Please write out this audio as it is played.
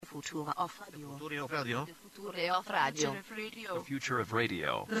futuro of radio. Futuro of radio. The future of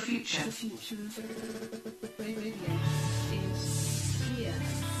radio. The future of radio. The future of radio is here.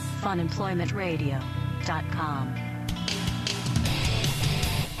 Funemploymentradio.com.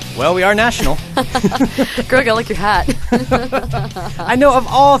 Well, we are national. Greg, I like your hat. I know, of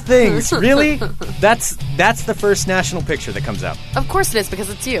all things. Really? That's the first national picture that comes out. Of course it is, because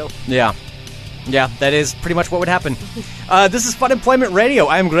it's you. Yeah. Yeah, that is pretty much what would happen. This is Fun Employment Radio.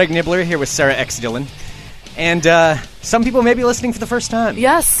 I'm Greg Nibbler here with Sarah X. Dillon. And some people may be listening for the first time.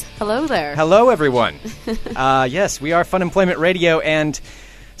 Yes. Hello there. Hello, everyone. Yes, we are Fun Employment Radio. And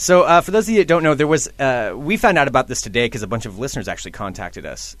so for those of you that don't know, there was we found out about this today because a bunch of listeners actually contacted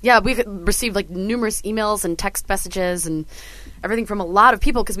us. Yeah, we've received like numerous emails and text messages and everything from a lot of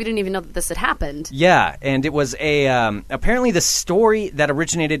people because we didn't even know that this had happened. Yeah, and it was apparently the story that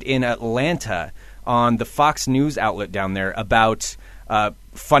originated in Atlanta on the Fox News outlet down there about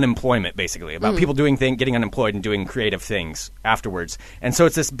fun employment, basically, about people getting unemployed and doing creative things afterwards. And so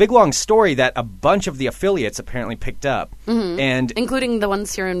it's this big, long story that a bunch of the affiliates apparently picked up. And including the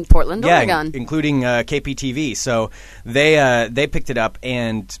ones here in Portland, Oregon. Including KPTV. So they picked it up,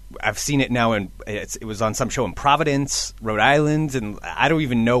 and I've seen it now, and it was on some show in Providence, Rhode Island, and I don't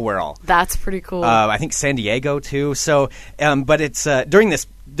even know where all. That's pretty cool. I think San Diego, too. So, but it's during this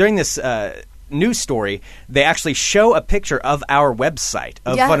news story, they actually show a picture of our website,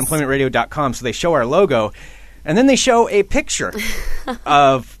 of funemploymentradio.com. So they show our logo, and then they show a picture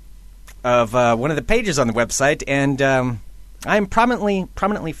of one of the pages on the website, and I'm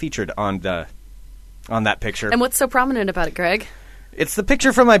prominently featured on that picture. And what's so prominent about it, Greg? It's the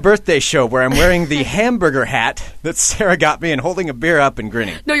picture from my birthday show where I'm wearing the hamburger hat that Sarah got me and holding a beer up and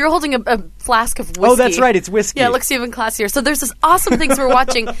grinning. No, you're holding a flask of whiskey. Oh, that's right. It's whiskey. Yeah, it looks even classier. So there's this awesome things we're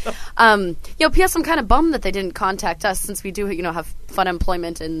watching. P.S. I'm kind of bummed that they didn't contact us since we do, have fun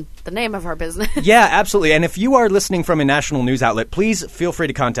employment in the name of our business. Yeah, absolutely. And if you are listening from a national news outlet, please feel free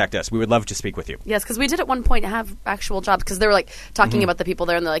to contact us. We would love to speak with you. Yes, because we did at one point have actual jobs because they were talking about the people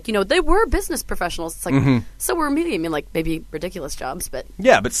there and they're like, they were business professionals. It's like, so were me. I mean, maybe ridiculous jobs, but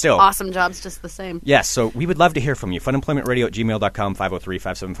yeah, but still awesome jobs just the same. Yes, so we would love to hear from you. funemploymentradio@gmail.com,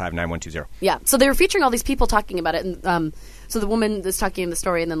 503-575-9120. Yeah, so they were featuring all these people talking about it, and so the woman is talking in the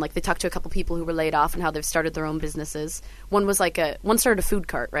story, and then they talked to a couple people who were laid off and how they've started their own businesses. One was one started a food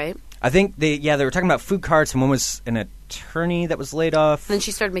cart, right? I think they were talking about food carts, and one was an attorney that was laid off. And then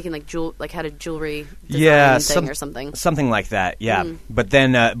she started making had a jewelry design thing or something. Something like that, yeah. But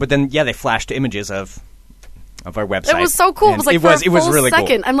then they flashed images of our website. It was so cool. And it was really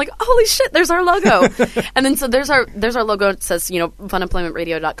second. Cool. I'm like, holy shit, there's our logo. And then so there's our logo. It says,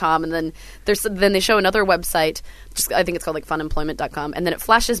 funemploymentradio.com. And then they show another website. I think it's called funemployment.com. And then it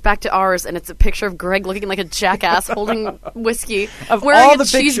flashes back to ours, and it's a picture of Greg looking like a jackass holding whiskey, wearing a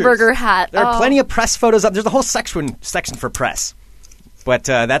cheeseburger hat. There are plenty of press photos up. There's a whole section for press. But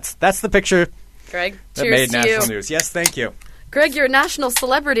that's the picture. Greg, that cheers made to national you. news. Yes, thank you. Greg, you're a national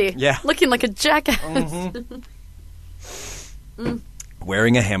celebrity. Yeah. Looking like a jackass.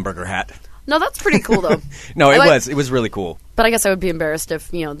 Wearing a hamburger hat. No, that's pretty cool, though. No, it was really cool. But I guess I would be embarrassed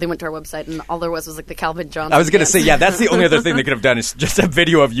if, they went to our website and all there was the Calvin Johnson I was going to dance. say, yeah, that's the only other thing they could have done is just a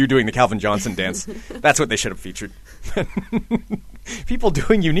video of you doing the Calvin Johnson dance. That's what they should have featured. People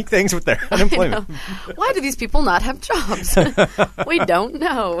doing unique things with their unemployment. Why do these people not have jobs? We don't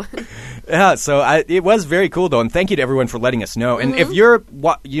know. Yeah, so it was very cool, though, and thank you to everyone for letting us know. And if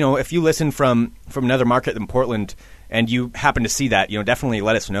if you listen from another market than Portland and you happen to see that, definitely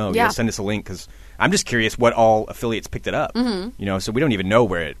let us know. Yeah. Send us a link because I'm just curious what all affiliates picked it up. So we don't even know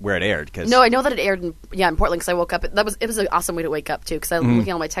where it aired. Cause no, I know that it aired in Portland because I woke up. It was an awesome way to wake up too because I'm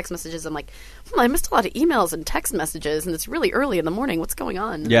looking at all my text messages. I'm like, I missed a lot of emails and text messages, and it's really early in the morning. What's going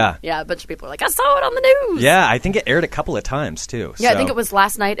on? Yeah, a bunch of people are like, I saw it on the news. Yeah, I think it aired a couple of times too. Yeah, so. I think it was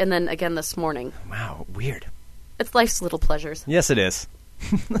last night and then again this morning. Wow, weird. It's life's little pleasures. Yes, it is.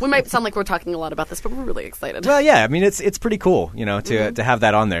 We might sound like we're talking a lot about this, but we're really excited. Well, yeah, I mean it's pretty cool, to have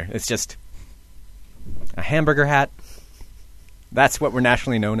that on there. It's just a hamburger hat. That's what we're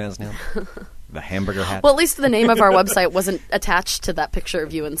nationally known as now. The hamburger hat. Well, at least the name of our website wasn't attached to that picture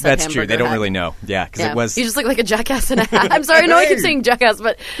of you and said That's hamburger true. They don't hat. really know. Yeah, because it was. You just look like a jackass in a hat. I'm sorry, I know I keep saying jackass,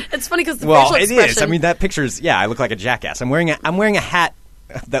 but it's funny because the facial expression. Well, it is. I mean, that picture's. Yeah, I look like a jackass. I'm wearing a hat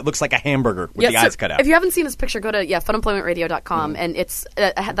that looks like a hamburger with the eyes cut out. If you haven't seen this picture, go to funemploymentradio.com, and it's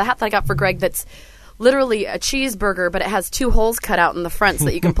the hat that I got for Greg that's literally a cheeseburger, but it has two holes cut out in the front so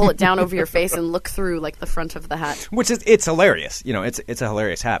that you can pull it down over your face and look through the front of the hat. It's hilarious. It's a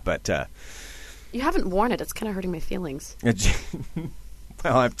hilarious hat, but you haven't worn it. It's kind of hurting my feelings.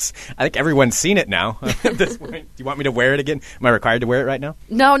 Well, I think everyone's seen it now at this point. Do you want me to wear it again? Am I required to wear it right now?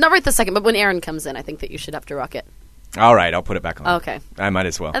 No, not right this second, but when Aaron comes in, I think that you should have to rock it. All right, I'll put it back on. Okay. I might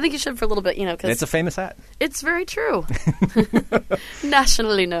as well. I think you should for a little bit, because... It's a famous hat. It's very true.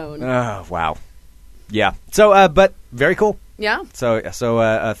 Nationally known. Oh, wow. Yeah. So, but very cool. Yeah?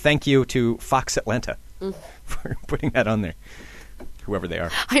 So thank you to Fox Atlanta for putting that on there. Whoever they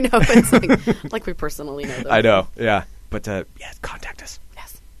are. I know. It's like we personally know them. I know, yeah. But, yeah, contact us.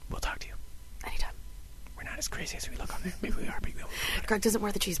 Yes. We'll talk to you. Anytime. We're not as crazy as we look on there. Maybe we are, but we will. Greg doesn't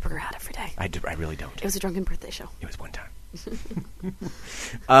wear the cheeseburger hat every day. I really don't. It was a drunken birthday show. It was one time.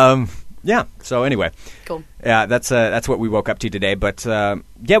 Yeah, so anyway. Cool. Yeah, that's what we woke up to today. But,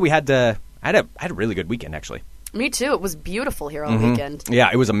 yeah, we had I had a really good weekend, actually. Me too. It was beautiful here all weekend.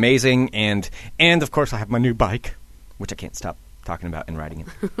 Yeah, it was amazing. And of course, I have my new bike, which I can't stop talking about and riding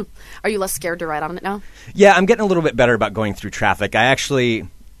it. Are you less scared to ride on it now? Yeah, I'm getting a little bit better about going through traffic. I actually,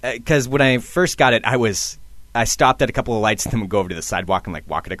 because when I first got it, I stopped at a couple of lights and then would go over to the sidewalk and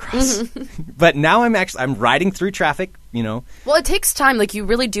walk it across. But now I'm riding through traffic, Well, it takes time. Like, you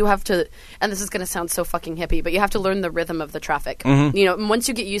really do have to, and this is going to sound so fucking hippie, but you have to learn the rhythm of the traffic. And once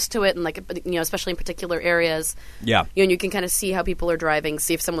you get used to it, and especially in particular areas, yeah, and you can kind of see how people are driving,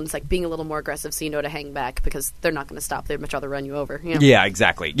 see if someone's being a little more aggressive, so you know to hang back because they're not going to stop. They'd much rather run you over. Yeah,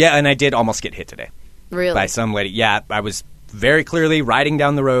 exactly. Yeah, and I did almost get hit today. Really? By some lady. Yeah, I was very clearly riding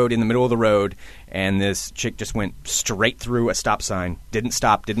down the road in the middle of the road, and this chick just went straight through a stop sign, didn't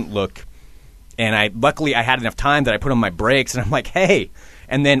stop, didn't look. And luckily I had enough time that I put on my brakes, and I'm like, hey.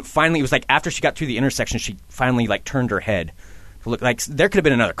 And then finally, it was after she got through the intersection, she finally turned her head. Look, there could have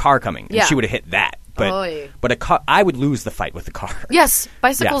been another car coming, and she would have hit that. But I would lose the fight with the car. Yes,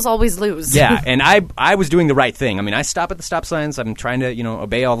 bicycles always lose. Yeah, and I was doing the right thing. I mean, I stop at the stop signs. I'm trying to,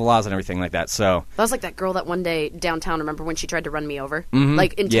 obey all the laws and everything like that. So that was like that girl that one day downtown. Remember when she tried to run me over?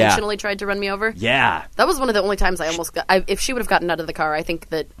 Intentionally tried to run me over. Yeah, that was one of the only times I almost got. If she would have gotten out of the car, I think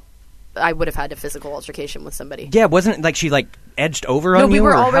that I would have had a physical altercation with somebody. Yeah, wasn't it she edged over on you? No,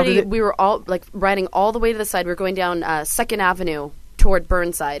 we were all riding all the way to the side. We were going down 2nd Avenue toward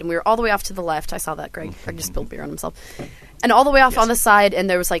Burnside, and we were all the way off to the left. I saw that, Greg. Greg just spilled beer on himself. And all the way off on the side, and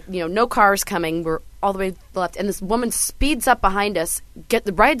there was no cars coming. We're all the way to the left, and this woman speeds up behind us,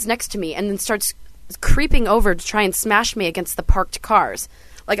 rides next to me, and then starts creeping over to try and smash me against the parked cars.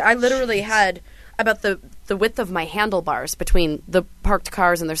 I literally had about the width of my handlebars between the parked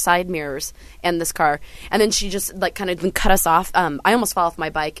cars and their side mirrors and this car. And then she just kind of cut us off. I almost fell off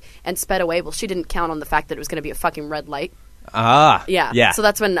my bike and sped away. Well, she didn't count on the fact that it was going to be a fucking red light. Ah. Yeah. So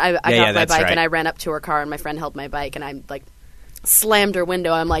that's when I got off my bike, right. and I ran up to her car, and my friend held my bike, and I slammed her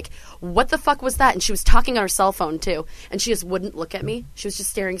window. I'm like, what the fuck was that? And she was talking on her cell phone too, and she just wouldn't look at me. She was just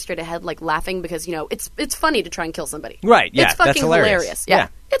staring straight ahead, laughing, because it's funny to try and kill somebody. Right. Yeah. It's fucking that's hilarious. Yeah.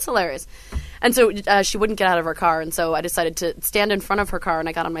 It's hilarious. And so she wouldn't get out of her car, and so I decided to stand in front of her car, and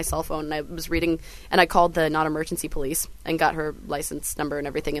I got on my cell phone, and I was reading, and I called the non-emergency police and got her license number and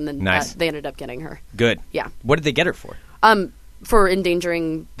everything, and then they ended up getting her. Good. Yeah. What did they get her for? For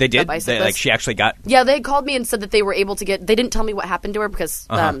endangering they did? the bicyclist. She actually got... Yeah, they called me and said that they were able to get... They didn't tell me what happened to her because...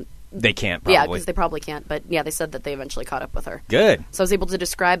 they can't, probably. Yeah, because they probably can't. But yeah, they said that they eventually caught up with her. Good. So I was able to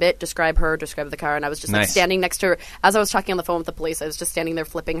describe her, describe the car, and I was just standing next to her. As I was talking on the phone with the police, I was just standing there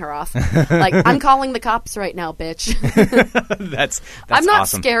flipping her off. I'm calling the cops right now, bitch. That's I'm not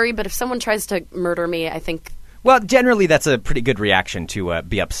awesome. Scary, but if someone tries to murder me, I think... Well, generally, that's a pretty good reaction to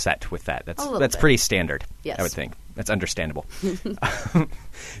be upset with that. That's pretty standard, yes. I would think. That's understandable.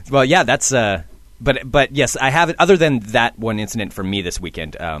 Well, yeah, that's... But yes, I haven't... Other than that one incident for me this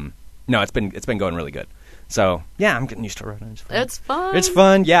weekend, no, it's been going really good. So, yeah, I'm getting used to riding. It's fun. It's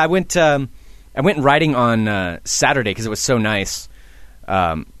fun. Yeah, I went riding on Saturday because it was so nice.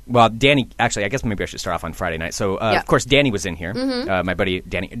 Well, Danny... Actually, I guess maybe I should start off on Friday night. So, of course, Danny was in here. My buddy,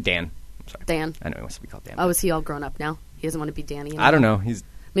 Dan. Sorry. Dan. I know he wants to be called Dan. Oh, is he all grown up now? He doesn't want to be Danny anymore? I don't know.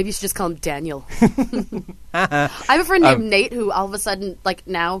 Maybe you should just call him Daniel. I have a friend named Nate who all of a sudden,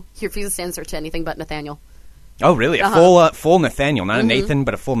 now, he refuses to answer to anything but Nathaniel. Oh, really? A full Nathaniel. Not a Nathan,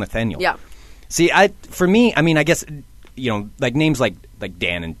 but a full Nathaniel. Yeah. See, for me, I mean, I guess, names like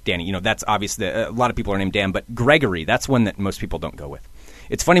Dan and Danny, that's obvious. A lot of people are named Dan, but Gregory, that's one that most people don't go with.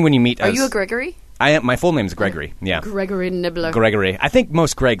 It's funny when you meet... Are you a Gregory? I am. My full name is Gregory, yeah. Gregory Nibbler. Gregory. I think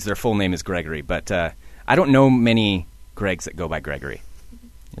most Gregs, their full name is Gregory, but I don't know many Gregs that go by Gregory.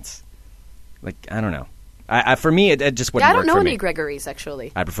 It's, I don't know. For me, it just wouldn't work for me. I don't know any Gregories,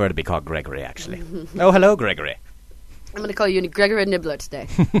 actually. I prefer to be called Gregory, actually. Oh, hello, Gregory. I'm going to call you Gregory Nibbler today.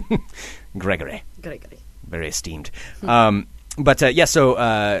 Gregory. Gregory. Very esteemed. So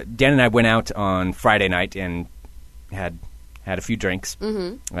Dan and I went out on Friday night and had had a few drinks.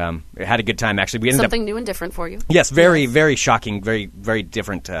 Had a good time, actually. We ended Something new and different for you. Yes, very shocking, very, very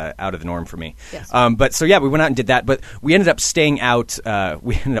different, out of the norm for me. Yes. But so, yeah, we went out and did that, but we ended up staying out.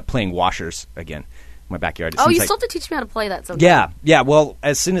 We ended up playing washers again in my backyard. It Oh, seems you like- still have to teach me how to play that sometime. Yeah, well,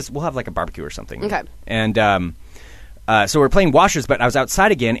 as soon as we'll have like a barbecue or something. Okay. And so we're playing washers, but I was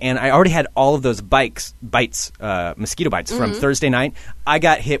outside again, and I already had all of those mosquito bites from Thursday night. I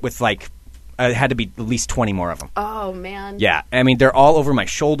got hit with it had to be at least 20 more of them. Oh, man. Yeah, I mean, they're all over my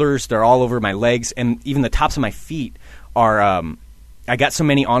shoulders, they're all over my legs, and even the tops of my feet are, I got so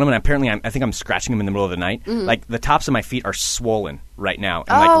many on them, and apparently I think I'm scratching them in the middle of the night. Like, the tops of my feet are swollen right now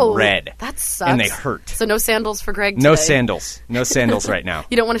and, red. That sucks. And they hurt. So no sandals for Greg today. No sandals. No sandals right now.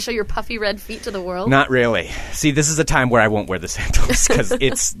 You don't want to show your puffy red feet to the world? Not really. See, this is a time where I won't wear the sandals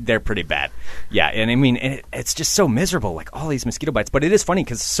because they're pretty bad. Yeah, and I mean, it's just so miserable, like all these mosquito bites. But it is funny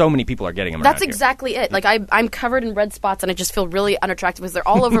because so many people are getting them. That's around exactly it. Like I'm covered in red spots, and I just feel really unattractive because they're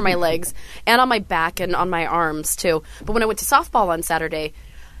all over my legs and on my back and on my arms too. But when I went to softball on Saturday,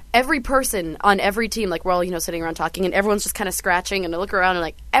 every person on every team, like we're all, sitting around talking, and everyone's just kind of scratching, and I look around, and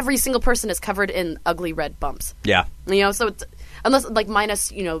like every single person is covered in ugly red bumps. Yeah. So it's, unless minus,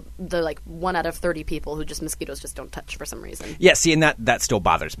 the 1 out of 30 people who mosquitoes just don't touch for some reason. Yeah, see, and that still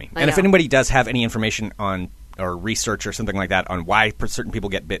bothers me. I And if know. anybody does have any information on or research or something like that on why certain people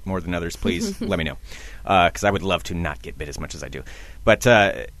get bit more than others, please let me know. Because I would love to not get bit as much as I do. But,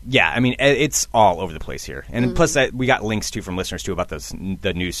 yeah, I mean, it's all over the place here. And plus, we got links, too, from listeners, too, about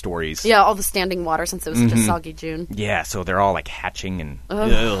the news stories. Yeah, all the standing water since it was such a soggy June. Yeah, so they're all, hatching and...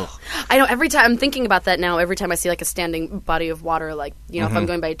 Ugh. I know, every time, I'm thinking about that now, every time I see, a standing body of water, if I'm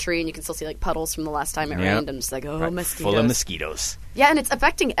going by a tree and you can still see, puddles from the last time it rained, I'm just like, Right, mosquitoes. full of mosquitoes. Yeah, and it's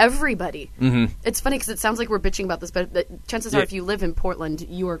affecting everybody. It's funny because it sounds like we're bitching about this, but chances are if you live in Portland,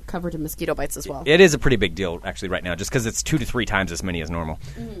 you are covered in mosquito bites as well. It is a pretty big deal, actually, right now, just because it's 2 to 3 times as many as normal.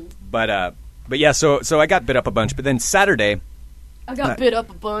 But yeah, so I got bit up a bunch. But then Saturday, I got bit up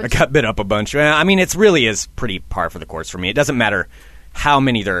a bunch. I got bit up a bunch. I mean, it really is pretty par for the course for me. It doesn't matter how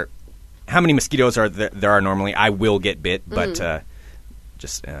many mosquitoes there are normally. I will get bit, but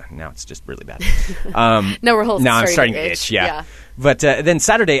now it's just really bad. No, we're now I'm starting to itch. Yeah. But then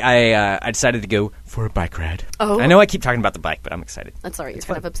Saturday, I decided to go for a bike ride. Oh. I know I keep talking about the bike, but I'm excited. That's all right. You're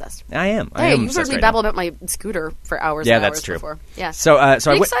kind of obsessed. I am. Hey, you've heard obsessed me right babble now. about my scooter for hours Yeah, and hours that's true. before. Yeah. So I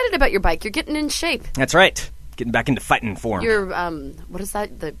I'm excited about your bike. You're getting in shape. That's right. Getting back into fighting form. Your, what is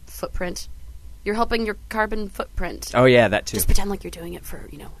that? The footprint? You're helping your carbon footprint. Oh, yeah, that too. Just pretend like you're doing it for,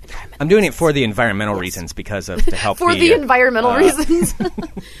 environmental I'm doing it reasons. for the environmental reasons because of to help For the environmental reasons.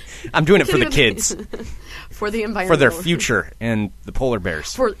 I'm doing it for the kids, For the environmental. for their future and the polar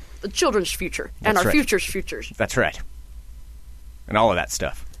bears. For the children's future. And That's our right. future's futures. That's right. And all of that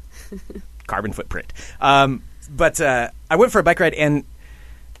stuff. Carbon footprint. But I went for a bike ride, and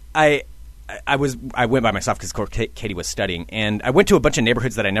I went by myself because Katie was studying, and I went to a bunch of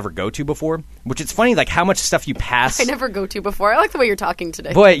neighborhoods that I never go to before, which it's funny, how much stuff you pass. I never go to before. I like the way you're talking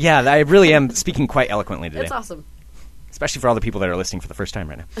today. Boy, yeah, I really am speaking quite eloquently today. That's awesome. Especially for all the people that are listening for the first time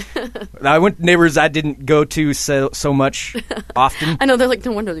right now. I went to neighborhoods I didn't go to so much often. I know, they're like,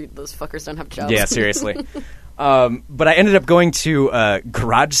 no wonder those fuckers don't have jobs. Yeah, seriously. But I ended up going to a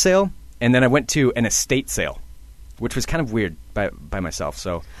garage sale, and then I went to an estate sale, which was kind of weird by myself.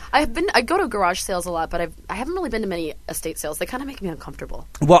 So I go to garage sales a lot, but I haven't really been to many estate sales. They kind of make me uncomfortable.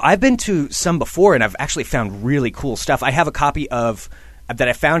 Well, I've been to some before, and I've actually found really cool stuff. I have a copy of that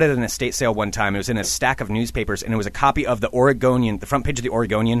I found at an estate sale one time. It was in a stack of newspapers, and it was a copy of the front page of the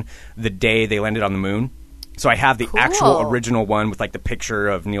Oregonian, the day they landed on the moon. So I have the actual original one with the picture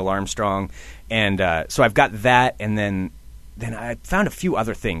of Neil Armstrong, and so I've got that, and then I found a few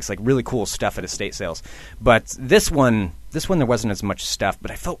other things, really cool stuff at estate sales. But this one there wasn't as much stuff,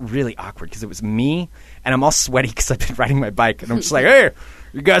 but I felt really awkward because it was me, and I'm all sweaty because I've been riding my bike, and I'm just like, hey,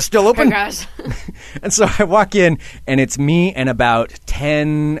 you guys still open? Hey, guys. And so I walk in, and it's me and about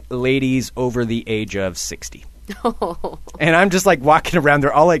 10 ladies over the age of 60. And I'm just walking around.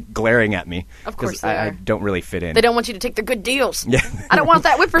 They're all glaring at me. Of course 'cause they I are. don't really fit in. They don't want you to take the good deals. Yeah. I don't want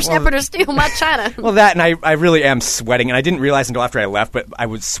that whippersnapper to steal my china. Well, that, and I really am sweating, and I didn't realize until after I left, but I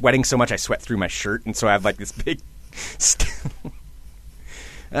was sweating so much I sweat through my shirt, and so I have this big...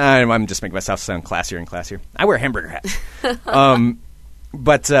 I'm just making myself sound classier and classier. I wear hamburger hats.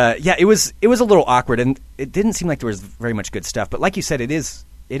 But yeah, it was a little awkward, and it didn't seem like there was very much good stuff. But like you said, it is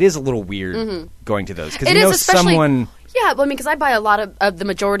a little weird going to those because It you know is, especially- someone. Yeah, well, I mean, because I buy a lot of the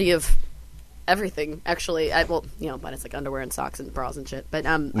majority of everything. Actually, but it's underwear and socks and bras and shit. But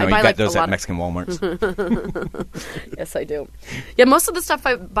No, I you buy got those a lot at Mexican Walmarts. Yes, I do. Yeah, most of the stuff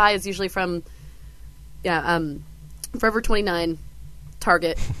I buy is usually from Forever 29,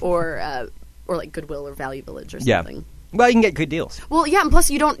 Target, or like Goodwill or Value Village or something. Yeah. Well, you can get good deals. Well, yeah, and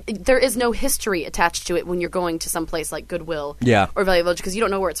plus there is no history attached to it when you're going to some place like Goodwill or Value Village because you don't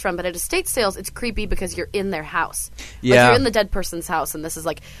know where it's from. But at estate sales, it's creepy because you're in their house. Yeah. Like, you're in the dead person's house, and this is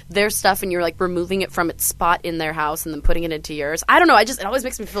like their stuff, and you're like removing it from its spot in their house and then putting it into yours. I don't know. It always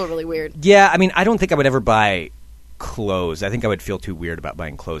makes me feel really weird. Yeah, I mean, I don't think I would ever buy clothes. I think I would feel too weird about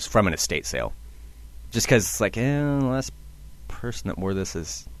buying clothes from an estate sale. Just because it's like, the last person that wore this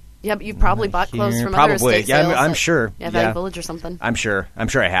is... Yeah, but you've probably bought clothes from other estate sales. Yeah, I'm sure. Yeah, Value Village or something. I'm sure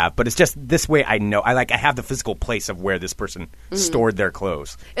I have. But it's just this way I know. I have the physical place of where this person stored their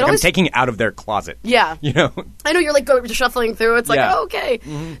clothes. I'm taking it out of their closet. Yeah. You know? I know you're like shuffling through. It's like, oh, okay.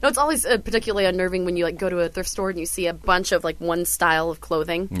 Mm-hmm. No, it's always particularly unnerving when you like go to a thrift store and you see a bunch of like one style of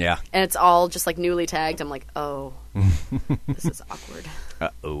clothing. Yeah. And it's all just like newly tagged. I'm like, oh, this is awkward.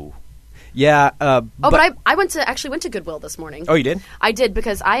 Uh-oh. Yeah. But I went to Goodwill this morning. Oh, you did? I did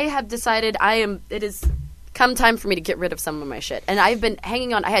because I have decided it is come time for me to get rid of some of my shit. And I've been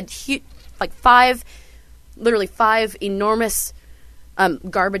hanging on. I had literally five enormous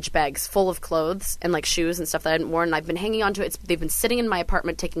garbage bags full of clothes and like shoes and stuff that I hadn't worn. And I've been hanging on to it. They've been sitting in my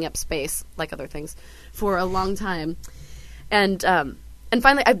apartment taking up space, like other things, for a long time. And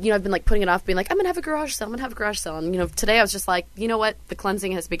finally, I've been like putting it off, being like, I'm gonna have a garage sale. And today I was just like, you know what? The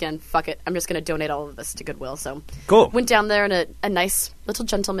cleansing has begun. Fuck it. I'm just gonna donate all of this to Goodwill. So cool. Went down there, and a nice little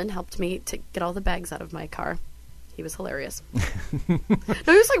gentleman helped me to get all the bags out of my car. He was hilarious. No,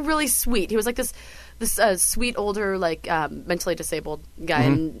 he was like really sweet. He was like this sweet older like mentally disabled guy,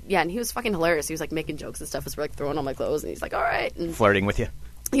 and he was fucking hilarious. He was like making jokes and stuff as we're like throwing on my clothes, and he's like, all right, and flirting with you.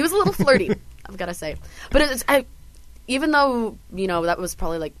 He was a little flirty, I've got to say, but even though, that was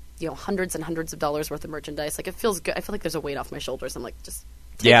probably like, hundreds and hundreds of dollars worth of merchandise, like it feels good. I feel like there's a weight off my shoulders. I'm like, just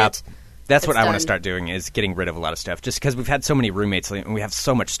take it. That's what I want to start doing, is getting rid of a lot of stuff. Just because we've had so many roommates and we have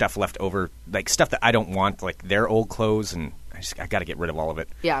so much stuff left over, like stuff that I don't want, like their old clothes, and I got to get rid of all of it.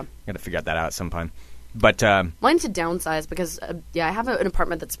 Yeah. I got to figure out that out at some time. But I need to downsize because I have an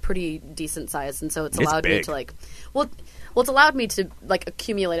apartment that's pretty decent size, and so it's allowed me to like, it's allowed me to like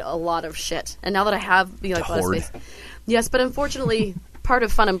accumulate a lot of shit. And now that I have a lot of space. Yes, but unfortunately, part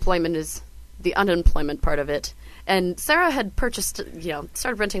of Funemployment is the unemployment part of it. And Sarah had purchased,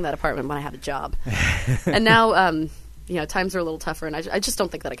 started renting that apartment when I had a job. And now, times are a little tougher, and I just don't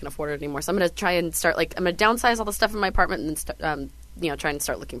think that I can afford it anymore. So I'm going to try and start, I'm going to downsize all the stuff in my apartment and then, try and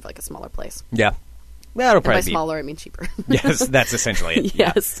start looking for, like, a smaller place. Yeah. Well, that'll probably by smaller, I mean cheaper. Yes, that's essentially it.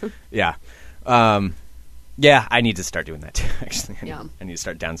 Yes. Yeah. I need to start doing that, too, actually. I need to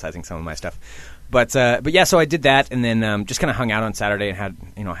start downsizing some of my stuff. But yeah, so I did that, and then just kind of hung out on Saturday and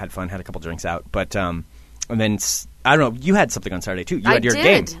had fun, had a couple drinks out. But and then I don't know, you had something on Saturday too. You had your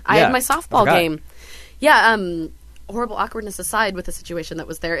game. I had my softball game. Yeah. Horrible awkwardness aside with the situation that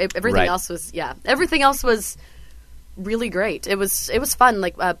was there, everything else was really great. It was fun,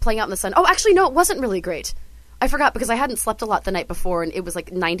 like playing out in the sun. Oh, actually, no, it wasn't really great. I forgot because I hadn't slept a lot the night before, and it was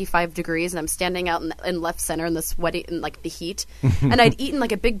like 95 degrees, and I'm standing out in left center in the sweaty, in like the heat. And I'd eaten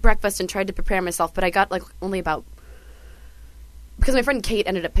like a big breakfast and tried to prepare myself, but I got like only about, because my friend Kate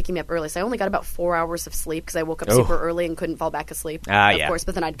ended up picking me up early, so I only got about 4 hours of sleep because I woke up super early and couldn't fall back asleep, of course.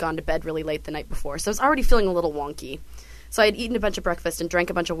 But then I'd gone to bed really late the night before, so I was already feeling a little wonky. So I had eaten a bunch of breakfast and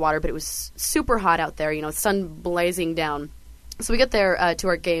drank a bunch of water, but it was super hot out there, sun blazing down. So we get there to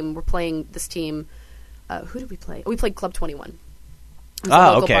our game. We're playing this team. Who did we play? We played Club 21. It's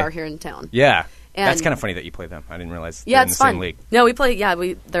a local bar here in town. Yeah. And that's kind of funny that you play them. I didn't realize they're in the same league. No, we play,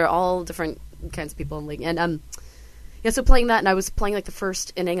 they're all different kinds of people in the league. And, so playing that, and I was playing like the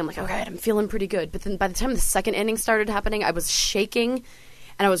first inning. I'm like, okay, I'm feeling pretty good. But then by the time the second inning started happening, I was shaking,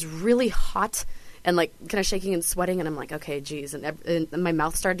 and I was really hot and like kind of shaking and sweating. And I'm like, okay, geez. And my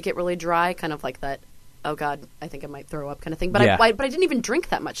mouth started to get really dry, kind of like that. Oh God, I think I might throw up kind of thing. But I didn't even drink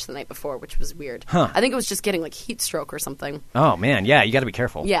that much the night before, which was weird. I think it was just getting like heat stroke or something. Oh man, yeah, you got to be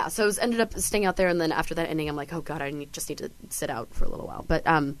careful. Yeah, so I ended up staying out there, and then after that inning, I'm like, oh God, I just need to sit out for a little while. But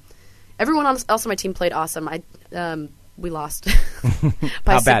everyone else on my team played awesome. We lost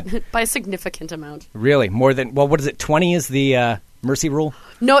by How bad? By a significant amount. Really, more than what is it? 20 is the mercy rule.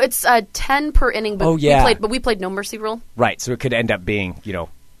 No, it's 10 per inning. But we played no mercy rule. Right, so it could end up being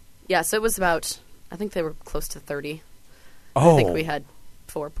Yeah, so it was about. I think they were close to 30. Oh. I think we had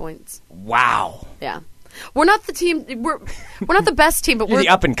 4 points. Wow. Yeah. We're not the team. We're not the best team, but we're the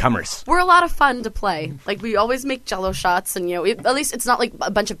up and comers. We're a lot of fun to play. Like we always make Jello shots, and at least it's not like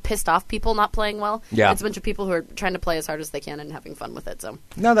a bunch of pissed off people not playing well. Yeah. It's a bunch of people who are trying to play as hard as they can and having fun with it. So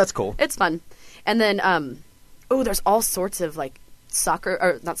no, that's cool. It's fun. And then there's all sorts of like soccer,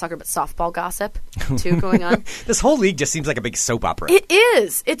 or not soccer, but softball gossip too going on. This whole league just seems like a big soap opera. It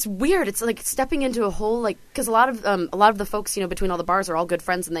is. It's weird. It's like stepping into a whole, like, because a lot of the folks, between all the bars are all good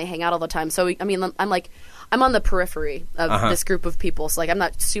friends and they hang out all the time. So I mean, I'm on the periphery of this group of people. So like I'm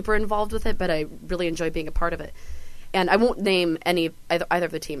not super involved with it, but I really enjoy being a part of it. And I won't name either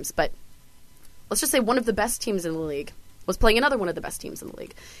of the teams, but let's just say one of the best teams in the league was playing another one of the best teams in the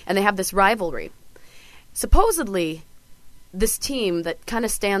league, and they have this rivalry. Supposedly, this team that kind of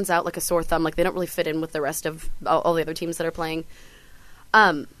stands out like a sore thumb, like they don't really fit in with the rest of all the other teams that are playing,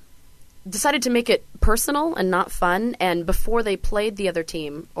 decided to make it personal and not fun. And before they played the other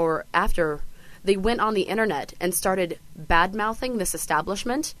team, or after, they went on the internet and started bad-mouthing this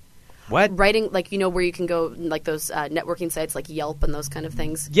establishment. What? Writing, like, where you can go, like those networking sites like Yelp and those kind of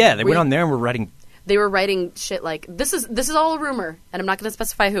things. Yeah, they went on there and were writing... They were writing shit like, this is all a rumor, and I'm not going to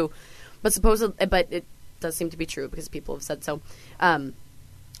specify who, but it does seem to be true because people have said so.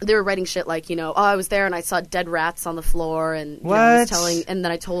 They were writing shit like, I was there and I saw dead rats on the floor, and I was telling, and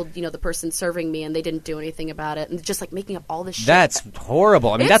then I told the person serving me, and they didn't do anything about it, and just like making up all this shit. That's horrible.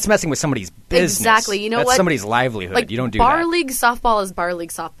 I mean, that's messing with somebody's business. Exactly. That's what? Somebody's livelihood. Like, you don't do bar that. league softball is bar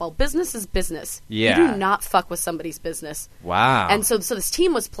league softball. Business is business. Yeah. You do not fuck with somebody's business. Wow. And so this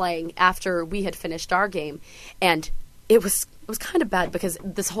team was playing after we had finished our game, and it was kind of bad because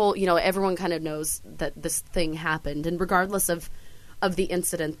this whole, everyone kind of knows that this thing happened, and regardless of the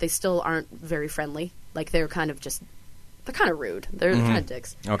incident, they still aren't very friendly. Like, they're kind of rude. They're kind of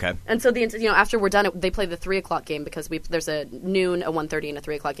dicks. Okay. And so after we're done, they play the 3:00 game because there's a noon, a 1:30, and a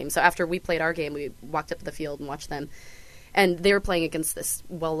 3:00 game. So after we played our game, we walked up to the field and watched them. And they were playing against this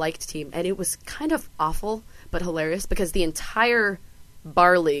well-liked team, and it was kind of awful but hilarious because the entire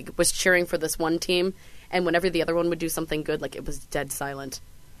bar league was cheering for this one team, and whenever the other one would do something good, like, it was dead silent.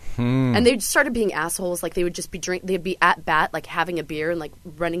 And they started being assholes. Like, they would just be they'd be at bat, like, having a beer and, like,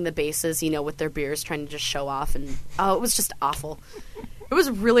 running the bases, with their beers, trying to just show off. And, it was just awful. It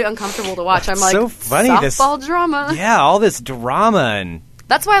was really uncomfortable to watch. I'm like, so funny, softball drama. Yeah, all this drama. And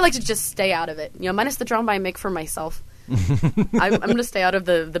that's why I like to just stay out of it. Minus the drama I make for myself. I'm going to stay out of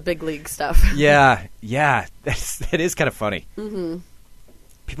the big league stuff. Yeah. That is kind of funny. Mm-hmm.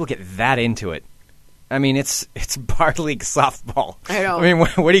 People get that into it. I mean, it's bar league softball. I know. I mean,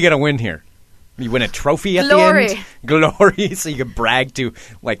 what are you going to win here? You win a trophy at the end? Glory. So you can brag to,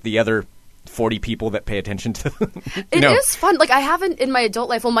 like, the other 40 people that pay attention to them. It is fun. Like, I haven't in my adult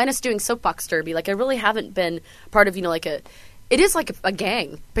life, well, minus doing soapbox derby, like, I really haven't been part of, like it is like a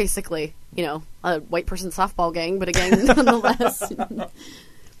gang, basically. A white person softball gang, but a gang nonetheless.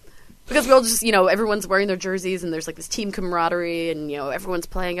 Because we all just, everyone's wearing their jerseys, and there's, like, this team camaraderie, and, everyone's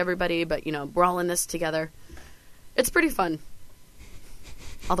playing everybody, but, we're all in this together. It's pretty fun.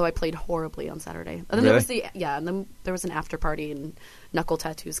 Although I played horribly on Saturday. And then Really? and then there was an after party, and knuckle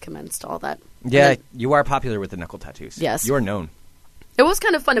tattoos commenced, all that. Yeah, you are popular with the knuckle tattoos. Yes. You're known. It was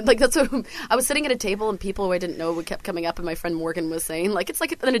kind of fun. Like, that's what, I was sitting at a table, and people who I didn't know kept coming up, and my friend Morgan was saying, like, it's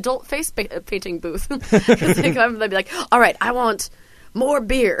like an adult face painting booth. They'd be like, all right, I want more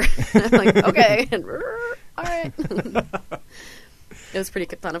beer. I'm like, okay. And, all right. It was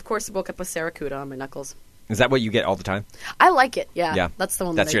pretty fun. Of course, I woke up with Sarracuda on my knuckles. Is that what you get all the time? I like it, yeah. Yeah. That's the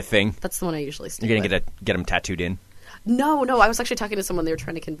one. That's your thing? That's the one I usually stick You're going with. to get them tattooed in? No. I was actually talking to someone. They were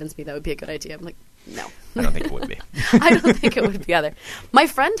trying to convince me that would be a good idea. I'm like, no. I don't think it would be. I don't think it would be either. My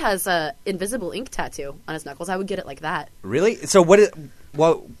friend has a invisible ink tattoo on his knuckles. I would get it like that. Really? So what is...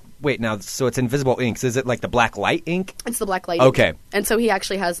 Well, wait, now, so it's invisible inks. Is it like the black light ink? It's the black light Okay. ink. And so he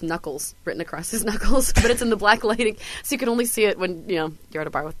actually has knuckles written across his knuckles, but it's in the black light ink, so you can only see it when, you're at a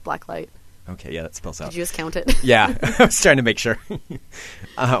bar with black light. Okay, yeah, that spells out. Did you just count it? Yeah, I was trying to make sure.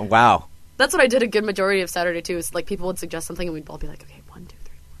 Wow. That's what I did a good majority of Saturday, too, is, like, people would suggest something, and we'd all be like, okay, 1, 2,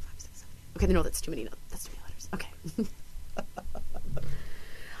 3, 4, 5, 6, 7, 8. Okay, no, that's too many letters. Okay.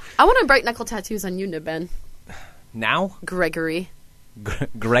 I want to bright knuckle tattoos on you, Ben. Now? Gregory.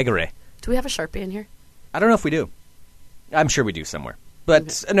 Gregory. Do we have a Sharpie in here? I don't know if we do. I'm sure we do somewhere.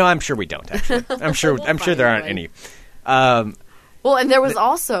 But, no, I'm sure we don't, actually. I'm sure there aren't any. Well, and there was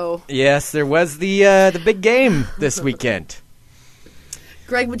also... Yes, there was the big game this weekend.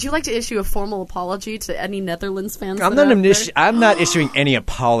 Greg, would you like to issue a formal apology to any Netherlands fans? I'm not issuing any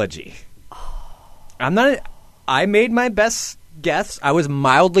apology. I made my best guess. I was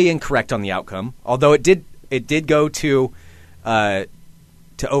mildly incorrect on the outcome, although it did go to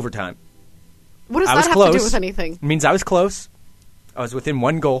overtime. What does I that was have close. to do with anything? It means I was close. I was within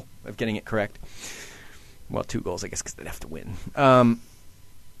 1 goal of getting it correct. Well, 2 goals, I guess, because they'd have to win.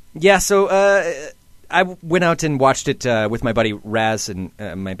 So I went out and watched it with my buddy Raz and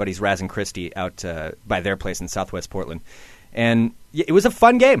my buddies Raz and Christy out by their place in Southwest Portland. And it was a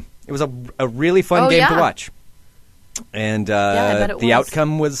fun game. It was a really fun game to watch. And I bet it the was.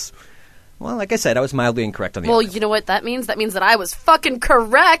 outcome was, well, like I said, I was mildly incorrect on the outcome. Well, you know what that means? That means that I was fucking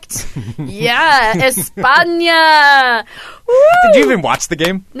correct. Yeah, España. Woo! Did you even watch the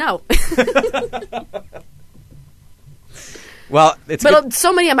game? No. Well, it's But good.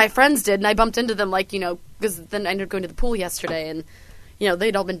 so many of my friends did, and I bumped into them, because then I ended up going to the pool yesterday, and,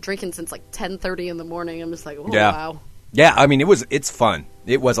 they'd all been drinking since, 10:30 in the morning. I'm just like, oh, wow. Yeah, I mean, it's fun.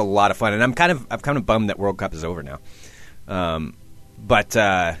 It was a lot of fun, and I'm kind of bummed that World Cup is over now. But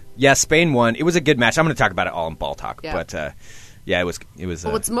Spain won. It was a good match. I'm going to talk about it all in ball talk. Yeah. But it was.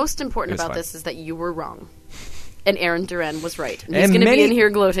 Well, what's most important about fun. this is that you were wrong, and Aaron Duran was right. And he's going to be in here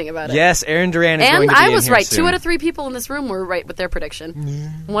gloating about it. Yes, Aaron Duran is and going to be I in was here right. soon. 2 out of 3 people in this room were right with their prediction.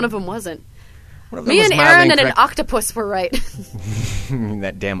 One of them wasn't. One of them Me was and mildly Aaron and an incorrect. octopus were right.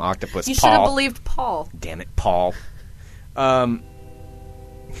 That damn octopus. You should Paul. have believed Paul. Damn it, Paul.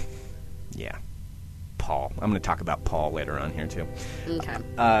 Yeah, Paul. I'm going to talk about Paul later on here too. Okay.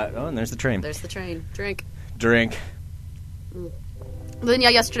 And there's the train. There's the train. Drink. Drink. Then,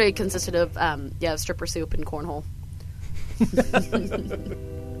 yesterday consisted of, stripper soup and cornhole.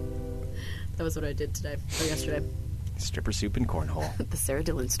 That was what I did today, or yesterday. Stripper soup and cornhole. The Sarah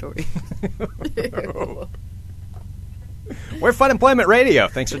Dillon story. We're Funemployment Radio.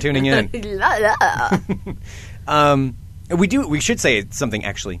 Thanks for tuning in. La, la. We should say something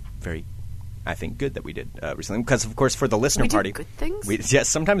actually very, I think, good that we did recently. Because, of course, for the listener We do party. good things? Yes,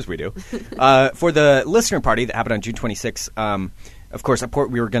 sometimes we do. For the listener party that happened on June 26th, of course,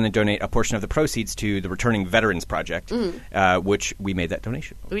 we were going to donate a portion of the proceeds to the Returning Veterans Project, which we made that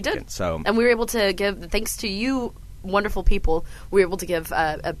donation. We did. So, And we were able to give, thanks to you wonderful people, we were able to give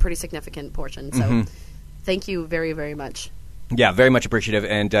a pretty significant portion. So thank you very, very much. yeah, very much appreciative.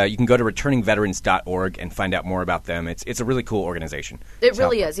 And you can go to returningveterans.org and find out more about them. It's a really cool organization. It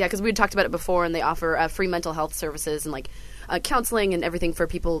really is, because we had talked about it before, and they offer free mental health services and counseling and everything for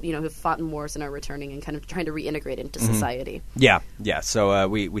people who've fought in wars and are returning and kind of trying to reintegrate into society. Yeah. So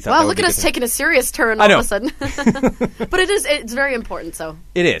we thought. Well, that would look be at good us to- taking a serious turn I all know. of a sudden. But it's very important. So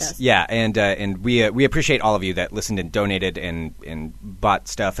It is, Yes. yeah, and we appreciate all of you that listened and donated and bought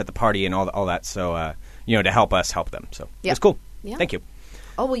stuff at the party and all that. So to help us help them. So Yeah. it's cool. Yeah. Thank you.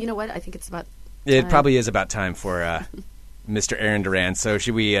 Oh well, you know what? I think it's about. It time. probably is about time for Mr. Aaron Duran. So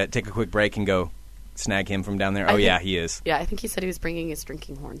should we take a quick break and go snag him from down there? I Oh think- yeah, he is. Yeah, I think he said he was bringing his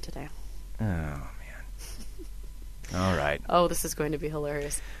drinking horn today. Oh man. All right. Oh, this is going to be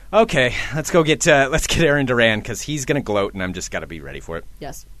hilarious. Okay, let's get Aaron Duran because he's gonna gloat and I'm just gotta be ready for it.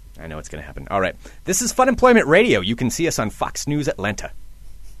 Yes. I know it's gonna happen. All right. This is Funemployment Radio. You can see us on Fox News Atlanta.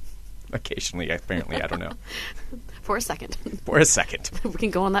 Occasionally, apparently, I don't know. For a second. For a second. We can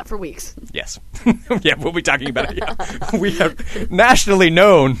go on that for weeks. Yes. Yeah, we'll be talking about it. Yeah. We have nationally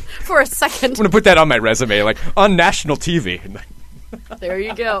known. For a second. I'm going to put that on my resume, on national TV. There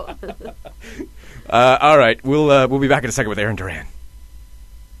you go. All right. We'll be back in a second with Aaron Duran.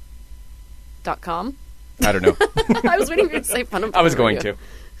 .com. I don't know. I was waiting for you to say Funemployment I was going Radio. to.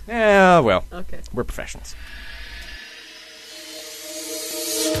 Yeah, well. Okay. We're professionals.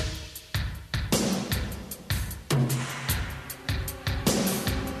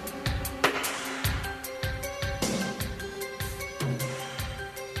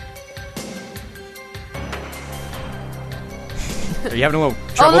 Are you having a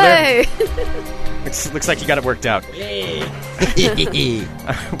little trouble there? Olé! Looks like you got it worked out.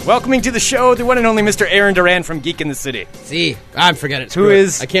 Welcoming to the show, the one and only Mr. Aaron Duran from Geek in the City. See, forget it. Who Screw it.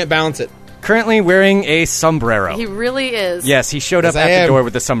 is- I can't balance it. Currently wearing a sombrero. He really is. Yes, he showed up Yes, at I the am. door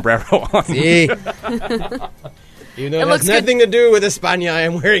with the sombrero on. See? You know, It it looks has good. nothing to do with España. I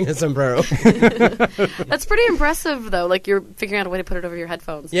am wearing a sombrero. That's pretty impressive, though. You're figuring out a way to put it over your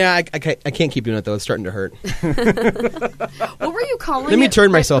headphones. Yeah, I can't keep doing it, though. It's starting to hurt. What were you calling it? Let me turn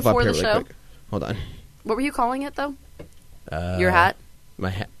right myself up before here the really show? quick. Hold on. What were you calling it, though? Your hat? My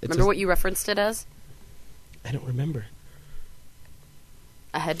hat. Remember what you referenced it as? I don't remember.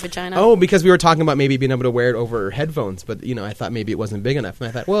 A head vagina? Oh, because we were talking about maybe being able to wear it over headphones, but I thought maybe it wasn't big enough. And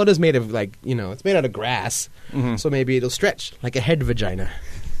I thought, well, it is made of it's made out of grass, so maybe it'll stretch like a head vagina.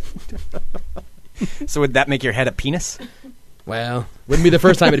 So would that make your head a penis? Well, wouldn't be the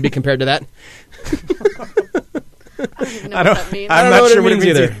first time it'd be compared to that. I don't even know I what don't- that means. I'm I don't not know what sure it what it means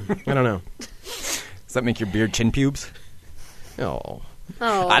means either. I don't know. Does that make your beard chin pubes? Oh.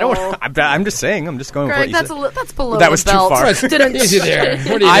 Oh. I don't. I'm just saying. I'm just going with what Greg, you that's, said. that's below That the was too belt. far. Didn't Easy there.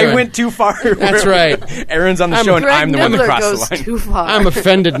 What are you I doing? went too far. That's right. Aaron's on the show, and Greg I'm the one that Nibbler crossed goes the line. too far. I'm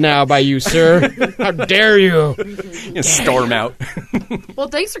offended now by you, sir. How dare you? You storm out. Well,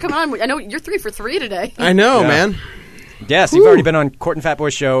 thanks for coming on. I know you're 3 for 3 today. I know, Yeah. man. Yes, you've already been on Court and Fat Boy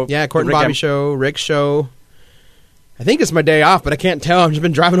show. Yeah, Court and Rick Bobby M- show, Rick's show. I think it's my day off, but I can't tell. I've just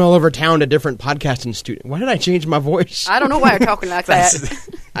been driving all over town to different podcasting studios. Why did I change my voice? I don't know why you're talking like that.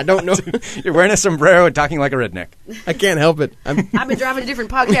 I don't know. You're wearing a sombrero and talking like a redneck. I can't help it. I've been driving to different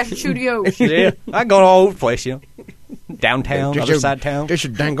podcast studios. Yeah, I go all over the place, Downtown, other side town. This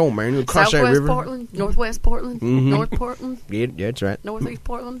is dang on, man. You cross that Southwest river. Portland, Northwest Portland, North Portland, Yeah, that's right. Northeast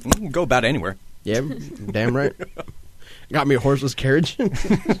Portland. You can go about anywhere. Yeah, damn right. Got me a horseless carriage. Haven't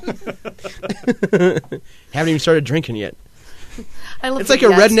even started drinking yet. I love It's like a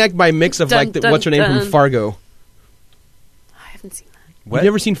redneck by mix of like the, what's her name from Fargo. I haven't seen that. What? You've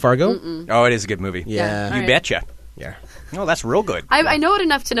never seen Fargo? Oh, it is a good movie. Yeah. All You right. betcha. Yeah. Oh, that's real good. I know it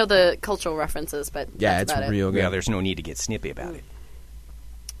enough to know the cultural references, but Yeah, that's it's about real good. Yeah, there's no need to get snippy about it.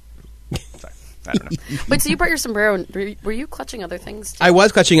 Sorry. I don't know. it. But so you brought your sombrero, and were you clutching other things? Too? I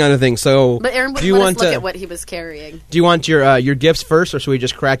was clutching on a thing, so But Aaron do you wouldn't want let us look to at what he was carrying. do you want your gifts first, or should we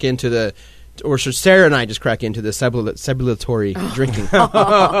just crack into the, or should Sarah and I just crack into the celebratory drinking? Oh,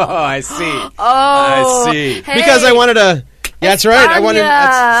 I see. Oh, I see. hey, Because I wanted to. That's right. I wanted.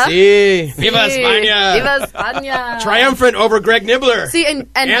 España. See, Viva España! Viva España! Triumphant over Greg Nibbler See, and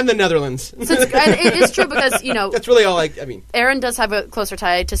the Netherlands. and it is true because That's really all. I mean, Aaron does have a closer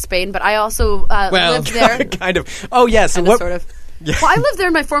tie to Spain, but I also lived there. Kind of. Oh, yeah. So Kind of, what? sort of. Yeah. Well, I lived there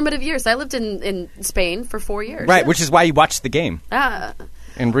in my formative years. I lived in Spain for 4 years. Right, which is why you watched the game Ah,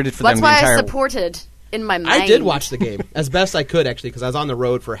 and rooted for that's them why the entire. I supported in my mind. I did watch the game as best I could actually because I was on the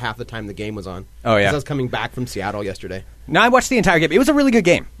road for half the time the game was on. Oh, yeah. 'Cause I was coming back from Seattle yesterday. No, I watched the entire game. It was a really good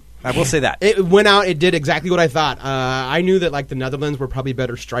game. I will say that. It went out. It did exactly what I thought. I knew that like the Netherlands were probably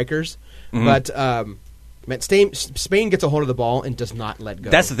better strikers, but Spain gets a hold of the ball and does not let go.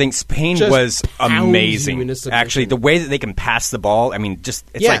 That's the thing. Spain Just was pounds you amazing. into submission. Actually, the way that they can pass the ball, I mean, just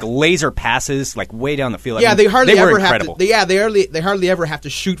it's Yeah. like laser passes, like way down the field. I Yeah, mean, they hardly were ever incredible. have to. They hardly ever have to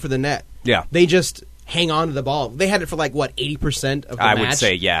shoot for the net. Yeah. they just hang on to the ball. They had it for like what 80% of the I match. would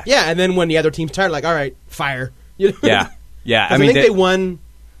say, yeah. Yeah, and then when the other team's tired, like all right, fire. You know? Yeah, yeah. 'Cause I mean, think they won.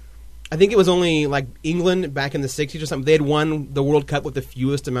 I think it was only like England back in the 60s or something. They had won the World Cup with the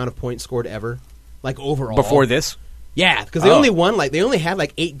fewest amount of points scored ever, like overall. before this. Yeah, because they Oh. only had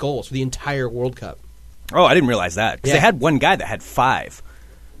like 8 goals for the entire World Cup. Oh, I didn't realize that because Yeah. they had one guy that had 5.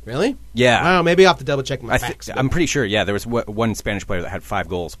 Really? Yeah. Wow, maybe I'll have to double check my facts. I'm pretty sure. Yeah, there was one Spanish player that had 5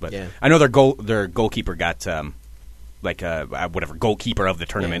 goals, but Yeah. I know their goalkeeper got whatever goalkeeper of the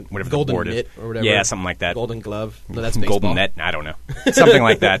tournament, whatever Golden the award mitt is. or whatever. Yeah, something like that. Golden glove. No, that's baseball. Golden net. I don't know, something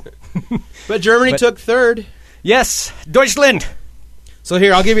like that. But Germany took third. Yes, Deutschland. So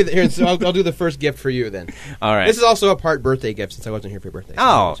here, I'll give you. So I'll do the first gift for you then. All right. This is also a part birthday gift since I wasn't here for your birthday.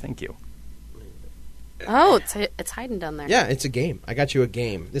 Oh, thank you. Oh, it's hiding down there. Yeah, it's a game. I got you a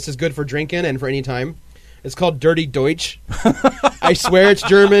game. This is good for drinking and for any time. It's called Dirty Deutsch. I swear it's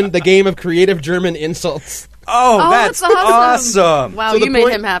German. The game of creative German insults. Oh, that's awesome. Wow, So the you made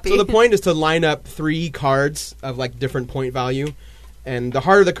point- him happy. So the point is to line up 3 cards of like different point value, and the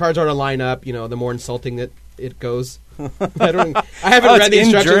harder the cards are to line up, the more insulting that it goes. I haven't Oh, read it's the in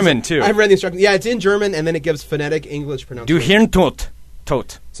instructions. German, too. I haven't read the instructions. Yeah, it's in German, and then it gives phonetic English Du pronunciation. Hirntod.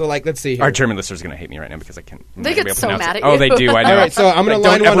 So like, let's see here. Our German listeners are going to hate me right now because I can't. I'm They not gonna get be able to so pronounce mad it. at Oh, you. they do. I know. All right, so I'm going to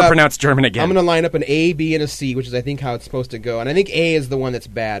line don't one ever up. pronounce German again. I'm going to line up an A, B, and a C, which is I think how it's supposed to go, and I think A is the one that's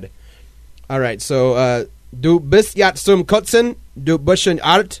bad. All right, so du bist ja zum Kotzen, du bisschen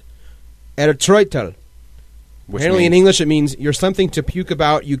alt, Treutel. Which Apparently in means- English it means you're something to puke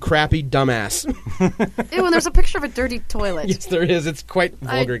about, you crappy dumbass. Ew, and there's a picture of a dirty toilet. Yes, there is. It's quite a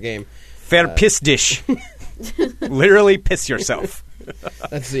vulgar game. Verpiss dich. Literally piss yourself.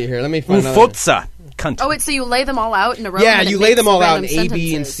 Let's see here. Let me find another. Ufotza. Cunt. Oh, wait, so you lay them all out in a row? Yeah, and it you lay makes them all out in random A,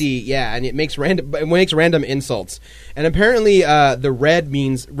 B, and sentences. C. Yeah, and it makes random insults. And apparently, the red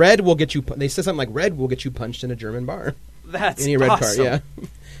means red will get you. They said something like red will get you punched in a German bar. That's Any red awesome. card,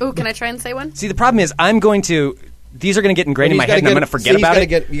 yeah. Ooh, can I try and say one? See, the problem is these are going to get ingrained in my He's head, and I'm gotta going to forget about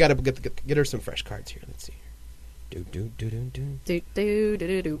it. You got to get her some fresh cards here. Let's see. Do. Do.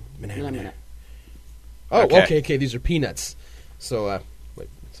 Oh, Okay. okay. These are peanuts. So, wait.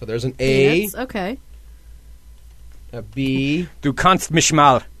 So there's an A, Peanuts? Okay. a B, Du kannst mich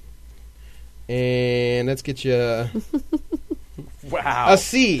mal. and let's get you Wow. a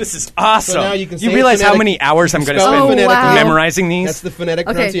C. This is awesome. So now you can say realize how phonetic- many hours I'm going to spell it spend Oh, wow. memorizing these? That's the phonetic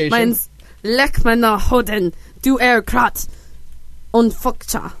Okay, pronunciation. mine's Leck meiner Hoden, du Krat und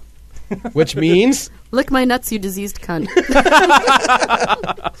Fokcha. Which means Lick my nuts, you diseased cunt.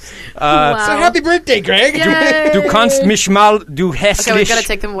 so happy birthday, Greg. Yay! Du kannst mich mal, du Okay, we've got to hässlich,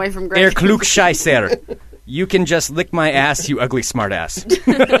 take them away from Greg. Klugscheißer. You can just lick my ass, you ugly smartass.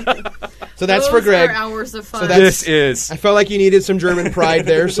 So that's for Greg. Are hours of fun. So that's- This is. I felt like you needed some German pride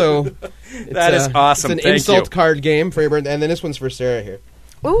there, so That is awesome. It's an Thank insult you. card game for your birthday, and then this one's for Sarah here.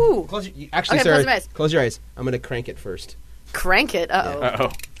 Ooh. Actually, Okay, Sarah, close your eyes. close your eyes. I'm going to crank it first. Crank it. Uh-oh.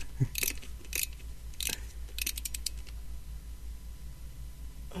 Uh-oh.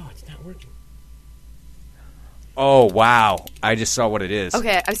 Oh, it's not working. Oh, wow. I just saw what it is.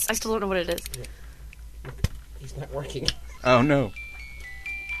 Okay, I still don't know what it is. It's not working. Oh, no.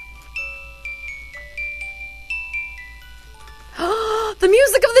 The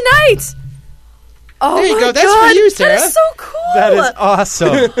music of the night! Oh There you my go. That's God. for you, Sarah. That is so cool! That is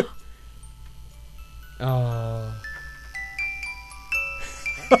awesome. Oh.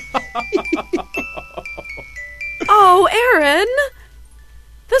 Oh, Aaron!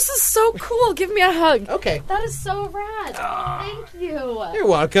 This is so cool. Give me a hug. Okay. That is so rad. Thank you. You're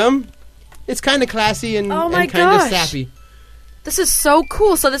welcome. It's kind of classy and, Oh my and kind of gosh. sappy. This is so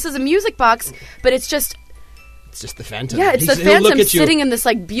cool. So this is a music box, but it's just It's just the Phantom. yeah, it's the He'll look Phantom at you. sitting in this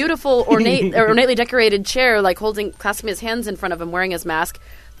like beautiful ornately decorated chair, like clasping his hands in front of him, wearing his mask.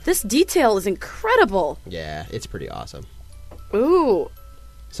 This detail is incredible. Yeah, it's pretty awesome. Ooh,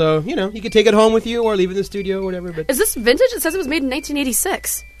 So, you could take it home with you or leave it in the studio or whatever. But is this vintage? It says it was made in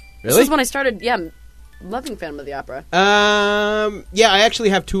 1986. This Really? is when I started. Yeah, loving Phantom of the Opera. yeah, I actually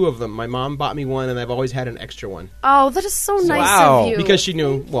have two of them. My mom bought me one, and I've always had an extra one. Oh, that is so nice Wow. of you. Because she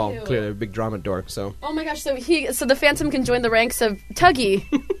knew, Thank well, you. clearly a big drama dork, so. Oh my gosh! So the Phantom can join the ranks of Tuggy,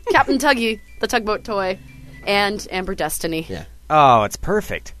 Captain Tuggy, the tugboat toy, and Amber Destiny. Yeah. Oh, it's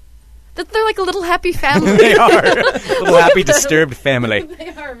perfect. They're like a little happy family. They are. A little happy, disturbed family. They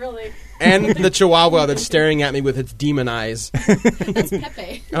are really. And the chihuahua that's staring at me with its demon eyes. That's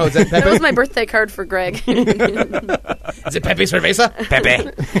Pepe. Oh, is that That Pepe? was my birthday card for Greg. Is it Pepe Cerveza?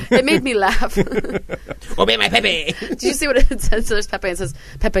 Pepe. It made me laugh. Obey my Pepe! Did you see what it says? So there's Pepe. It says,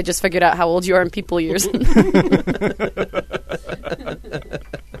 Pepe just figured out how old you are in people years.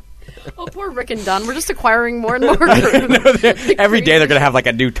 Oh, poor Rick and Don. We're just acquiring more and more. Every day they're going to have like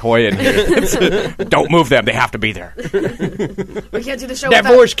a new toy in here. Don't move them. They have to be there. We can't do the show That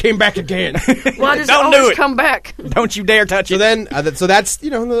without... voice came back again. Well, just Don't do always it. come back. Don't you dare touch So it. then, so that's,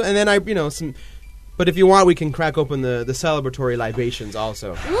 and then I, some... But if you want, we can crack open the celebratory libations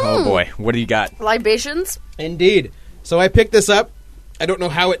also. Oh, boy. What do you got? Libations? Indeed. So I picked this up. I don't know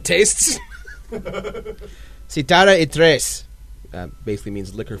how it tastes. Citara y tres. Basically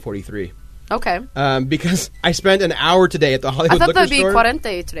means liquor 43. Okay. Because I spent an hour today at the I Hollywood thought liquor that would be store.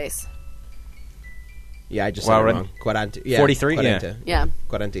 43. Yeah, I just Well, said it right. wrong. 40, yeah, 43? 40. Yeah.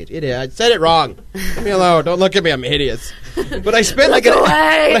 40. It is. I said it wrong. Leave me alone. Don't look at me. I'm hideous. But I spent like Look an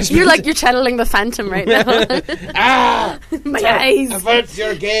away! but I spent- You're channeling the Phantom right now. Ah! My eyes. Avert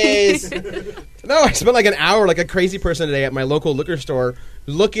your gaze. No, I spent like an hour like a crazy person today at my local liquor store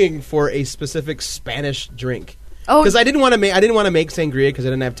looking for a specific Spanish drink. Oh, Because I didn't want to make sangria because I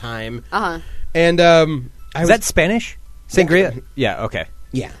didn't have time. uh-huh. And Is that Spanish? Sangria? Yeah, okay.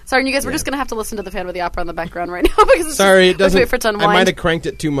 yeah. Sorry, you guys, we're just going to have to listen to the Phantom of the Opera in the background right now because it's Sorry, it just, let's doesn't. wait for it to I unwind. might have cranked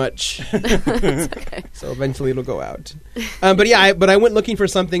it too much, It's okay. so eventually it'll go out. But yeah, I went looking for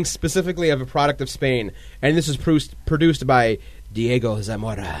something specifically of a product of Spain, and this is produced by Diego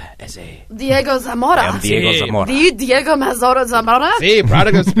Zamora, S.A. Diego Zamora. I'm Diego Zamora. The Diego Mazora Zamora. See,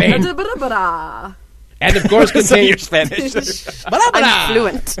 product of Spain, I'm and of course So you're contains. Spanish.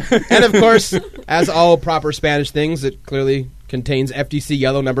 fluent. And of course, as all proper Spanish things, it clearly contains FTC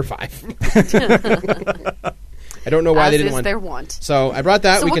yellow number 5. I don't know why As they didn't is want. their want. So I brought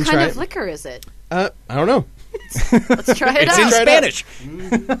that. So we what can kind try of it. liquor is it? I don't know. Let's try it It's out. in Try it out. Spanish.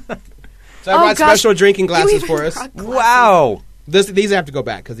 So I brought gosh. special drinking You glasses even for us. brought glasses. Wow. These I have to go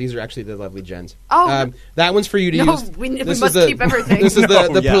back because these are actually the lovely gens. Oh. That one's for you to No, use. we This is must the- keep everything. This is the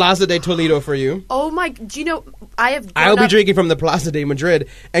Oh, yeah. Plaza de Toledo for you. Oh my! Do you know I have? I'll be grown up- drinking from the Plaza de Madrid,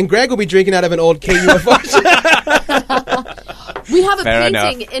 and Greg will be drinking out of an old KUFO. We have a Fair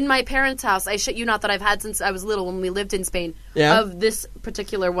painting in my parents' house. I shit you not that I've had since I was little when we lived in Spain. Yeah. Of this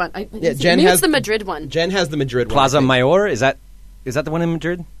particular one. Yeah, Jen maybe has it's the Madrid one. Jen has the Madrid one. I Plaza think. Mayor? Is that the one in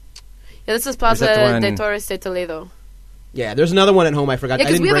Madrid? Yeah, this is Or is Plaza that the one- de Torres de Toledo. Yeah, there's another one at home. I forgot. Yeah, I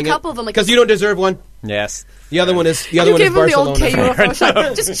 'cause didn't we have bring a couple of them, like- because you don't deserve one. Yes. The other one is You gave him the old Barcelona. KUFO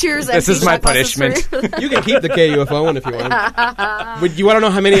shot. Just cheers. This empty is my shot glasses punishment. for you. You can keep the KUFO one if you want. Would you want to know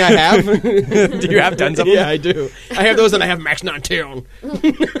how many I have? Do you have tons of them? Yeah, I do. I have those, and I have Max 19.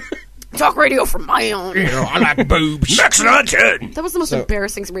 Talk radio from my own. I like boobs. Max 10. That was the most So-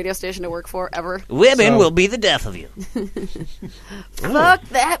 embarrassing radio station to work for ever. Women So- will be the death of you. Fuck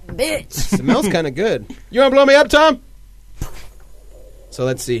that bitch. Smells kind of good. You want to blow me up, Tom? So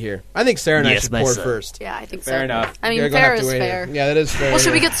let's see here. I think Sarah and I Yes, should my pour son. first. Yeah, I think so. Fair enough. I mean, You're gonna fair have to is wait fair. here. Yeah, that is fair. Well,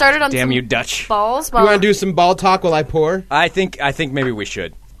 should we get started on Damn some you, Dutch. balls? You want to do some ball talk while I pour? I think maybe we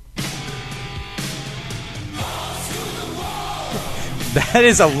should. That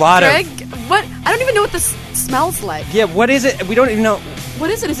is a lot Greg, of... what? I don't even know what this smells like. Yeah, what is it? We don't even know... What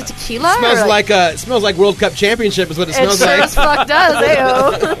is it? Is it tequila? Smells like World Cup Championship is what it It smells sure like. as fuck does,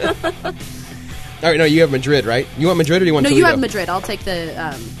 ayo. All right, no, you have Madrid, right? You want Madrid or do you want No, Toledo? you have Madrid. I'll take the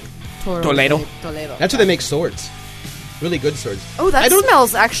Toledo. That's where they make swords. Really good swords. Oh, that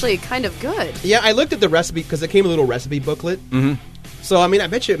smells actually kind of good. Yeah, I looked at the recipe because it came a little recipe booklet. Mm-hmm. So, I mean, I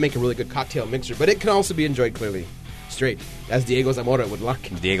bet you it'd make a really good cocktail mixer, but it can also be enjoyed clearly straight, as Diego Zamora would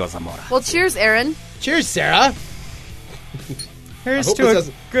like. Diego Zamora. Well, cheers, Aaron. Cheers, Sarah. Here's hope to this a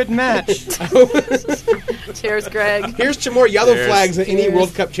doesn't- good match. Cheers, Greg. Here's to more yellow Cheers. flags than any Cheers.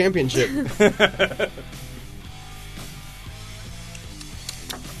 World Cup championship.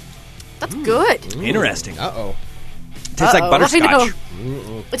 That's good. Interesting. Uh-oh. Tastes like Uh-oh. butterscotch. I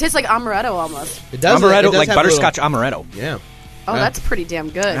know. It tastes like amaretto almost. It does. Amaretto, it does like have a butterscotch little- amaretto. Yeah. Oh, that's pretty damn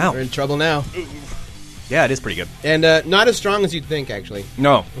good. Wow. We're in trouble now. Yeah, it is pretty good. And not as strong as you'd think, actually.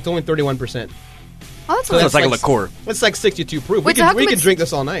 No. It's only 31%. Oh, that's So it's like a like- liqueur. It's like 62 proof. Wait, so how come we could it's- drink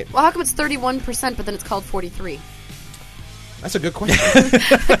this all night. Well, how come it's 31%, but then it's called 43? That's a good question.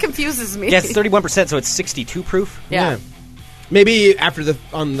 That confuses me. Yeah, it's 31%, so it's 62 proof. Yeah. Maybe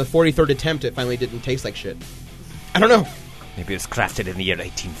on the 43rd attempt, it finally didn't taste like shit. I don't know. Maybe it was crafted in the year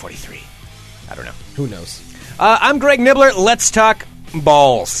 1843. I don't know. Who knows? I'm Greg Nibbler. Let's talk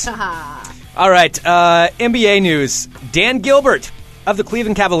balls. All right, NBA news. Dan Gilbert of the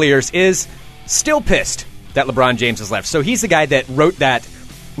Cleveland Cavaliers is still pissed that LeBron James has left. So he's the guy that wrote that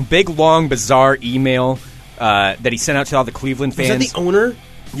big, long, bizarre email that he sent out to all the Cleveland fans. Is that the owner?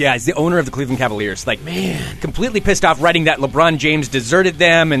 Yeah, he's the owner of the Cleveland Cavaliers. Like, man, completely pissed off, writing that LeBron James deserted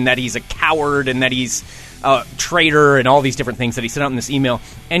them and that he's a coward and that he's a traitor and all these different things that he sent out in this email.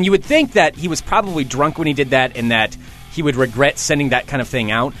 And you would think that he was probably drunk when he did that and that he would regret sending that kind of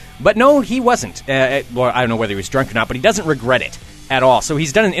thing out. But no, he wasn't. Well, I don't know whether he was drunk or not, but he doesn't regret it at all. So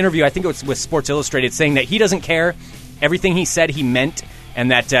he's done an interview, I think it was with Sports Illustrated, saying that he doesn't care. Everything he said, he meant. And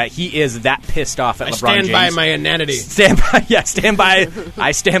that he is that pissed off at LeBron James. I stand by my inanity. Stand by.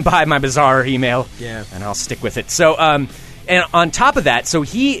 I stand by my bizarre email. Yeah. And I'll stick with it. So, and on top of that, so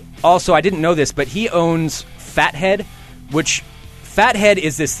he also, I didn't know this, but he owns Fathead, which Fathead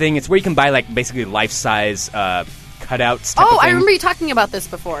is this thing. It's where you can buy like basically life-size cutouts. Type Oh, of I thing. remember you talking about this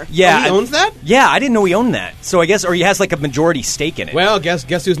before. Yeah, He owns that? Yeah, I didn't know he owned that. So I guess, or he has like a majority stake in it. Well,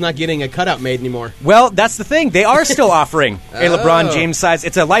 guess who's not getting a cutout made anymore? Well, that's the thing. They are still offering a Oh. LeBron James size.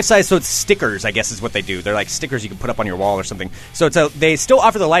 It's a life size, so it's stickers, I guess is what they do. They're like stickers you can put up on your wall or something. So they still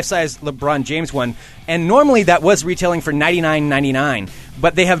offer the life size LeBron James one, and normally that was retailing for $99.99,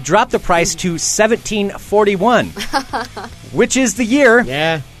 but they have dropped the price to $17.41, which is the year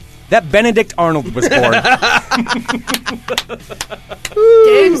Yeah. that Benedict Arnold was born.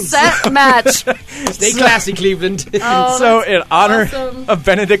 Game, set, match. Stay classy, Cleveland. Oh, So that's in honor awesome. of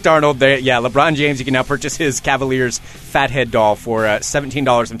Benedict Arnold, LeBron James, you can now purchase his Cavaliers Fathead doll for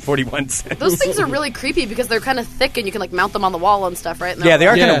 $17.41. Those things are really creepy because they're kind of thick and you can like mount them on the wall and stuff, right? And Yeah, they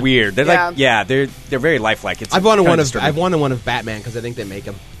are Yeah. kind of weird. They're Yeah. they're very lifelike. It's I've wanted kinda one of disturbing. I've wanted one of Batman because I think they make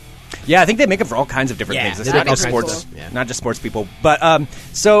them. Yeah, I think they make them for all kinds of different Yeah, things. It's they not make just all kinds sports, of stuff. Yeah. not just sports people. But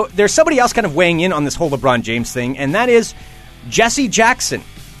so there's somebody else kind of weighing in on this whole LeBron James thing, and that is Jesse Jackson.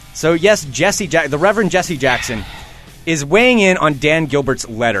 So yes, the Reverend Jesse Jackson is weighing in on Dan Gilbert's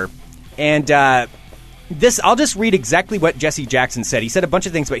letter, and I'll just read exactly what Jesse Jackson said. He said a bunch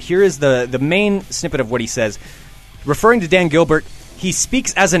of things, but here is the main snippet of what he says. Referring to Dan Gilbert, he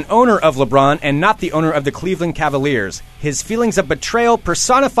speaks as an owner of LeBron and not the owner of the Cleveland Cavaliers. His feelings of betrayal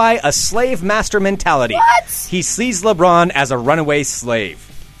personify a slave master mentality. What? He sees LeBron as a runaway slave.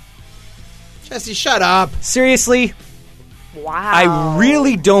 Jesse, shut up. Seriously, Wow. I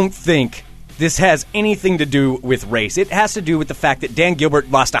really don't think this has anything to do with race. It has to do with the fact that Dan Gilbert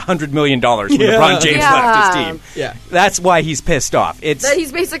lost $100 million when LeBron James left his team. Yeah. That's why he's pissed off. It's That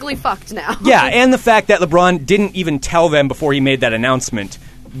he's basically fucked now. yeah, and the fact that LeBron didn't even tell them before he made that announcement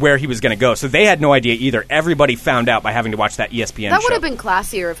where he was going to go. So they had no idea either. Everybody found out by having to watch that ESPN That show. would have been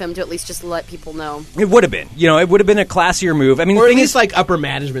classier of him to at least just let people know. It would have been. It would have been a classier move. I mean, Or the at thing least is, like upper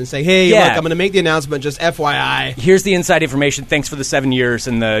management say, hey, Yeah. look, I'm going to make the announcement, just FYI. here's the inside information. Thanks for the 7 years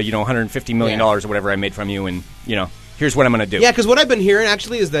and the $150 million Yeah. or whatever I made from you, and here's what I'm going to do. Yeah, because what I've been hearing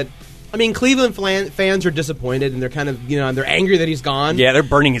actually is that, I mean, Cleveland fans are disappointed and they're kind of, they're angry that he's gone. Yeah, they're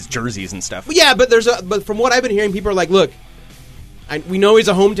burning his jerseys and stuff. Yeah, but but from what I've been hearing, people are like, look, we know he's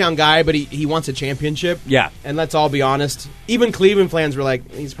a hometown guy, but he wants a championship. Yeah. And let's all be honest. Even Cleveland fans were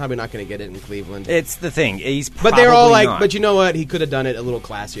like, he's probably not going to get it in Cleveland. It's the thing. He's but they're all like, not. but you know what? He could have done it a little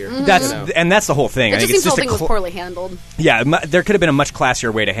classier. And that's the whole thing. It I just think it's seems the just whole thing was poorly handled. Yeah, there could have been a much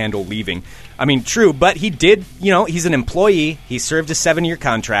classier way to handle leaving. I mean, true, but he did, he's an employee. He served a 7-year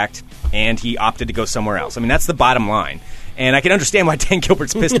contract, and he opted to go somewhere else. I mean, that's the bottom line. And I can understand why Dan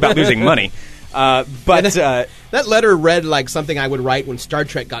Gilbert's pissed about losing money. But that letter read like something I would write when Star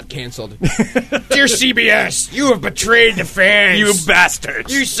Trek got canceled. Dear CBS, you have betrayed the fans. You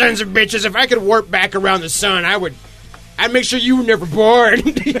bastards. You sons of bitches. If I could warp back around the sun, I'd make sure you were never born.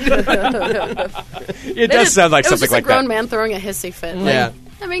 It does sound like something like that. It was just a grown that. man throwing a hissy fit. Yeah.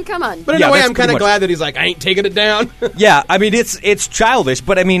 I mean, come on. But in a way, I'm kind of glad that he's like, I ain't taking it down. Yeah, I mean, it's childish,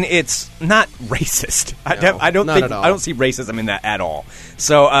 but I mean, it's not racist. No, I don't not think at all. I don't see racism in that at all.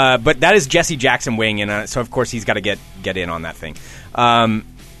 So, but that is Jesse Jackson weighing in on it. So, of course, he's got to get in on that thing. But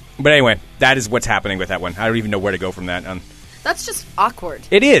anyway, that is what's happening with that one. I don't even know where to go from that. That's just awkward.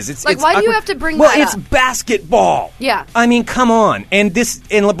 It is. It's like, it's why do you awkward. have to bring well, that it's up? basketball. Yeah. I mean, come on. And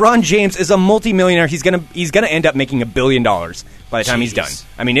LeBron James is a multimillionaire. He's gonna end up making $1 billion by the time he's done.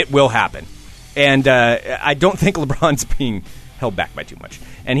 I mean, it will happen. And I don't think LeBron's being held back by too much.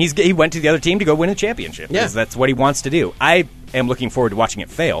 And he went to the other team to go win a championship. Yeah. Because that's what he wants to do. I am looking forward to watching it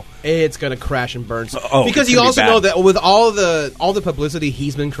fail. It's going to crash and burn. it's Because you gonna be also bad. know that with all the publicity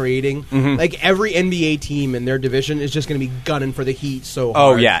he's been creating, like every NBA team in their division is just going to be gunning for the Heat so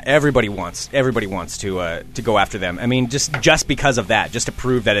hard. Oh yeah, everybody wants to go after them. I mean, just because of that, just to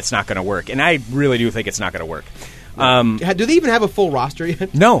prove that it's not going to work. And I really do think it's not going to work. Do they even have a full roster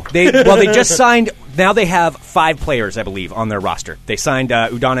yet? No, they just signed. Now they have 5 players, I believe, on their roster. They signed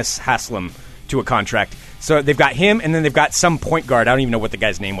Udonis Haslem to a contract. So they've got him, and then they've got some point guard. I don't even know what the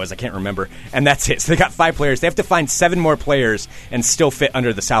guy's name was. I can't remember. And that's it. So they got 5 players. They have to find 7 more players and still fit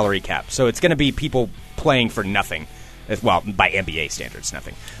under the salary cap. So it's going to be people playing for nothing. Well, by NBA standards,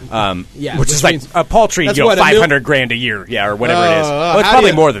 nothing. Yeah, which is like a paltry, that's $500,000 a year, or whatever it is. Well, it's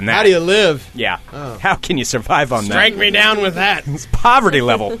probably more than that. How do you live? Yeah. How can you survive on Strike that? me down with that. It's poverty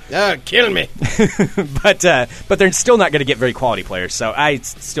level. Kill me. But they're still not going to get very quality players, so I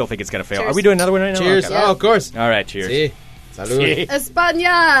still think it's going to fail. Cheers. Are we doing another one right now? Cheers. Okay. Oh, of course. All right, cheers. Sí. Salud.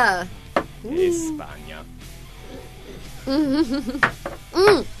 España. España.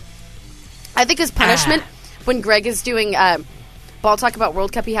 I think his punishment when Greg is doing ball talk about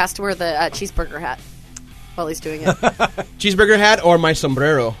World Cup, he has to wear the cheeseburger hat while he's doing it. Cheeseburger hat or my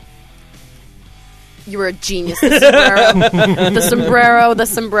sombrero? You were a genius. The sombrero. The sombrero. The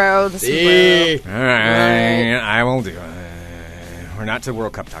sombrero. The sombrero. Sí. All right, I will do it. We're not to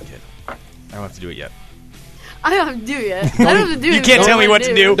World Cup talk yet. I don't have to do it yet. I don't have to do it. I don't have to do it. You can't tell me what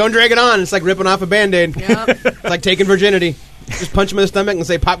to do. Don't drag it on. It's like ripping off a Band-Aid. Yep. It's like taking virginity. Just punch him in the stomach and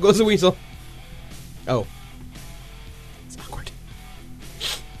say, pop goes the weasel. Oh. It's awkward.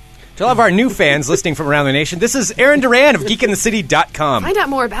 To all of our new fans listening from around the nation, this is Aaron Duran of GeekInTheCity.com. Find out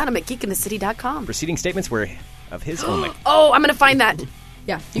more about him at geekinthecity.com. Preceding statements were of his only. Oh, I'm going to find that.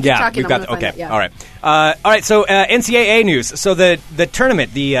 Yeah, you keep talking. we've got. I'm gonna Okay, find that, yeah. all right. So NCAA news. So the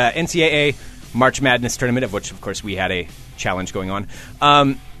tournament, the NCAA March Madness tournament, of which of course we had a challenge going on,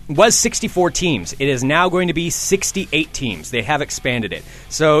 was 64 teams. It is now going to be 68 teams. They have expanded it.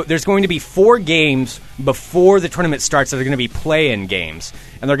 So there's going to be 4 games before the tournament starts that are going to be play-in games,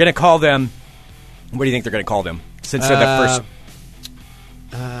 and they're going to call them. What do you think they're going to call them? Since they're the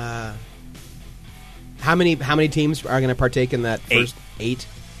first. How many teams are going to partake in that first 8?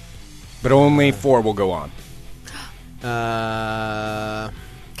 But only 4 will go on.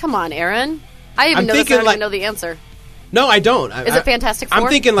 Come on, Aaron. I even I'm know this. I thinking don't like- even know the answer. No, I don't. Is it Fantastic Four? I'm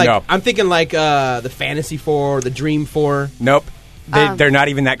thinking like No. the Fantasy 4, the Dream 4. Nope. They're not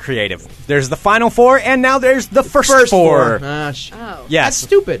even that creative. There's the Final 4, and now there's the first 4. Oh. Yes. That's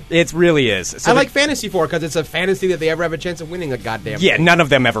stupid. It really is. So I like Fantasy 4 because it's a fantasy that they ever have a chance of winning a goddamn Yeah, thing. none of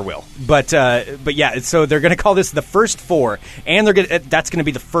them ever will. But yeah, so they're going to call this the first 4, and that's going to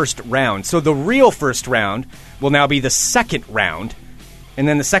be the first round. So the real first round will now be the second round, and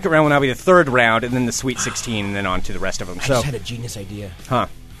then the second round will now be the third round, and then the Sweet 16, and then on to the rest of them. I So, just had a genius idea. huh?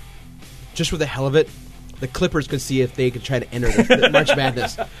 Just for the hell of it, the Clippers could see if they could try to enter the March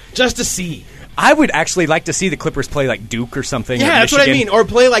Madness. Just to see. I would actually like to see the Clippers play like Duke or something. Yeah, or that's what I mean. Or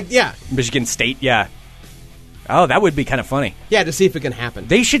play like, Michigan State. Yeah. Oh, that would be kind of funny. Yeah, to see if it can happen.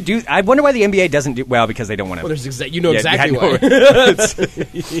 They should do. I wonder why the NBA doesn't do well because they don't want to. Well, there's exactly why.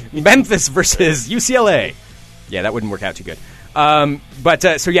 why. Memphis versus UCLA. Yeah, that wouldn't work out too good. So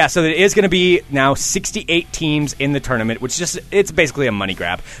it is going to be now 68 teams in the tournament, which it's basically a money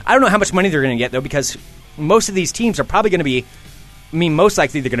grab. I don't know how much money they're going to get though, because most of these teams are probably going to be mean most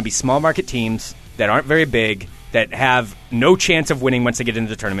likely they're going to be small market teams that aren't very big, that have no chance of winning once they get into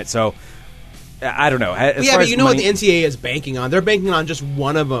the tournament. So, I don't know. But you know what the NCAA is banking on? They're banking on just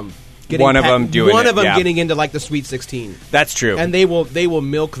one of them. Getting into like the Sweet 16. That's true. And they will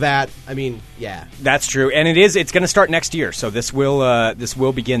milk that. I mean, yeah. That's true. And it's going to start next year. So this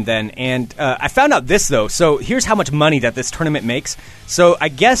will begin then. And I found out this though. So here's how much money that this tournament makes. So I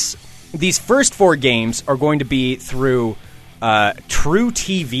guess these first 4 games are going to be through True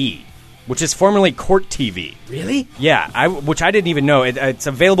TV, which is formerly Court TV. Really? Yeah, which I didn't even know. It's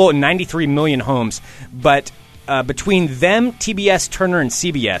available in 93 million homes, but between them, TBS, Turner, and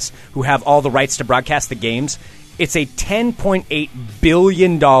CBS, who have all the rights to broadcast the games, it's a $10.8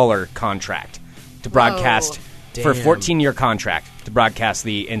 billion contract to broadcast for a 14-year contract to broadcast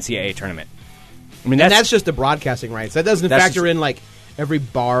the NCAA tournament. I mean, that's just the broadcasting rights. That doesn't factor in like every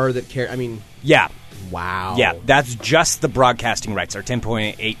bar that I mean, yeah. Wow. Yeah, that's just the broadcasting rights are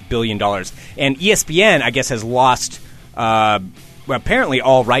 $10.8 billion. And ESPN, I guess, has lost apparently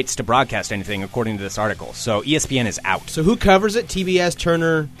all rights to broadcast anything, according to this article. So ESPN is out. So who covers it? TBS,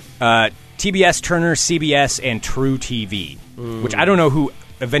 Turner? TBS, Turner, CBS, and True TV, which I don't know who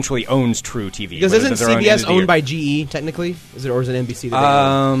eventually owns True TV. Because isn't CBS owned by GE, technically? Or is it NBC that they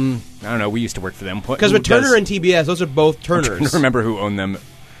own? I don't know. We used to work for them. Because with Turner and TBS, those are both Turners. I'm trying to remember who owned them.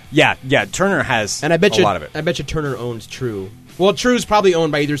 Yeah, Turner has and I bet a lot of it. I bet you Turner owns True. Well, True's probably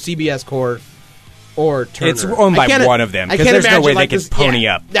owned by either CBS Core or Turner. It's owned by one of them, because there's no way they could pony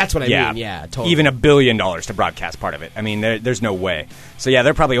up. That's what I mean, yeah, totally. Even $1 billion to broadcast part of it. I mean, there's no way. So, yeah,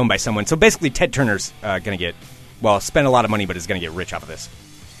 they're probably owned by someone. So, basically, Ted Turner's going to spend a lot of money, but is going to get rich off of this.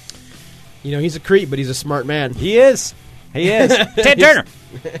 You know, he's a creep, but he's a smart man. He is. Ted Turner.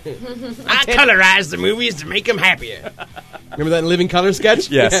 I colorize the movies to make them happier. Remember that in Living Color sketch?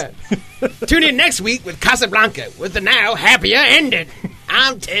 Yes. Tune in next week with Casablanca with the now happier ending.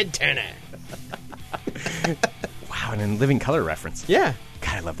 I'm Ted Turner. Wow, and in Living Color reference. Yeah.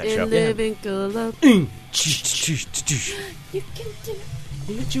 God, I love that show. Living Color. You can do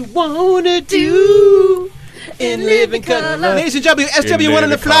what you want to do. In Living Color. Ladies and gentlemen, SW1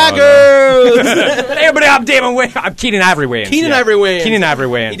 and the Fly Girls. Everybody, I'm Damon Wayans. I'm Keenan Ivory Wayans. Keenan Ivory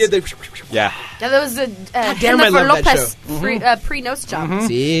Wayans. He did the... Yeah. Yeah, that was a damn, I love that show. pre-nose job.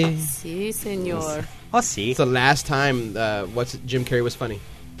 Mm-hmm. Si, senor. I'll see. It's the last time Jim Carrey was funny.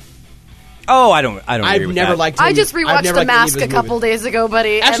 Oh, I don't agree with never that. liked him. I just rewatched The Mask a couple days ago,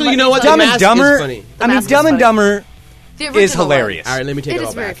 buddy. Actually, you know what? Dumb The and Mask Dumber. is funny. I mean, Dumb and Dumber is hilarious. All right, let me take it all It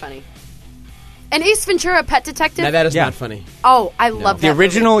is very back. funny. And Ace Ventura, Pet Detective. Now, that is not funny. Oh, I love The that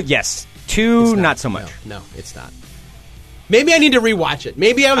original, movie. yes. 2, not so much. No, it's not. Maybe I need to rewatch it.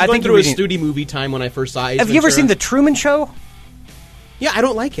 Maybe I was going through a Studi movie time when I first saw Ace Have you ever seen The Truman Show? Yeah, I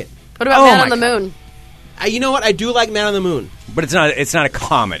don't like it. What about Man on the Moon? You know what? I do like Man on the Moon. But it's not a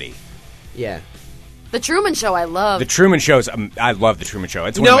comedy. Yeah. The Truman Show, I love. The Truman Show's I love The Truman Show.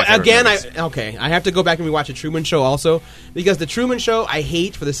 It's one of my favorite movies. I have to go back and rewatch The Truman Show also, because The Truman Show I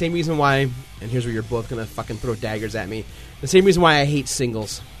hate for the same reason why, and here's where you're both going to fucking throw daggers at me, the same reason why I hate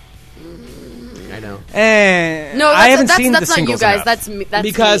Singles. I know. No, I haven't seen that's the not you Singles guys. enough. That's me.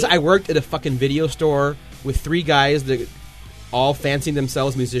 Because I worked at a fucking video store with 3 guys that all fancied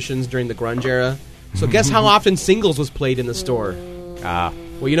themselves musicians during the grunge era. So guess how often Singles was played in the store?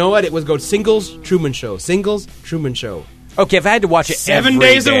 Well, you know what? It was go Singles, Truman Show. Singles, Truman Show. Okay, if I had to watch it 7 every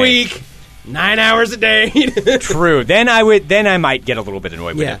days day, a week, 9 hours a day. True. Then I might get a little bit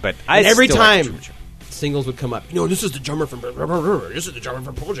annoyed with it. But every still like time The Truman Show. Singles would come up. You know, this is the drummer from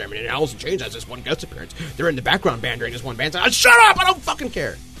Pearl Jam, and Alice in Chains has this one guest appearance. They're in the background band during this one band. Shut up! I don't fucking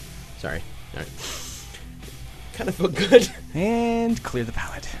care. Sorry. All right. Kind of feel good. And clear the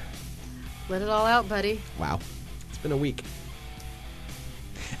palate. Let it all out, buddy. Wow. It's been a week.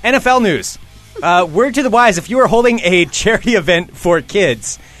 NFL news. Word to the wise, if you are holding a charity event for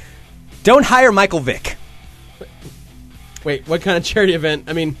kids, don't hire Michael Vick. Wait, what kind of charity event?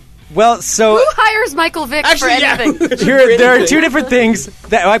 I mean... Well, so... Who hires Michael Vick for anything? There are 2 different things.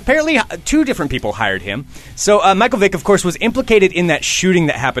 Apparently, 2 different people hired him. So Michael Vick, of course, was implicated in that shooting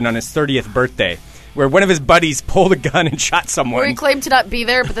that happened on his 30th birthday, where one of his buddies pulled a gun and shot someone. Where he claimed to not be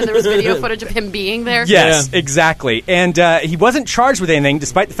there, but then there was video footage of him being there. Yes, exactly. And he wasn't charged with anything,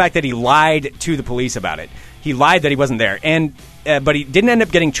 despite the fact that he lied to the police about it. He lied that he wasn't there. And but he didn't end up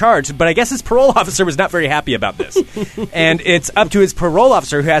getting charged. But I guess his parole officer was not very happy about this. And it's up to his parole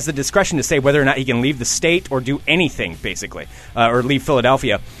officer, who has the discretion to say whether or not he can leave the state or do anything, basically, or leave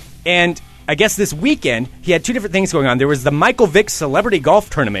Philadelphia. And I guess this weekend, he had 2 different things going on. There was the Michael Vick Celebrity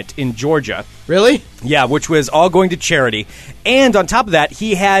Golf Tournament in Georgia. Really? Yeah, which was all going to charity. And on top of that,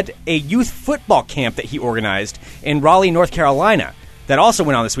 he had a youth football camp that he organized in Raleigh, North Carolina, that also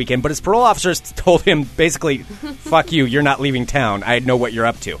went on this weekend, but his parole officers told him basically, fuck you, you're not leaving town. I know what you're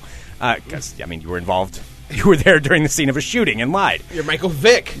up to. Because, you were involved. You were there during the scene of a shooting and lied. You're Michael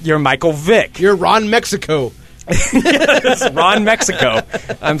Vick. You're Michael Vick. You're Ron Mexico. Yes, Ron Mexico.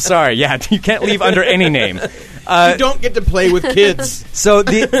 I'm sorry. Yeah, you can't leave under any name. You don't get to play with kids. So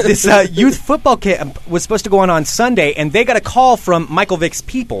this youth football camp was supposed to go on Sunday, and they got a call from Michael Vick's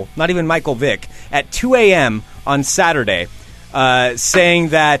people, not even Michael Vick, at 2 a.m. on Saturday, saying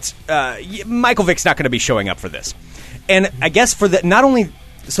that Michael Vick's not going to be showing up for this. And I guess for the not only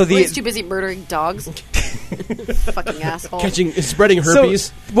so the he's too busy murdering dogs. Fucking asshole. Spreading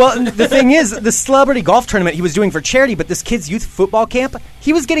herpes. Well, the thing is, the celebrity golf tournament he was doing for charity, but this kid's youth football camp,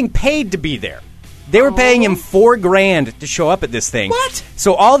 he was getting paid to be there. They were paying him $4,000 to show up at this thing. What?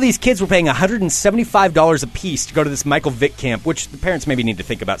 So all these kids were paying $175 a piece to go to this Michael Vick camp, which the parents maybe need to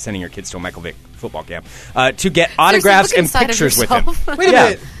think about sending your kids to a Michael Vick football camp to get autographs and pictures with him. Wait a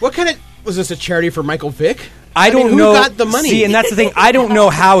minute. What kind of was this a charity for Michael Vick? I don't who know. Got the money? See, and that's the thing. I don't know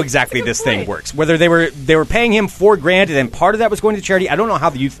how exactly this thing works. Whether they were paying him $4,000 and then part of that was going to charity. I don't know how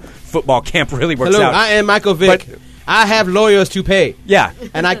the youth football camp really works Hello, out. I am Michael Vick. But I have lawyers to pay. Yeah.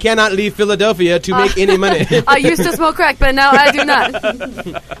 And I cannot leave Philadelphia to make any money. I used to smoke crack, but now I do not.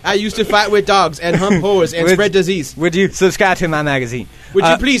 I used to fight with dogs and hump hoes and spread disease. Would you subscribe to my magazine? Would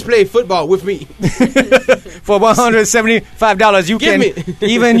you please play football with me? For $175, you Give can me.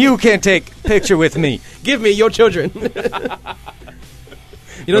 even you can take picture with me. Give me your children. You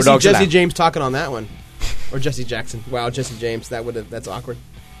don't see dogs Jesse allowed. James talking on that one. Or Jesse Jackson. Wow, Jesse James. That's awkward.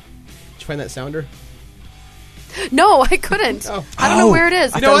 Did you find that sounder? No, I couldn't. Oh. I don't know where it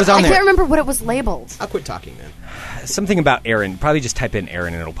is. I thought it was on I there. can't remember what it was labeled. I'll quit talking, man. Something about Aaron. Probably just type in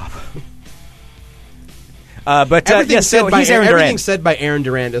Aaron and it'll pop up. But Everything so said by he's Aaron everything Duran. said by Aaron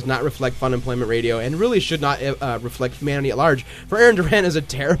Duran does not reflect Fun Employment Radio and really should not reflect humanity at large. For Aaron Duran is a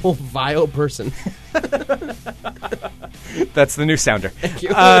terrible, vile person. That's the new sounder. Thank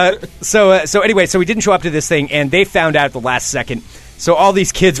you. So anyway, so we didn't show up to this thing, and they found out at the last second. So all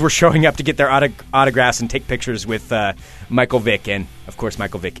these kids were showing up to get their autographs and take pictures with Michael Vick, and of course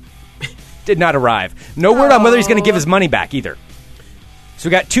Michael Vick did not arrive. No word on whether he's going to give his money back either. So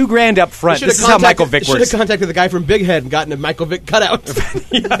we got $2,000 up front. This is how Michael Vick Should works. have contacted the guy from Big Head and gotten a Michael Vick cutout.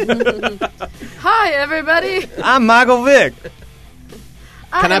 Hi, everybody. I'm Michael Vick.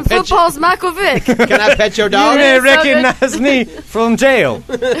 I am pet you? football's Michael Vick. Can I pet your You dog? may so good. recognize me from jail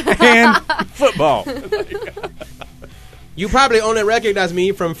and football. You probably only recognize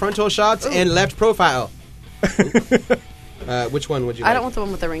me from frontal shots and left profile. Which one would you like? I don't want the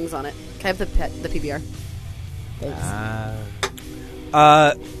one with the rings on it. Can I have the PBR?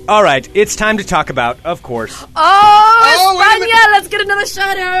 All right, it's time to talk about, of course, Oh, wait a minute. España! Let's get another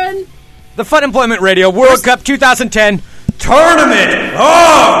shot, Aaron. the Fun Employment Radio World Cup 2010 Tournament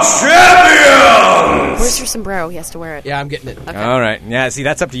of Champions. Where's your sombrero? He has to wear it. Yeah, I'm getting it. Okay. All right, yeah. See,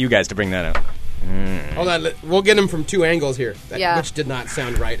 that's up to you guys to bring that up. Hold on, we'll get him from two angles here. Yeah. Which did not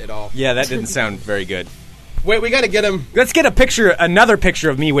sound right at all. Yeah, that didn't sound very good. Wait, we got to get him. Let's get another picture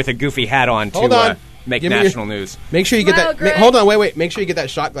of me with a goofy hat on Hold to on. make Give me national news. Make sure you Smile, get that. Greg. Hold on, wait. Make sure you get that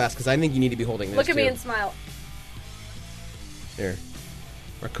shot glass because I think you need to be holding this. Look at me too. and smile. Here.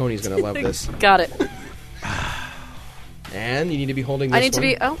 Marconi's going to love this. Got it. And you need to be holding this I need to one.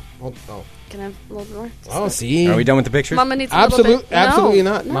 be. Oh, Oh. can I have a little bit more? Oh, see. Are we done with the pictures? Mama needs a little bit. Absolutely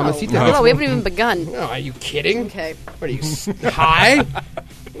No, not. no. Mamacita. No, we haven't even begun. Oh, are you kidding? Okay. What are you, high?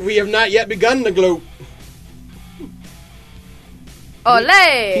 We have not yet begun the gloat. Ole!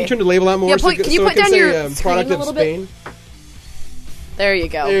 Can you turn the label out more? Yeah, so can you so put it can down say, your screen product a of little bit? Spain? There you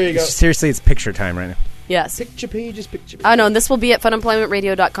go. There you go. Seriously, it's picture time right now. Yes. Picture pages, picture pages. Oh, no, and this will be at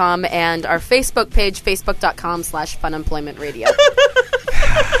funemploymentradio.com and our Facebook page, facebook.com/funemploymentradio.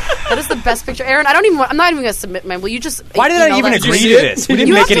 That is the best picture. Aaron, I'm not even going to submit mine. Will you just Why did I email even that to agree me? to this? We didn't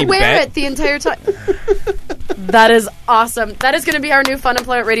You make have any to wear bet. it the entire time. That is awesome. That is going to be our new Fun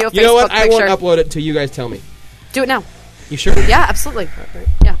Employment Radio You Facebook know what? I picture. won't upload it till you guys tell me. Do it now. You sure? Yeah, absolutely.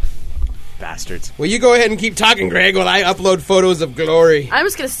 Yeah. Bastards. Well, you go ahead and keep talking, Greg, while I upload photos of glory. I'm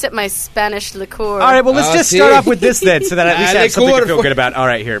just going to sip my Spanish liqueur. All right, well, let's Oh, just see? start off with this then, so that at least I have something to feel liqueur. good about. All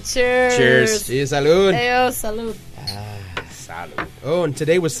right, here. Cheers. Cheers. Sí, salud. Ayo, salud. Salud. Oh, and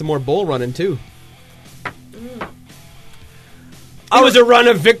today was some more bull running, too. It was a run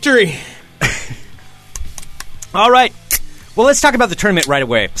of victory. All right. Well, let's talk about the tournament right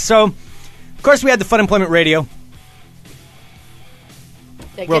away. So, of course, we had the Fun Employment Radio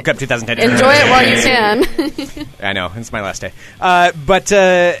World Cup 2010. Enjoy it while you can. I know. It's my last day. But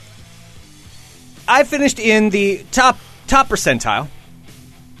I finished in the top percentile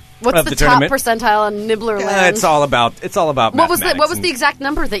What's of the the top tournament. percentile in Nibbler land? It's all about What was mathematics the exact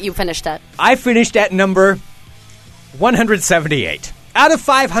number that you finished at? I finished at number 178 out of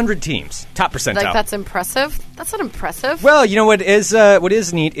 500 teams. Top percentile. Like, that's impressive. That's not impressive. Well, you know what is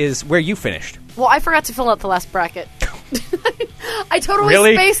neat is where you finished. Well, I forgot to fill out the last bracket. I totally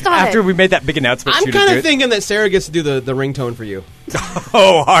Really? spaced on After it. we made that big announcement, I'm she would kind do of it. thinking that Sarah gets to do the ringtone for you.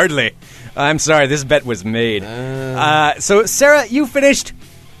 Oh, hardly. I'm sorry, this bet was made. So, Sarah, you finished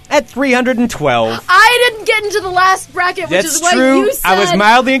at 312. I didn't get into the last bracket, which That's is what true. you said. I was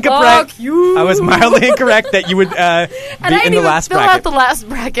mildly incorrect. Fuck you. I was mildly incorrect that you would be and I in didn't the even last fill bracket. out the last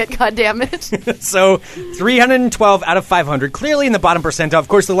bracket. God damn it! So 312 out of 500, clearly in the bottom percentile. Of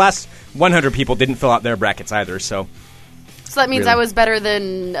course, the last 100 people didn't fill out their brackets either, so So that means Really? I was better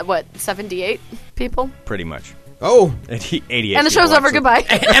than 78 people. pretty much. Oh, 88. And the show's people, over. actually. Goodbye.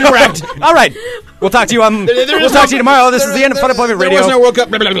 and we're out. All right, we'll talk to you. We'll talk to you tomorrow. This is the end of Fun Employment Radio. There was no World Cup.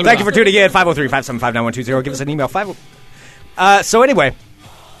 Blah, blah, blah, Thank you blah. for tuning in. 503-575-9120. Give us an email. So anyway,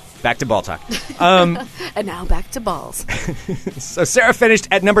 back to ball talk. And now back to balls. So Sarah finished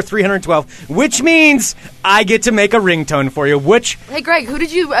at number 312, which means I get to make a ringtone for you. Which Hey, Greg, who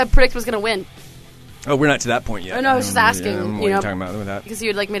did you predict was going to win? we're not to that point yet. Oh, no, I was just asking, What you are you know. talking about with that? Because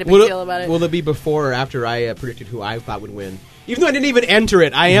you had made a big deal about it. Will it be before or after I predicted who I thought would win? Even though I didn't even enter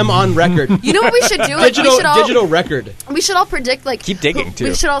it, I am on record. You know what we should do? Digital record. We should all predict Keep digging, too.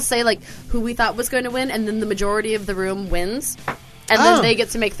 We should all say who we thought was going to win, and then the majority of the room wins, and then they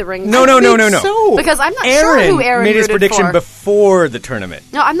get to make the ring. No. So. Because I'm not Aaron sure who Aaron made his rooted prediction for. before the tournament.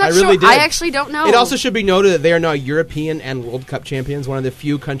 No, I'm not I sure. really did. I actually don't know. It also should be noted that they are now European and World Cup champions, one of the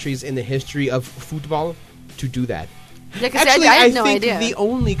few countries in the history of football to do that. Yeah, 'cause Actually, I had no think idea. the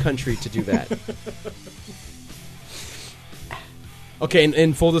only country to do that. Okay,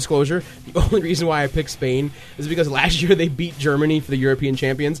 in full disclosure, the only reason why I picked Spain is because last year they beat Germany for the European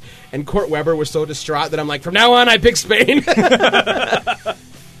champions, and Kurt Weber was so distraught that I'm like, from now on, I pick Spain.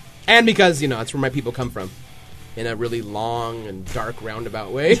 And because, it's where my people come from, in a really long and dark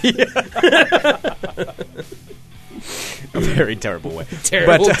roundabout way. A very terrible way.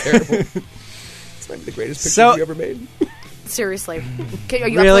 Terrible, But, terrible. It's maybe the greatest picture So- you ever made. Seriously, are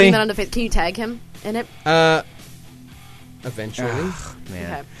you Really? uploading that on the face? Can you tag him in it? Eventually. Man.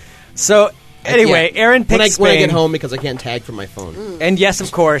 Okay. So anyway, Yeah. Aaron picked when I Spain. get home because I can't tag from my phone. And yes,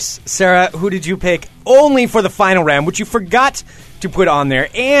 of course, Sarah, who did you pick only for the final round, which you forgot to put on there,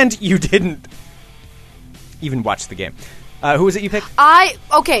 and you didn't even watch the game. Who was it you picked?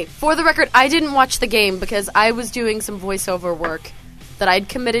 Okay, for the record, I didn't watch the game because I was doing some voiceover work that I'd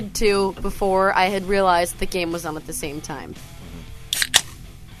committed to before I had realized the game was on at the same time.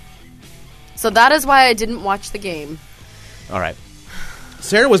 So that is why I didn't watch the game. All right.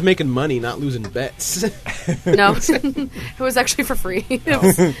 Sarah was making money, not losing bets. No, it was actually for free. It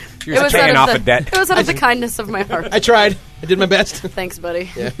was, You're just paying off a debt. It was out of the kindness of my heart. I tried. I did my best. Thanks, buddy.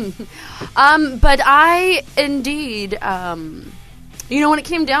 Yeah. But I indeed, when it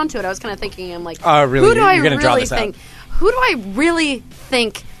came down to it, I was kind of thinking, I'm like, really? who do I You're gonna draw really this out? think? Who do I really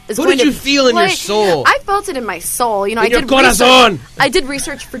think is Who going did to you feel in your play? soul? I felt it in my soul. I your did corazón. research. I did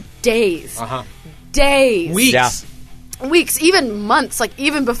research for days, Uh-huh. days, Weeks. Yeah. weeks, even months.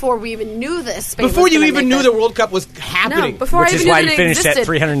 Even before we even knew this. Spain Before was you gonna even make knew it. the World Cup was No, happening. before Which I is even why knew you it finished at existed.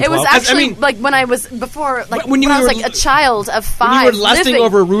 312? It was I actually mean- when I was before, when when you I was were- like a child of when 5. you were lusting living.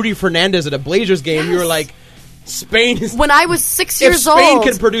 over Rudy Fernandez at a Blazers game, you were Yes. like, Spain is... When I was 6 if years Spain old,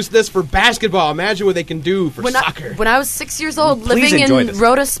 can produce this for basketball, imagine what they can do for soccer. when I was 6 years old, Please living enjoy in this.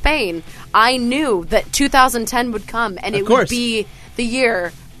 Rota, Spain, I knew that 2010 would come, and it would course. be the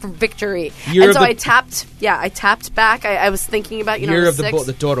year for victory. Year and of so the- I tapped back. I was thinking about Year I of was six.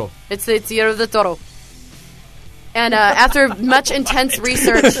 the Toro. It's the year of the Toro. And after much intense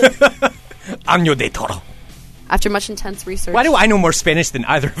research, Año de Toro. why do I know more Spanish than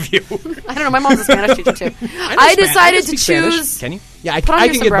either of you? I don't know. My mom's a Spanish teacher too. I decided to speak Spanish. choose. Can you? Yeah, Put on I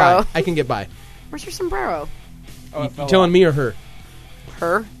your can get by. sombrero. I can get by. Where's your sombrero? Oh, You telling me or her?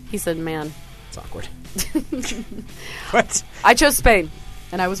 Her. He said, "Man." It's awkward. What? I chose Spain,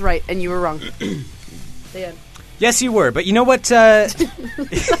 and I was right, and you were wrong. The end. Yes, you were, but you know what? I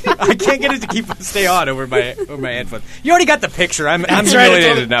can't get it to stay on over my headphones. You already got the picture. I'm right,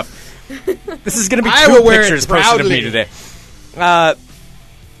 humiliated it's enough. This is going to be I 2 will wear it pictures posted of me proudly. today.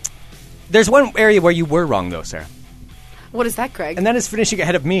 There's one area where you were wrong, though, Sarah, What is that, Greg? and that is finishing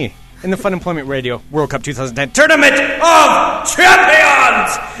ahead of me in the Fun Employment Radio World Cup 2010 Tournament of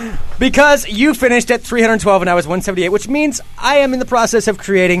Champions! Because you finished at 312 and I was 178, which means I am in the process of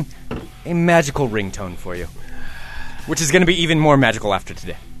creating a magical ringtone for you, which is going to be even more magical after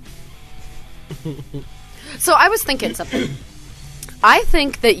today. So I was thinking something. I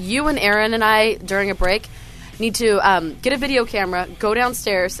think that you and Aaron and I, during a break, need to get a video camera, go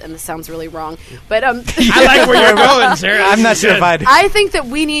downstairs, and this sounds really wrong, but I like where you're going, Sarah. I'm not sure if I'd... I think that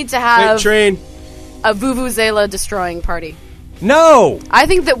we need to have Train. a Vuvuzela destroying party. No! I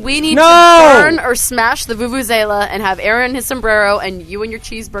think that we need No! to burn or smash the Vuvuzela and have Aaron his sombrero and you and your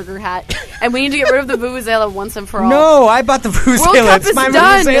cheeseburger hat, and we need to get rid of the Vuvuzela once and for all. No, I bought the World Vuvuzela. Cup It's is my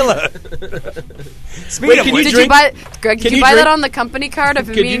done. Vuvuzela. Wait, can you Did drink? you buy, Greg? Did Can you you buy drink- that on the company card? I've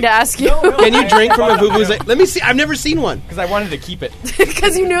been Could meaning you- to ask you Can you drink from a Vuvuzela? Let me see. I've never seen one. Because I wanted to keep it.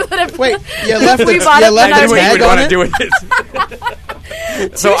 because you knew that. Wait, you left We the, bought you it left when I the was- tag would on want to it? do with it.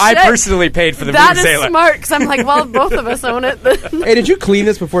 So I Touche. personally paid for the That is Vuvuzela. smart because I'm like, well, both of us own it. Hey, did you clean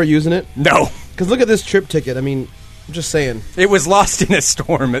this before using it? No. Because look at this trip ticket. I mean, I'm just saying. It was lost in a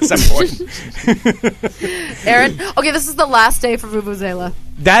storm at some point. Aaron, okay, this is the last day for Vuvuzela.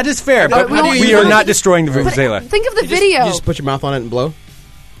 That is fair, but how do you we use are it? not destroying the Vuvuzela. Think of the You video. just put your mouth on it and blow.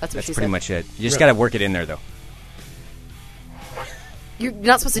 That's what That's she pretty said. much it. You just got to work it in there, though. You're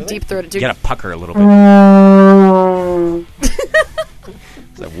not supposed to deep throat it, dude. You got to pucker a little bit.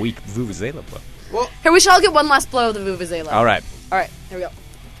 It's a weak Vuvuzela blow. Here, we shall get one last blow of the Vuvuzela. All right. All right, here we go.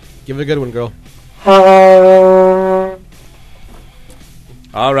 Give it a good one, girl.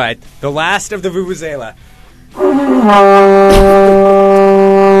 All right. The last of the Vuvuzela.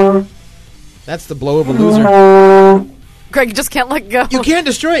 That's the blow of a loser. Greg, you just can't let go. You can't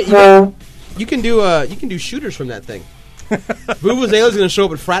destroy it. You can do shooters from that thing. Vuvuzela's going to show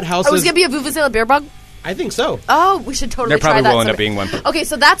up at frat houses. Oh, it's going to be a Vuvuzela beer bug? I think so. Oh, we should totally There try probably that. will end up someday. being one. Okay,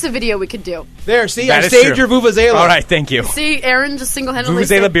 so that's a video we could do. There, see, That I is saved true. your Vuvuzela. All right, thank you. See, Aaron just single-handedly Vuvuzela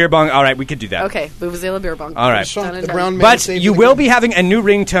saved- beer bong. All right, we could do that. Okay, Vuvuzela beer bong. All right. Shot Done and the done. brown man But saved you it will again. be having a new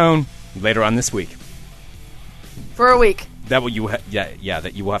ringtone later on this week. For a week. That will you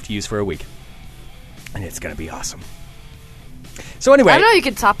that you will have to use for a week, and it's going to be awesome. So anyway, I don't know you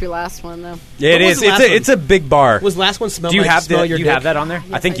could top your last one, though. it What was is. the last one? It's a big bar. Was last one smell Do you like have smell your you dick? have that on there? I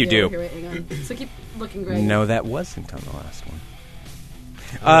Yes, think you do. Here, wait, hang on. So keep looking, Greg. No, that wasn't on the last one.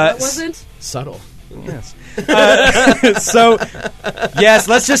 That wasn't? Subtle. Yes. So, yes,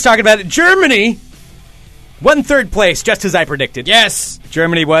 let's just talk about it. Germany won third place, just as I predicted. Yes.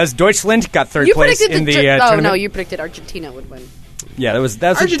 Germany was. Deutschland got third You place predicted in the oh, tournament. no, you predicted Argentina would win. Yeah, that was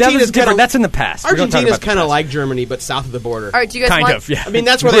Argentina's different. kinda- That's in the past. We don't talk Argentina's about the kind of past. like Germany, but south of the border. All right, do you guys Kind want... of, yeah. I mean,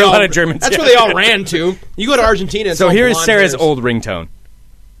 that's where There they are a all. lot of Germans. That's yeah. where they all ran to. You go to Argentina. It's So all here's blonde Sarah's hairs. old ringtone,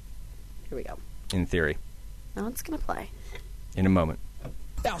 Here we go. in theory, Now it's going to play. in a moment.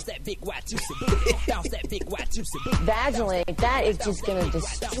 Bounce that big white juicy booty. Bounce that big white juicy booty. Vaginally, that is just going to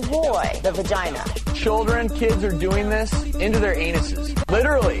destroy the vagina. Children, kids are doing this into their anuses.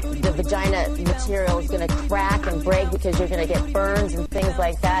 Literally. The vagina material is going to crack and break because you're going to get burns and things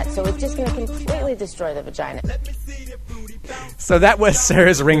like that. So it's just going to completely destroy the vagina. So that was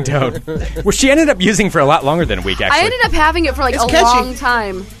Sarah's ringtone, which she ended up using for a lot longer than a week, actually. I ended up having it for like It's a catchy. long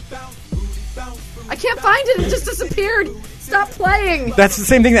time. I can't find it. It just disappeared. Stop playing. That's the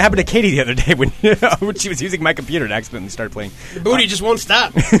same thing that happened to Katie the other day when she was using my computer and accidentally started playing. The booty just won't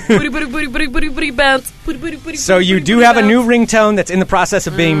stop. Booty, booty, booty, booty, booty, booty, bounce. Booty, booty, booty, So booty, you booty, do booty, have a new bounce. ringtone that's in the process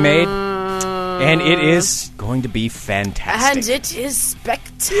of being made, and it is going to be fantastic. And it is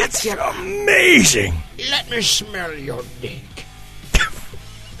spectacular. Amazing. Let me smell your dick.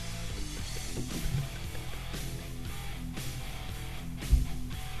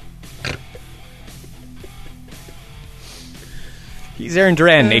 He's Aaron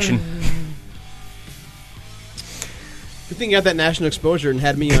Duran, nation. Good thing you got that national exposure and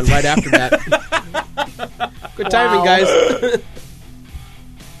had me on right after that. Good timing, guys.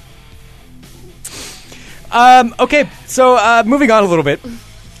 Okay, so moving on a little bit.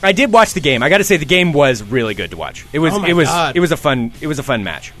 I did watch the game. I got to say the game was really good to watch. It was Oh my it was God. it was a fun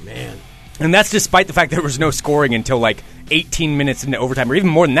match. Man. And that's despite the fact there was no scoring until like 18 minutes into overtime or even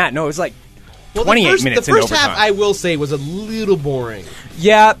more than that. No, it was like 28 minutes the into first overtime. half, I will say, was a little boring.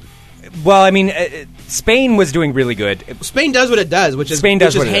 Yeah. Well, I mean, Spain was doing really good. Spain does what it does, which is Spain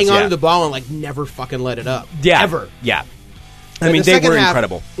does what it hang does, on yeah. to the ball and like never fucking let it up. Yeah. Ever. Yeah. And I mean, the they second were half-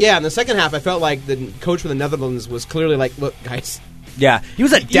 incredible. Yeah, in the second half, I felt like the coach for the Netherlands was clearly like, "Look, guys, Yeah. He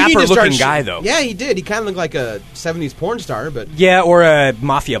was a you need to start dapper-looking sh-" guy, though. Yeah, he did. He kind of looked like a '70s porn star, but Yeah, or a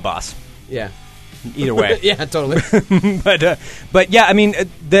mafia boss. yeah, Either way. yeah, totally. But yeah, I mean,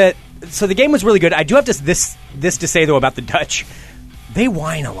 the game was really good. I do have this to say though about the Dutch. They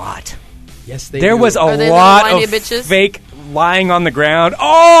whine a lot. Yes, they. There do. was a Are they lot little whiny of bitches? fake lying on the ground.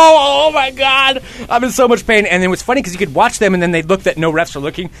 Oh my God! I'm in so much pain. And it was funny because you could watch them, and then they'd look that no refs are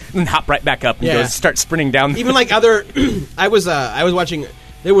looking, and then hop right back up and Yeah. go start sprinting down. Even like other. I was watching.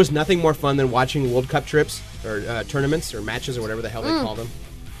 There was nothing more fun than watching World Cup trips or tournaments or matches or whatever the hell they call them.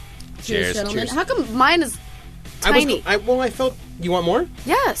 Cheers. Gentlemen. Cheers. How come mine is tiny? I felt. You want more?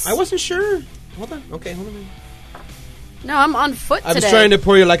 Yes. I wasn't sure. Hold on. Okay, hold on. No, I'm on foot I today. was trying to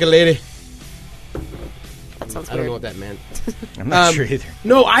pour you like a lady. That sounds I don't know weird. what that meant. I'm not sure either.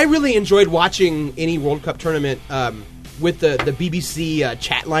 No, I really enjoyed watching any World Cup tournament with the BBC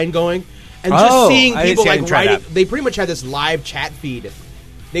chat line going, and just seeing I didn't people see- I like didn't try writing. that. They pretty much had this live chat feed.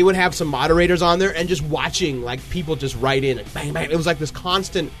 They would have some moderators on there and just watching like people just write in and bang bang. It was like this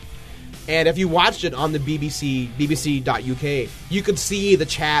constant. And if you watched it on the BBC.uk, you could see the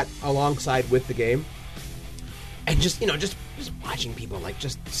chat alongside with the game, and just watching people like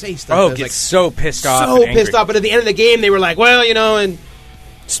just say stuff. Oh, that's, get like, so pissed off. so and angry. pissed off. But at the end of the game, they were like, well, and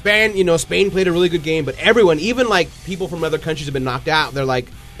Spain played a really good game, but everyone, even like people from other countries have been knocked out. They're like,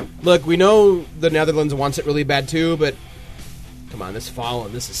 look, we know the Netherlands wants it really bad too, but come on, this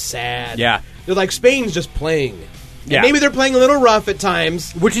fallen, this is sad. Yeah. They're like, Spain's just playing. And Yeah. maybe they're playing a little rough at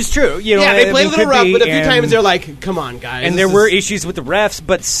times. Which is true. Yeah, they play a little could rough, be, but a few and- times they're like, come on, guys. And this there is- were issues with the refs,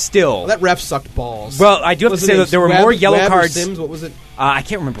 but still. That ref sucked balls. Well, I do have to say that there were more yellow Webb or cards. Sims, what was it? I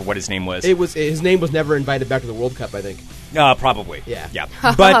can't remember what his name was. His name was never invited back to the World Cup, I think. Probably. Yeah. Yeah.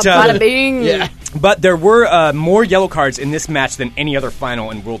 But, Bada bing. Yeah. but there were more yellow cards in this match than any other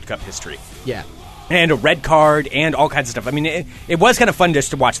final in World Cup history. Yeah. And a red card and all kinds of stuff. I mean, it was kind of fun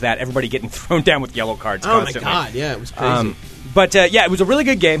just to watch that. Everybody getting thrown down with yellow cards Oh, my constantly. God. Yeah, it was crazy. But, yeah, it was a really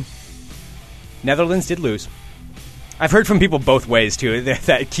good game. Netherlands did lose. I've heard from people both ways, too,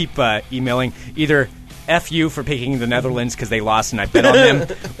 that keep emailing either F you for picking the Netherlands because they lost and I bet on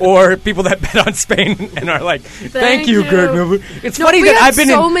them, or people that bet on Spain and are like, thank you, Greg Miller. It's funny we that had I've been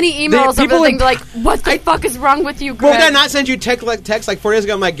so in... many emails over the thing. They're like, what the fuck is wrong with you, Greg? Well, did I not send you text like 4 days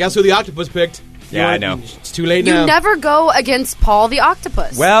ago? I'm like, guess who the octopus picked? Yeah, I know. It's too late You now. never go against Paul the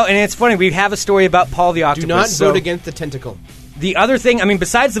Octopus. Well, and it's funny, we have a story about Paul the Octopus. Do not so vote against the tentacle. The other thing, I mean,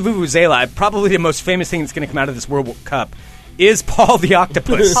 besides the Vuvuzela, probably the most famous thing that's going to come out of this World Cup is Paul the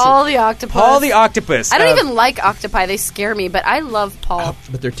Octopus. Paul the Octopus. Paul the Octopus. I don't even like octopi. They scare me, but I love Paul.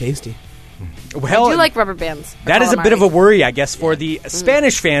 But they're tasty. Well, I do like rubber bands. that is a bit of a worry, I guess, for the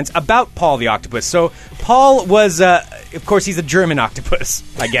Spanish fans about Paul the Octopus. So Paul was, of course, he's a German octopus,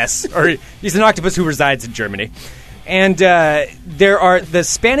 I guess, or he's an octopus who resides in Germany. And there are the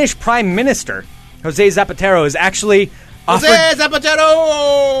Spanish Prime Minister, Jose Zapatero, is actually offered... Jose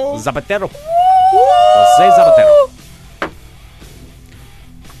Zapatero! Zapatero. Jose Zapatero.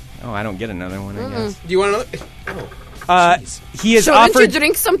 Oh, I don't get another one, I guess. Do you want another? He has Shouldn't offered... you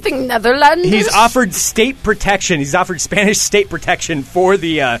drink something Netherlands? He's offered state protection. He's offered Spanish state protection for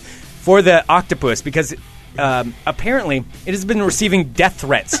the octopus because apparently it has been receiving death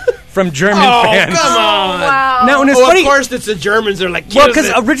threats from German fans. Come on! Wow. Now, and it's Oh, funny. of course it's the Germans. They're like, Well, use because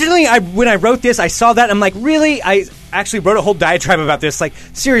it. originally, when I wrote this, I saw that. I'm like, really? I actually wrote a whole diatribe about this. Like,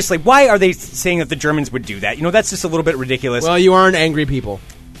 seriously, why are they saying that the Germans would do that? You know, that's just a little bit ridiculous. Well, you aren't angry people.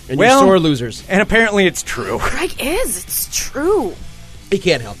 And Well, you're sore losers. And apparently it's true. Greg is. It's true. He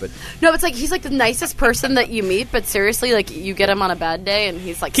can't help it. No, it's like he's like the nicest person that you meet, but seriously, like you get him on a bad day, and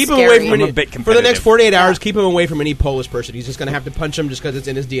he's like Keep scary. him away from I'm a any, bit for the competitive. next 48 hours. Keep him away from any Polish person. He's just going to have to punch him just because it's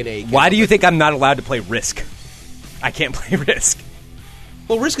in his DNA. Why do you think I'm not allowed to play Risk? I can't play Risk.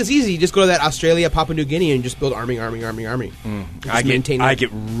 Well, Risk is easy. You just go to that Australia, Papua New Guinea, and just build army. I get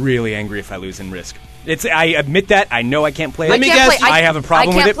really angry if I lose in Risk. I admit that. I know I can't play it. Let me can't guess. play- I have a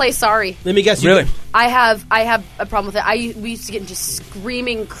problem I with can't it. play Sorry. Let me guess. Really? I have a problem with it. We used to get into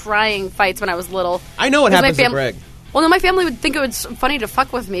screaming, crying fights when I was little. I know what 'Cause my happens to Greg. Well, no, my family would think it was funny to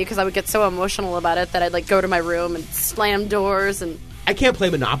fuck with me because I would get so emotional about it that I'd like go to my room and slam doors and. I can't play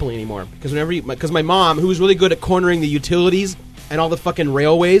Monopoly anymore because because my mom, who was really good at cornering the utilities and all the fucking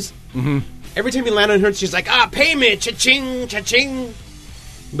railways, every time you land on her, she's like, pay me, cha-ching, cha-ching.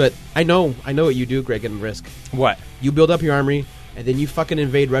 But I know what you do, Greg, in Risk. What? You build up your army, and then you fucking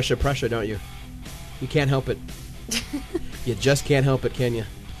invade Russia, Prussia, don't you? You can't help it. You just can't help it, can you?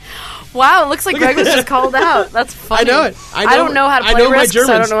 Wow, it looks like Greg was just called out. That's I funny. know it. I don't know how to play Risk, so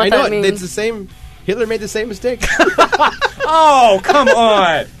I don't know what that means. It's the same. Hitler made the same mistake. Oh, come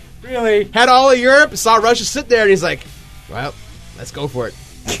on. Really? Had all of Europe, saw Russia sit there, and he's like, well, let's go for it.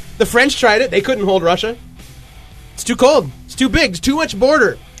 The French tried it. They couldn't hold Russia. It's too cold. It's too big. It's too much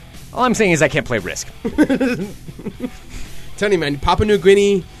border. All I'm saying is I can't play Risk. Tell you, man, Papua New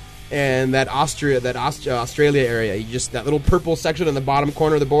Guinea and that Australia area, you just that little purple section on the bottom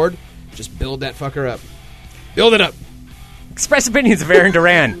corner of the board, just build that fucker up. Build it up. Express opinions of Aaron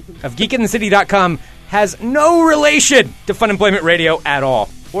Duran of geekinthecity.com has no relation to Funemployment Radio at all.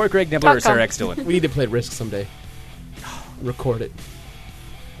 Or Greg Nibbler or Sarah X. Dillon. We need to play Risk someday. Record it.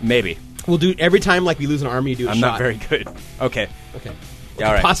 Maybe. We'll do every time like we lose an army. You do a I'm shot. not very good. Okay. Okay. Yeah,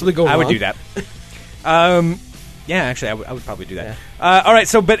 all right. Possibly go I would wrong. do that. Yeah, actually, I would probably do that. All right.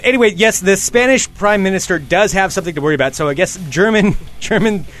 So, but anyway, yes, the Spanish Prime Minister does have something to worry about. So, I guess German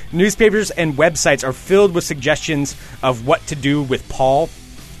newspapers and websites are filled with suggestions of what to do with Paul.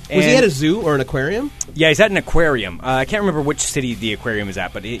 Was he at a zoo or an aquarium? Yeah, he's at an aquarium. I can't remember which city the aquarium is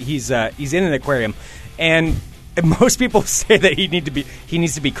at, but he's in an aquarium, and most people say that he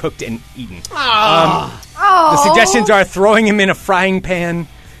needs to be cooked and eaten. The suggestions are throwing him in a frying pan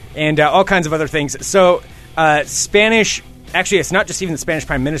and all kinds of other things. So Spanish. Actually, it's not just even the Spanish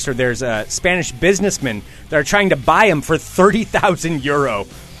Prime Minister. There's Spanish businessmen that are trying to buy him for €30,000.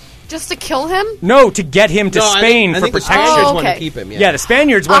 Just to kill him? No, to get him to Spain I for think the protection. Spaniards Oh, want to okay. keep him. Yeah, the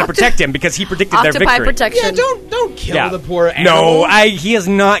Spaniards want to protect him because he predicted their Octopi victory. protection. Yeah, don't kill Yeah. the poor animal. No, he is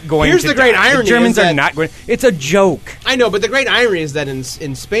not going Here's to the great die. irony The Germans is are that- not going. It's a joke. I know, but the great irony is that in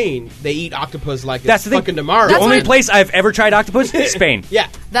Spain they eat octopus like That's it's the thing. fucking tomorrow. The only what- place I've ever tried octopus is Spain. Yeah.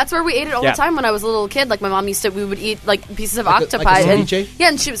 That's where we ate it all Yeah. the time when I was a little kid. Like my mom we would eat like pieces of Like a octopi. and, ceviche? yeah,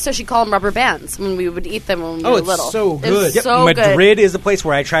 and so she'd call them rubber bands when we would eat them when we Oh, were it's little. so It was good. Yep, so good. Madrid is the place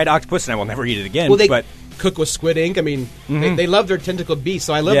where I tried octopus, and I will never eat it again. Well, they but cook with squid ink. I mean, they love their tentacled beasts.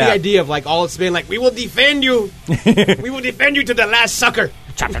 So I love Yeah. the idea of like all of Spain, like we will defend you. We will defend you to the last sucker.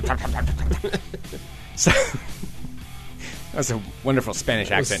 so, that's a wonderful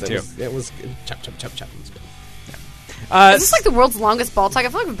Spanish accent too. It was good. Chop, chop, chop, chop. It was good. Is this like the world's longest ball talk? I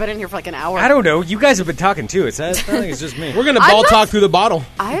feel like we've been in here for like an hour. I don't know. You guys have been talking too. I don't think it's just me. We're gonna I'm ball not- talk through the bottle.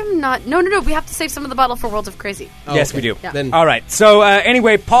 I am not. No. We have to save some of the bottle for Worlds of Crazy. Oh, Yes, okay. we do. Yeah. Then All right. So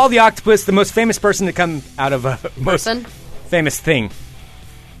anyway, Paul the Octopus, the most famous person to come out of most Person? famous thing,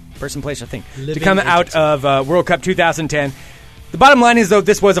 person, place, or thing to Living come out entity. of World Cup 2010. The bottom line is, though,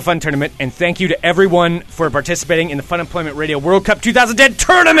 this was a fun tournament, and thank you to everyone for participating in the Funemployment Radio World Cup 2010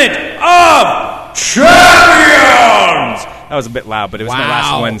 Tournament of Champions. That was a bit loud, but it was my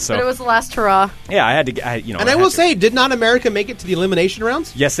last Wow. one, so But it was the last hurrah. yeah, I had to. and I will say, did not America make it to the elimination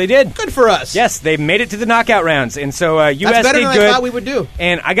rounds? yes, they did. Good for us. Yes, they made it to the knockout rounds, and so U.S. That's better did than good. I thought we would do.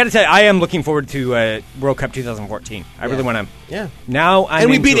 And I got to tell you, I am looking forward to World Cup 2014. I really want to. Yeah. Now I'm And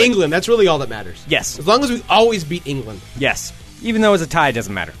we into beat it. England. That's really all that matters. Yes. As long as we always beat England. Yes, even though it was a tie, it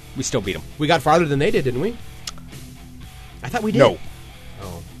doesn't matter. We still beat them. We got farther than they did, didn't we? I thought we did. No,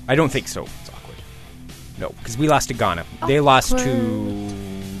 Oh, I don't think so. it's awkward. No, because we lost to Ghana. They lost to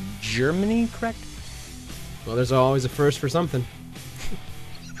Germany, correct? Well, there's always a first for something.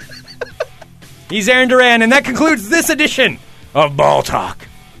 He's Aaron Duran, and that concludes this edition of Ball Talk.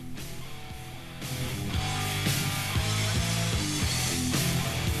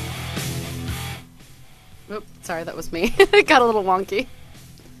 Oop, sorry, that was me. It got a little wonky.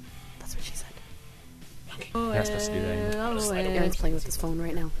 That's what she said. You're not supposed to do that anymore. Aaron's playing with his phone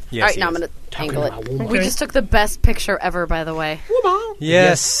right now. Yes, All right, he now I'm is. going to Talking angle about it. woman. We Okay. just took the best picture ever, by the way.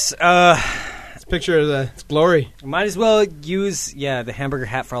 Yes, It's a picture of its glory. might as well use the hamburger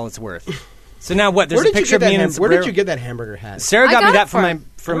hat for all it's worth. So now what? There's Where a did you picture get of me that? and Where did sombrero. you get that hamburger hat? Sarah I got me got that it for my for-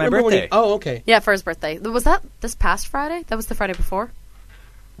 for my Remember when birthday, you- oh, okay. Yeah, for his birthday. Was that this past Friday? That was the Friday before?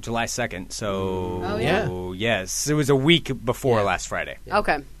 July 2nd. So Oh, yeah. yes, it was a week before last Friday.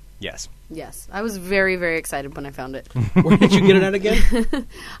 Okay. Yes. Yes. I was very, very excited when I found it. Where did you get it at again?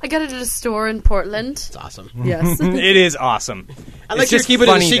 I got it at a store in Portland. It's awesome. Yes. It is awesome. I like It's you just keep it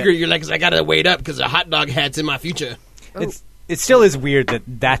a funny secret. that- You're like, 'cause I gotta wait up because a hot dog hat's in my future. It still is weird that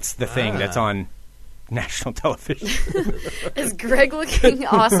that's the thing that's on national television. Is Greg looking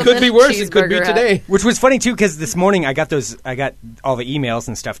awesome? Could in be a worse. It could be cheeseburger hat? today. Which was funny too, because this morning I got all the emails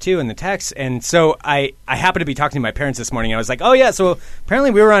and stuff too, and the texts, and so I happened to be talking to my parents this morning. And I was like, oh yeah, so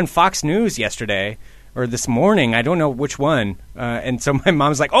apparently we were on Fox News yesterday or this morning. I don't know which one. And so my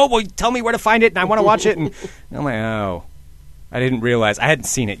mom's like, oh well, tell me where to find it, and I want to watch it. And I'm like, oh, I didn't realize I hadn't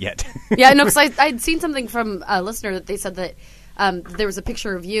seen it yet. Yeah, no, because I'd seen something from a listener that they said that there was a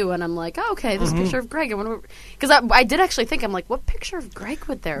picture of you, and I'm like, oh, okay, there's a picture of Greg. I wonder, because I did actually think, I'm like, what picture of Greg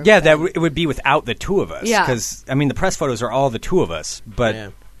would there? Yeah, have been? it would be without the two of us. Yeah. Because I mean, the press photos are all the two of us, but Yeah.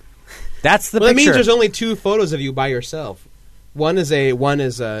 that's the Well, that picture. means there's only two photos of you by yourself. One is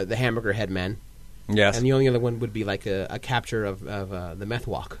the hamburger head man, yes, and the only other one would be like a capture of the meth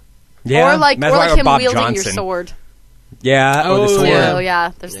walk. yeah, or like Mezwar him Bob wielding Johnson. your sword. Yeah, or the Oh, sword. yeah. Oh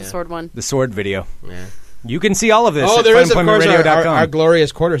yeah, there's the sword one. The sword video. Yeah. You can see all of this Oh, at there is of course funemploymentradio.com. our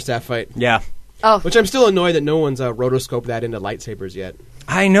glorious quarterstaff fight, Yeah. Oh, which I'm still annoyed that no one's rotoscoped that into lightsabers yet.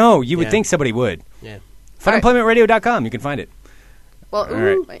 I know. You would Yeah. think somebody would. Yeah. Funemploymentradio.com. You can find it. well, all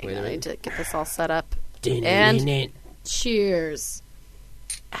right. wait, Wait a I minute. need to get this all set up. And cheers.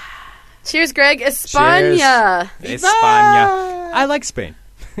 Cheers, Greg. España. España. I like Spain.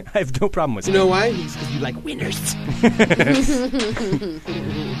 I have no problem with You Spain. know why? Because you like winners.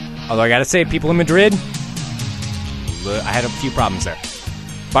 Although I gotta say, people in Madrid, I had a few problems there.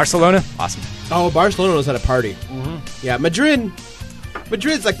 Barcelona, awesome. Oh, Barcelona was at a party. Mm-hmm. Yeah,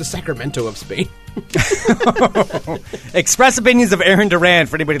 Madrid's like the Sacramento of Spain. Express opinions of Aaron Duran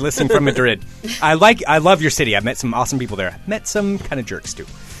for anybody listening from Madrid. I love your city. I've met some awesome people there. I've met some kind of jerks too.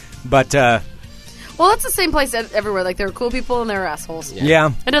 But well, that's the same place everywhere. Like, there are cool people and there are assholes.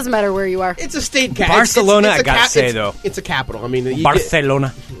 yeah. It doesn't matter where you are. It's a state capital. Barcelona, I gotta say, though. It's a capital. I mean,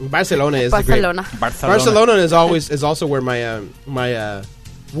 Barcelona. Barcelona is Barcelona. Barcelona is also where my my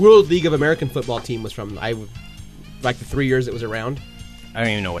World League of American Football team was from. Like the 3 years it was around. I don't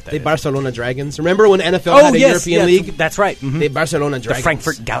even know what that The is. Barcelona Dragons. Remember when NFL had a European League? That's right. Mm-hmm. The Barcelona Dragons. The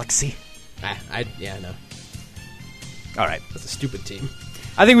Frankfurt Galaxy. I know. All right. That's a stupid team.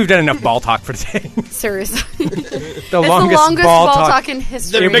 I think we've done enough ball talk for today. Seriously. the It's the longest ball talk in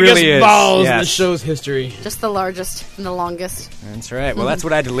history. The It biggest really is, balls in the yes. show's history. Just the largest and the longest. That's right. Well, that's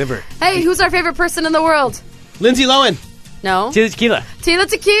what I deliver. Hey, who's our favorite person in the world? Lindsay Lohan. No. Tequila. Tila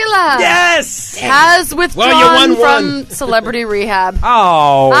Tequila. Yes! Has withdrawn Well, you won from Celebrity Rehab.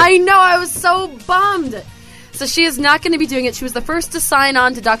 Oh. I know, I was so bummed. So she is not going to be doing it. She was the first to sign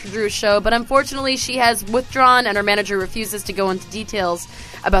on to Dr. Drew's show, but unfortunately she has withdrawn and her manager refuses to go into details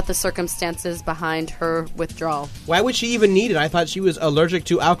about the circumstances behind her withdrawal. Why would she even need it? I thought she was allergic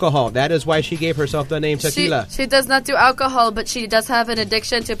to alcohol. That is why she gave herself the name Tequila. She does not do alcohol, but she does have an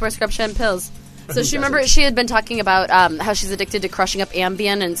addiction to prescription pills. So she had been talking about how she's addicted to crushing up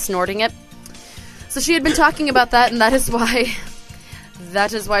Ambien and snorting it. So she had been talking about that, and that is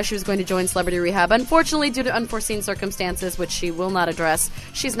why she was going to join Celebrity Rehab. Unfortunately, due to unforeseen circumstances, which she will not address,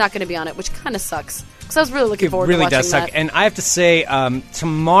 she's not going to be on it, which kind of sucks. Because I was really looking forward to watching that. It really does suck. And I have to say,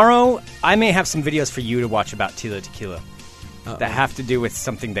 tomorrow I may have some videos for you to watch about Tila Tequila that have to do with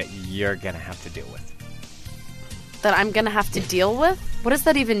something that you're going to have to deal with. That I'm going to have to deal with? What does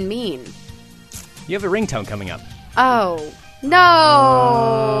that even mean? You have a ringtone coming up. Oh. No!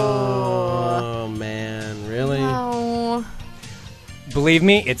 Oh, man. Really? No. Believe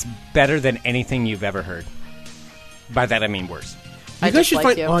me, it's better than anything you've ever heard. By that I mean worse. I You guys should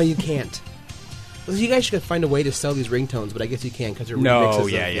dislike find... you. Oh, you can't. Well, you guys should find a way to sell these ringtones, but I guess you can't because they're No, remixes of-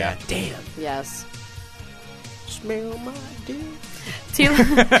 yeah. Damn. Yes. Smell my dick.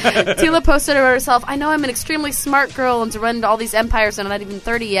 Tila posted about herself, I know I'm an extremely smart girl, and to run into all these empires and I'm not even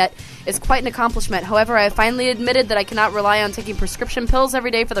 30 yet is quite an accomplishment. However, I have finally admitted that I cannot rely on taking prescription pills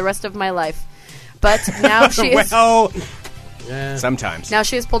every day for the rest of my life. But now she is... Well, Yeah. sometimes. Now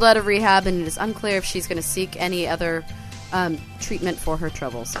she is pulled out of rehab, and it is unclear if she's going to seek any other treatment for her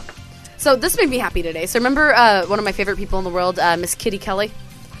troubles. So this made me happy today. So remember one of my favorite people in the world, Miss Kitty Kelly?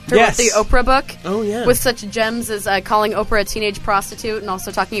 Her Yes. with the Oprah book. Oh, yeah. With such gems as calling Oprah a teenage prostitute, and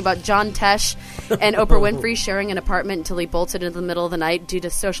also talking about John Tesh and Oprah Winfrey sharing an apartment until he bolted into the middle of the night due to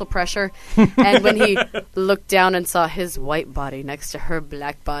social pressure. And when he looked down and saw his white body next to her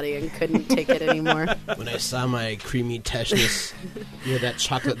black body and couldn't take it anymore. When I saw my creamy teshness near that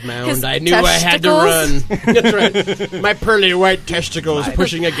chocolate mound, His I knew I had to run. testicles? That's right. My pearly white testicles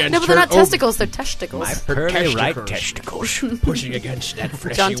pushing against No, but they're her. not testicles, they're testicles. Her Pearly right testicles. testicles. Pushing against that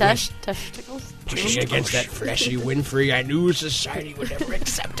fleshy John Tesh, testicles. Pushing against that fleshy Winfrey, I knew society would never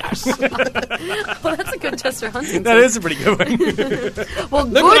accept us. Well, that's a good Chester Huntington. That is a pretty good one. Well,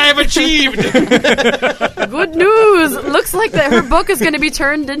 Look what I have achieved! good news. Looks like that her book is going to be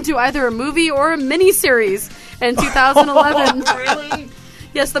turned into either a movie or a miniseries in 2011.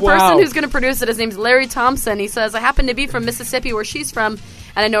 Yes, the Wow. person who's going to produce it, his name's Larry Thompson. He says, I happen to be from Mississippi, where she's from,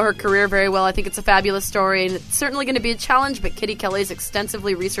 and I know her career very well. I think it's a fabulous story, and it's certainly going to be a challenge, but Kitty Kelly's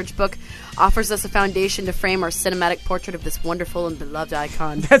extensively researched book offers us a foundation to frame our cinematic portrait of this wonderful and beloved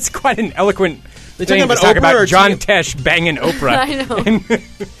icon. That's quite an eloquent They thing talking to about talk Oprah about or John Tia? Tesh banging Oprah. I know.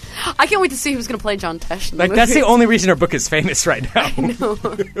 I can't wait to see who's going to play John Tesh in the Like, movie. that's the only reason her book is famous right now.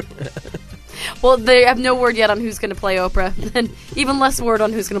 Well, they have no word yet on who's going to play Oprah, and even less word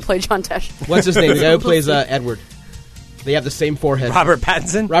on who's going to play John Tesh. What's his name? The guy who plays Edward. They have the same forehead. Robert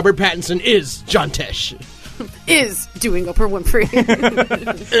Pattinson? Robert Pattinson is John Tesh. Is doing Oprah Winfrey.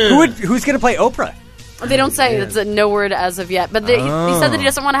 Who's going to play Oprah? They don't say. It's no word as of yet. But he said that he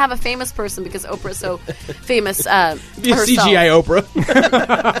doesn't want to have a famous person because Oprah's so famous Be a herself. CGI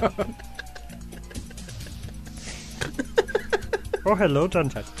Oprah. Oh, hello, John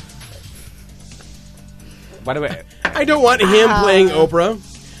Tesh. By the way, I don't want him playing Oprah.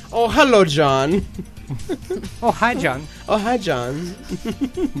 Oh, hello, John. oh, hi, John. Oh, hi, John.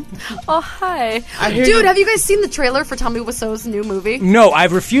 Oh, hi. I hear Dude, you- have you guys seen the trailer for Tommy Wiseau's new movie? No,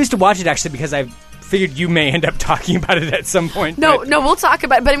 I've refused to watch it, actually, because I've figured you may end up talking about it at some point. No, but- we'll talk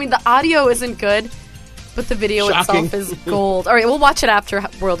about it. But I mean, the audio isn't good, but the video Shocking. itself is gold. All right, we'll watch it after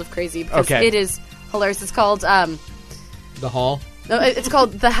World of Crazy because Okay. it is hilarious. It's called The Hall. no, it's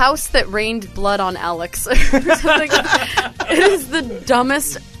called The House That Rained Blood on Alex. Or something. It is the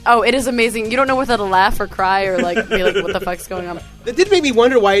dumbest. Oh, it is amazing. You don't know whether to laugh or cry or like be like, what the fuck's going on? It did make me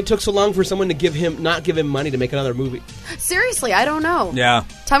wonder why it took so long for someone to not give him money to make another movie. Seriously, I don't know. Yeah.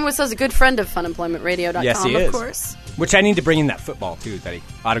 Tom was a good friend of funemploymentradio.com, Yes, he of is. course. Which I need to bring in that football, too, that he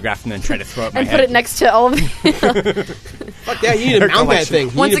autographed and then try to throw at my And head. put it next to all of the... Fuck yeah, you need to Their mount that collection. thing.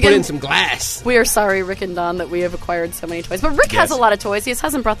 You Once need to put again- in some glass. We are sorry, Rick and Don, that we have acquired so many toys. But Rick has Yes. a lot of toys. He just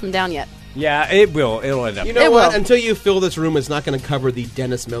hasn't brought them down yet. Yeah, it will. It'll end up. You know It what? will. Until you fill this room, it's not going to cover the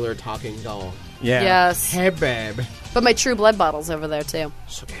Dennis Miller talking doll. Yeah. Yes. Hey, babe. But my True Blood bottle's over there, too.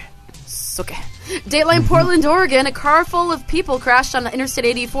 It's okay. It's okay. Dateline Portland, Oregon. A car full of people crashed on Interstate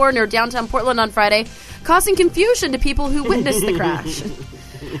 84 near downtown Portland on Friday, causing confusion to people who witnessed the crash.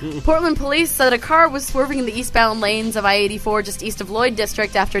 Portland police said a car was swerving in the eastbound lanes of I-84 just east of Lloyd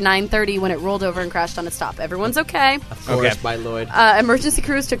District after 9:30 when it rolled over and crashed on its top. Everyone's okay. Of course, by Lloyd. Emergency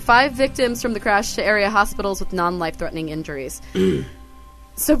crews took 5 victims from the crash to area hospitals with non-life-threatening injuries.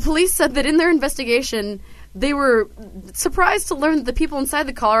 So police said that in their investigation, they were surprised to learn that the people inside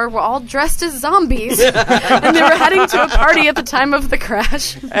the car were all dressed as zombies. And they were heading to a party at the time of the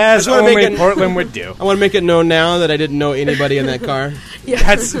crash. As wanna only make it- Portland would do. I want to make it known now that I didn't know anybody in that car.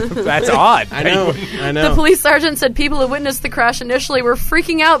 That's odd. I know. I know. The police sergeant said people who witnessed the crash initially were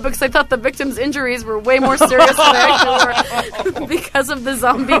freaking out because they thought the victims' injuries were way more serious than they actually were because of the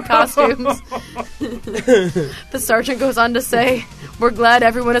zombie costumes. The sergeant goes on to say, "We're glad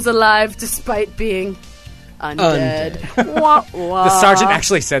everyone is alive despite being undead." Wah, wah. The sergeant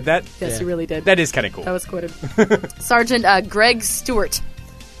actually said that? Yes, he really did. That is kind of cool. That was quoted. Sergeant Greg Stewart.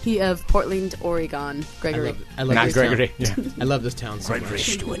 He of Portland, Oregon. Gregory. I love Not this Gregory. town. Yeah. I love this town so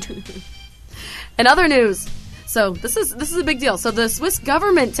much. In other news, so this is a big deal. So the Swiss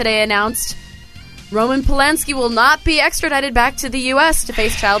government today announced Roman Polanski will not be extradited back to the U.S. to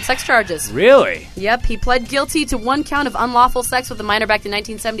face child sex charges. Really? Yep, he pled guilty to 1 count of unlawful sex with a minor back in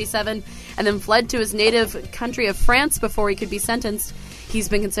 1977 and then fled to his native country of France before he could be sentenced. He's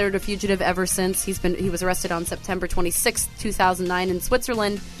been considered a fugitive ever since. He was arrested on September 26, 2009 in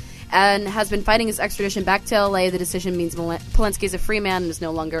Switzerland and has been fighting his extradition back to L.A. The decision means Polanski is a free man and is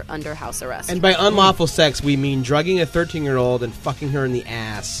no longer under house arrest. And by unlawful sex, we mean drugging a 13-year-old and fucking her in the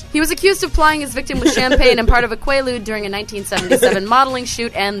ass. He was accused of plying his victim with champagne and part of a quaalude during a 1977 modeling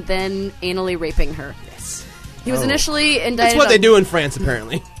shoot and then anally raping her. Yes. He was initially indicted. That's what they do in France,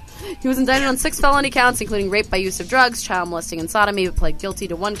 apparently. He was indicted on 6 felony counts, including rape by use of drugs, child molesting, and sodomy, but pled guilty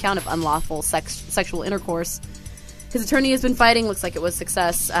to 1 count of unlawful sexual intercourse. His attorney has been fighting. Looks like it was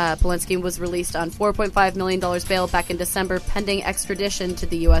success. Polanski was released on $4.5 million bail back in December, pending extradition to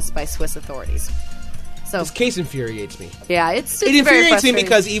the U.S. by Swiss authorities. So, This case infuriates me. yeah, it's It very infuriates me frustrating.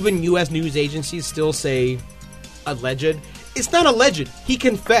 because even U.S. news agencies still say alleged. It's not alleged. He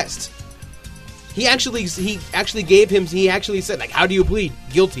confessed. He actually said, like, how do you plead?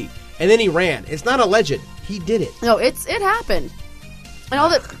 Guilty. And then he ran. It's not alleged. He did it. No, it happened. And all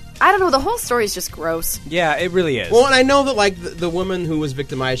that, I don't know, the whole story is just gross. Yeah, it really is. Well, and I know that, like, the woman who was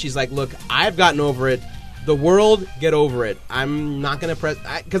victimized, she's like, look, I've gotten over it. The world, get over it. I'm not going to press...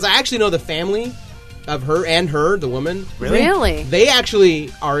 Because I actually know the family of her, the woman. Really? They actually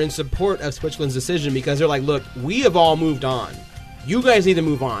are in support of Switzerland's decision because they're like, look, we have all moved on. You guys need to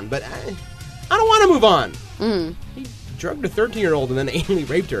move on. But I don't want to move on. He drugged a 13-year-old and then anally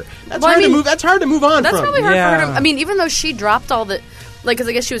raped her. That's Well, I hard to mean, move. That's hard to move on That's from. probably hard for her Yeah. to... I mean, even though she dropped all the... Like, because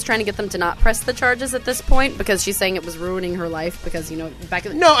I guess she was trying to get them to not press the charges at this point because she's saying it was ruining her life because, you know, back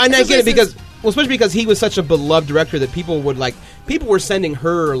in the... No, and I get it this is- because, well, especially because he was such a beloved director that people were sending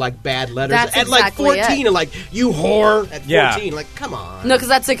her, like, bad letters That's at, like, exactly 14 it. and, like, you whore at 14. Yeah. Like, come on. No, because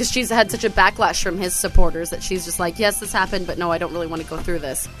that's it, because she's had such a backlash from his supporters that she's just like, yes, this happened, but no, I don't really want to go through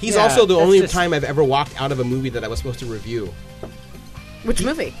this. He's Yeah, also the that's only just- time I've ever walked out of a movie that I was supposed to review. Which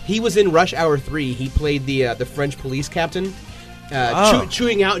movie? He was in Rush Hour 3. He played the French police captain,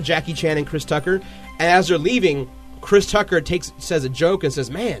 chewing out Jackie Chan and Chris Tucker. And as they're leaving, Chris Tucker says a joke and says,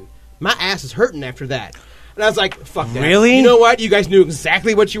 "Man, my ass is hurting after that." And I was like, "Fuck that!" Really? You know what? You guys knew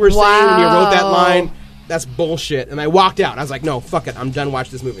exactly what you were saying when you wrote that Wow. line. That's bullshit. And I walked out. I was like, "No, fuck it. I'm done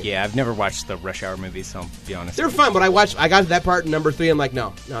watching this movie." Yeah, I've never watched the Rush Hour movies, so I'll be honest. They're fun, but I got to that part in number 3. I'm like,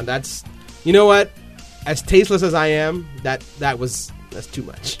 no, that's, you know what? As tasteless as I am, that's too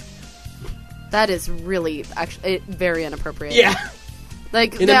much. That is really, actually, very inappropriate. Yeah,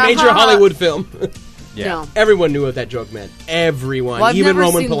 Like, in a major Hollywood film. Yeah. No. Everyone knew what that joke meant. Everyone. Well, I've even never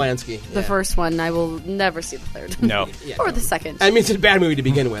Roman seen Polanski. The first one, I will never see the third. No. Yeah, or no. the second. I mean, it's a bad movie to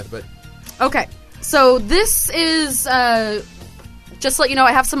begin with, but... Okay, so this is, just to let you know,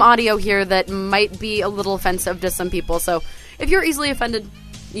 I have some audio here that might be a little offensive to some people, so if you're easily offended,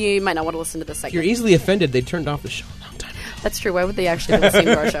 you might not want to listen to this If segment. you're easily offended, they turned off the show a long time ago. That's true. Why would they actually be listening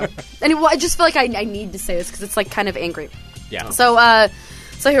to our show? And I just feel like I need to say this because it's like kind of angry. Yeah.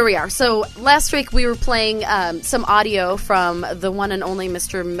 So here we are. So last week we were playing some audio from the one and only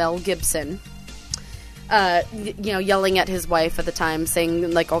Mr. Mel Gibson. Yelling at his wife at the time,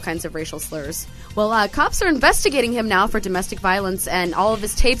 saying like all kinds of racial slurs. Well, cops are investigating him now for domestic violence, and all of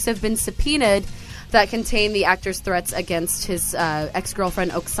his tapes have been subpoenaed that contain the actor's threats against his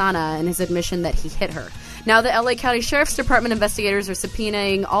ex-girlfriend Oksana and his admission that he hit her. Now, the LA County Sheriff's Department investigators are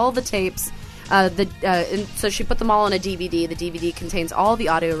subpoenaing all the tapes. And so she put them all on a DVD. The DVD contains all the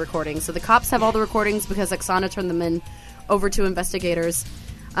audio recordings. So the cops have all the recordings because Oksana turned them over to investigators.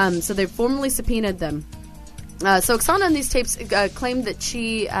 So they've formally subpoenaed them. So Oksana in these tapes claimed that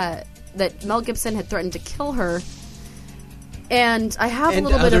that Mel Gibson had threatened to kill her. And I have a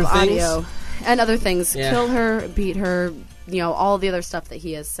little bit of audio. And other things. Yeah. Kill her, beat her, all the other stuff that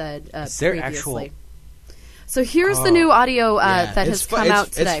he has said previously. So here's the new audio that has come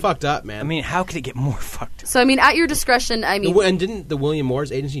out today. It's fucked up, man. I mean, how could it get more fucked up? So, at your discretion, And didn't the William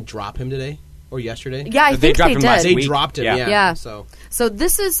Morris agency drop him today? Or yesterday? Yeah, I think dropped they him did. last They week. dropped him, Yeah. So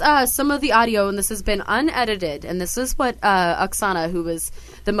this is some of the audio, and this has been unedited, and this is what Oksana, who was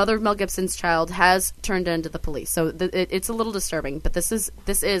the mother of Mel Gibson's child, has turned into the police. So it's a little disturbing, but this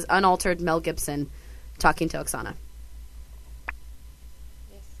is unaltered Mel Gibson talking to Oksana.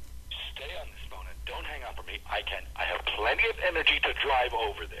 Stay on this phone and don't hang up on me. I have plenty of energy to drive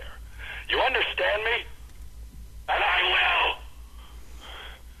over there. You understand me? And I will.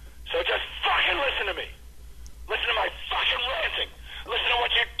 So just fucking listen to me. Listen to my fucking ranting. Listen to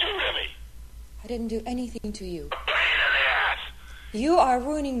what you do to me. I didn't do anything to you. A pain in the ass. You are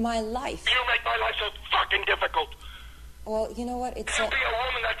ruining my life. You make my life so fucking difficult. Well, you know what? You be a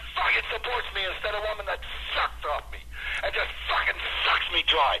woman that fucking supports me instead of a woman that sucks off me. And just fucking sucks me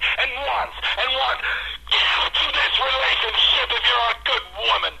dry. And wants. You to this relationship if you're a good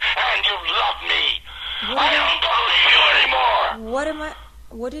woman and you love me. I don't believe you anymore.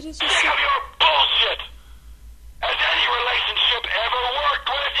 What did you just Sick say? of your bullshit. Has any relationship ever worked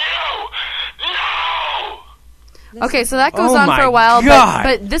with you? No! Okay, so that goes Oh on my for a while, God.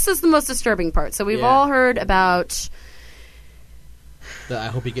 but this is the most disturbing part. So we've all heard about... I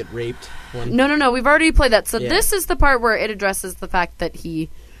hope you get raped. One. No, we've already played that. So Yeah. this is the part where it addresses the fact that he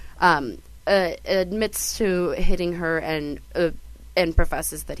admits to hitting her and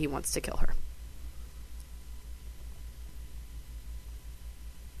professes that he wants to kill her.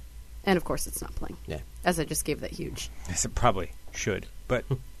 And of course, it's not playing. Yeah. As I just gave that huge. Yes, it probably should, but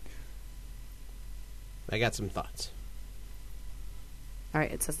I got some thoughts. All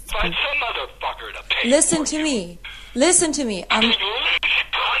right, it says. Find some motherfucker to pay Listen for to you. me. Listen to me. You leech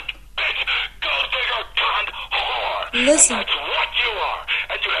cunt, bitch, gold digger, cunt, whore. Listen. And that's what you are,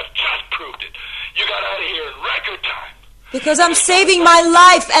 and you have just proved it. You got out of here in record time. Because I'm saving my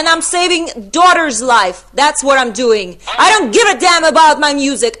life and I'm saving daughter's life. That's what I'm doing. I don't give a damn about my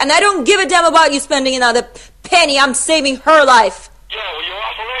music and I don't give a damn about you spending another penny. I'm saving her life. Yeah, well, you're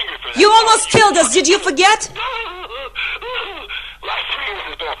awful angry for that. You almost killed us. Did you forget? Last 3 years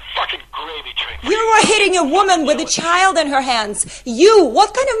has been a fucking gravy train. You were hitting a woman with a child in her hands. You,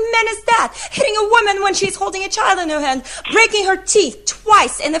 what kind of man is that? Hitting a woman when she's holding a child in her hand, breaking her teeth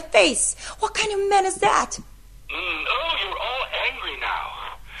twice in the face. What kind of man is that? Oh, you're all angry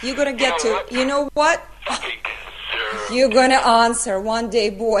now. You're gonna get to, you know what? Fucking sir. You're gonna answer. One day,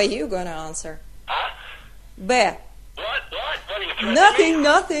 boy, you're gonna answer. Huh? Bear. What? What are you threatening me?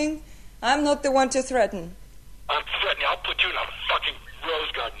 Nothing. I'm not the one to threaten. I'm threatening. I'll put you in a fucking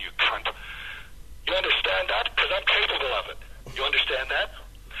rose garden, you cunt. You understand that? Because I'm capable of it. You understand that?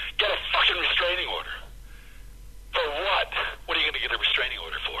 Get a fucking restraining order. For what? What are you going to get a restraining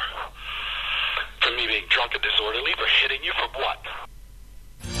order for? For me being drunk and disorderly? For hitting you? For what?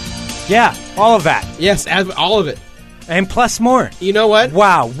 yeah, all of that. Yes, all of it. And plus more. You know what?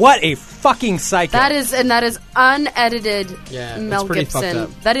 Wow, what a fucking psycho. That is unedited Yeah, Mel it's pretty Gibson. fucked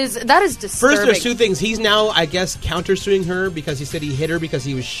up. That is disturbing. First, there's two things. He's now, I guess, countersuing her because he said he hit her because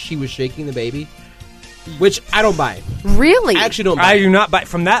she was shaking the baby, which I don't buy. Really? I actually don't buy. I do not buy.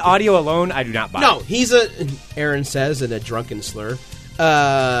 From that audio alone, I do not buy. No, he's Aaron says in a drunken slur.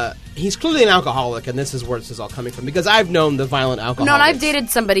 he's clearly an alcoholic, and this is where this is all coming from, because I've known the violent alcoholics. No, and I've dated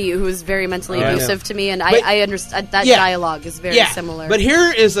somebody who was very mentally abusive to me, and I understand that dialogue is very similar. But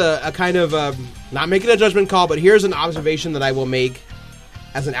here is a kind of, not making a judgment call, but here's an observation that I will make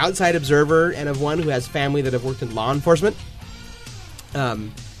as an outside observer and of one who has family that have worked in law enforcement.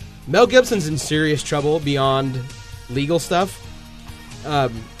 Mel Gibson's in serious trouble beyond legal stuff.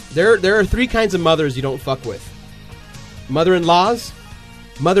 There are three kinds of mothers you don't fuck with. Mother-in-laws,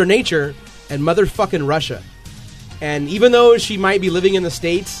 Mother Nature, and motherfucking Russia. And even though she might be living in the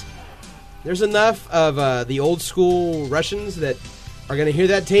States, there's enough of the old school Russians that are going to hear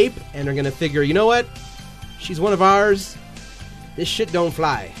that tape and are going to figure, you know what? She's one of ours. This shit don't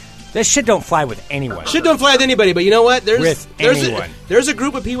fly. This shit don't fly with anyone. Shit don't fly with anybody, but you know what? There's anyone. There's a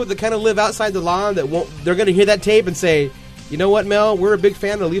group of people that kind of live outside the law that won't. They're going to hear that tape and say, you know what, Mel? We're a big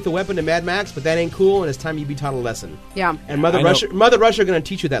fan of Lethal Weapon and Mad Max, but that ain't cool, and it's time you be taught a lesson. Yeah. And Mother Russia are going to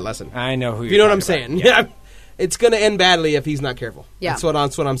teach you that lesson. I know who you know what I'm saying. Yeah. It's going to end badly if he's not careful. Yeah. That's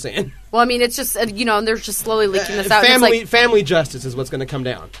what I'm saying. Well, I mean, it's just, and they're just slowly leaking this out. And it's family justice is what's going to come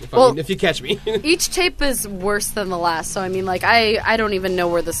down, if you catch me. Each tape is worse than the last, so I mean, I don't even know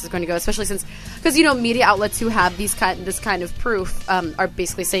where this is going to go, especially since, because, media outlets who have this kind of proof are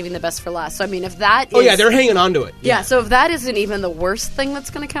basically saving the best for last. So, I mean, if that is... Oh, yeah, they're hanging on to it. Yeah, so if that isn't even the worst thing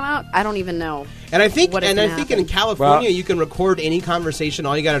that's going to come out, I don't even know. And I think in California, you can record any conversation.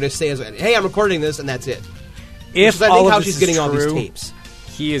 All you got to say is, hey, I'm recording this, and that's it. If I all think of how this she's is getting true, all these tapes.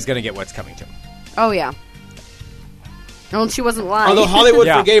 He is going to get what's coming to him. Oh, yeah. Well, she wasn't lying. Although Hollywood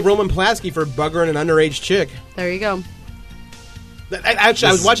forgave Roman Polanski for buggering an underage chick. There you go. Actually,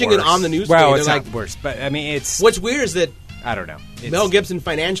 I was watching it on the news. Well, it's not worse, but I mean, it's... What's weird is that... I don't know. Mel Gibson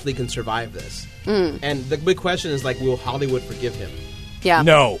financially can survive this. And the big question is, will Hollywood forgive him? Yeah.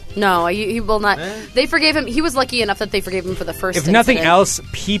 No, he will not. They forgave him. He was lucky enough that they forgave him for the first incident. Nothing else,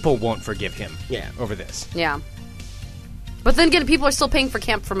 people won't forgive him over this. Yeah. But then again, people are still paying for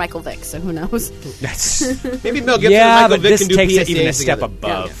camp for Michael Vick, so who knows? Maybe Mel Gibson and Michael Vick can do takes PSAs it even a step together.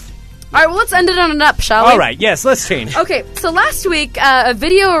 above. Yeah. All right, well, let's end it on an up, shall we? All right, yes, let's change. Okay, so last week, a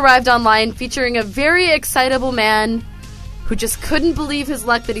video arrived online featuring a very excitable man who just couldn't believe his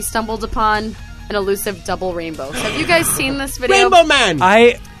luck that he stumbled upon an elusive double rainbow. Have you guys seen this video? Rainbow Man!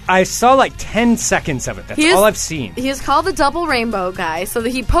 I saw 10 seconds of it. That's all I've seen. He is called the Double Rainbow Guy. So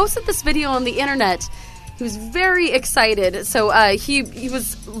he posted this video on the internet. He was very excited. So he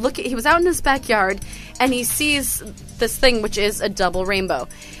was out in his backyard and he sees this thing, which is a double rainbow,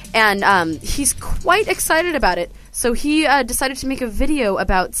 and he's quite excited about it. So he decided to make a video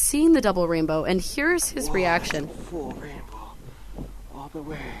about seeing the double rainbow, and here's his reaction. Full rainbow, all the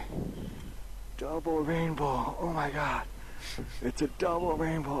way. Double rainbow. Oh my God. It's a double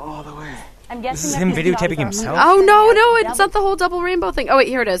rainbow all the way. I'm guessing this is him videotaping himself? Oh, no, it's not the whole double rainbow thing. Oh, wait,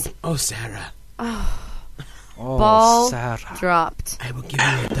 here it is. Oh, Sarah. Ball Sarah. dropped. I will give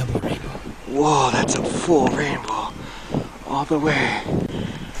you a double rainbow. Whoa, that's a full rainbow. All the way.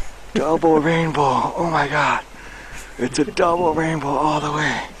 Double rainbow. Oh my God. It's a double rainbow all the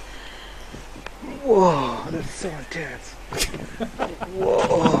way. Whoa, that's so intense.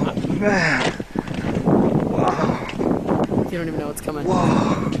 Whoa, man. Wow. You don't even know what's coming.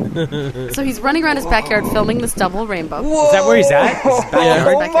 Whoa. So he's running around his backyard filming this double rainbow. Whoa. Is that where he's at? His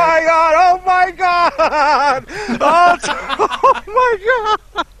backyard? Oh my God! Oh my God! Oh my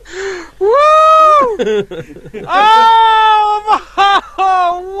God! Woo!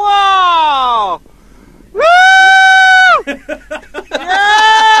 Oh wow! Woo! Yeah!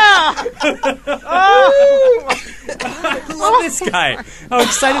 I love this guy. How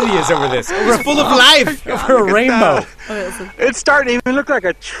excited he is over this. He's full of life. Over a rainbow. It's starting to even look like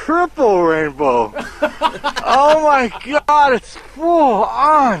a triple rainbow. Oh my God, it's full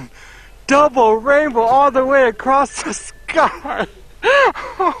on. Double rainbow all the way across the sky.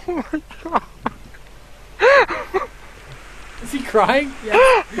 Oh my God. Is he crying?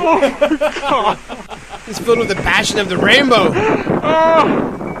 Yeah. Oh my God. He's filled with the passion of the rainbow.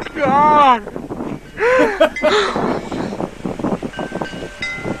 Oh God.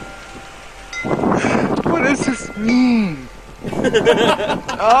 What does this mean?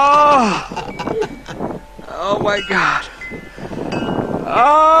 Oh my God.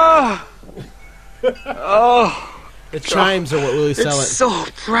 The chimes are what really sell it. It's so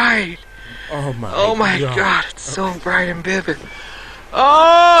bright. Oh my God, it's so bright and vivid.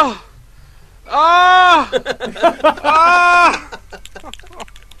 Oh!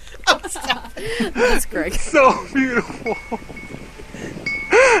 That's great. So beautiful.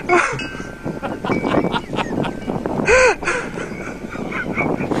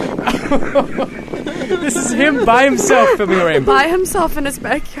 This is him by himself filming a rainbow. By himself in his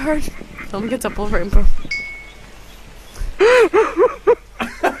backyard. Filming a double rainbow.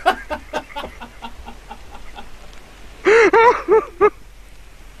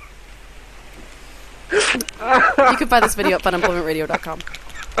 You can find this video at funemploymentradio.com.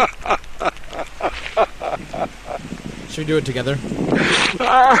 Should we do it together?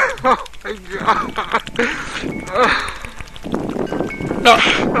 Oh my god.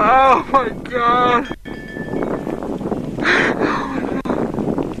 Oh my god.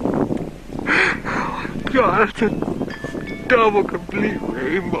 Oh my god, it's a double complete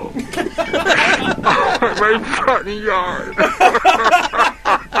rainbow. Oh, my front yard.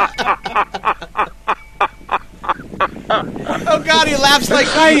 Oh God, he laughs like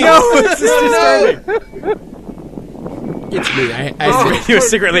I know. It's disturbing. It's me. I he was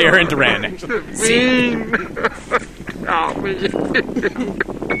secretly Aaron Duran. Actually. Mean. Oh, me.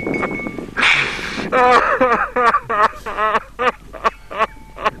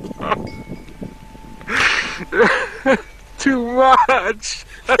 Too much.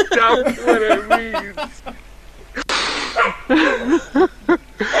 That's what it means.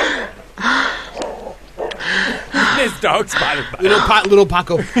 His dog spotted by little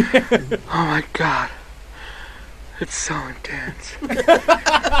Paco. Oh my god. It's so intense.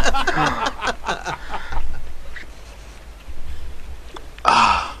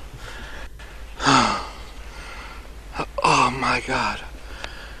 Oh my god.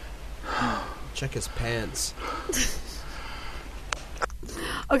 Check his pants.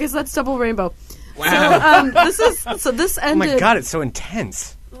 Okay, so that's double rainbow. Wow. So this ended. Oh my god, it's so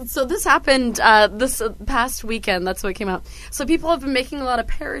intense. So this happened this past weekend. That's what came out. So people have been making a lot of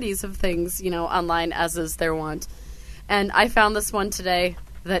parodies of things, online, as is their wont. And I found this one today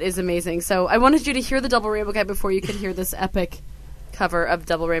that is amazing. So I wanted you to hear the Double Rainbow guy before you could hear this epic cover of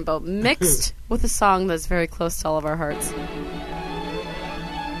Double Rainbow, mixed with a song that's very close to all of our hearts.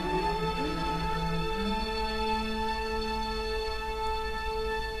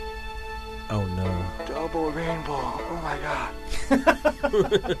 Oh no. Double rainbow. Oh my god.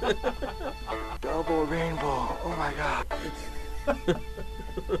 Double rainbow. Oh my god.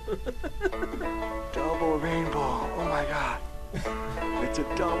 Double rainbow. Oh my god. It's a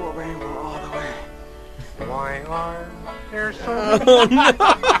double rainbow all the way. Why are there so many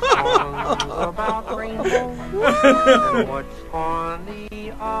songs about rainbows? And what's on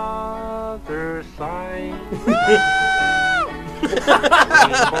the other side?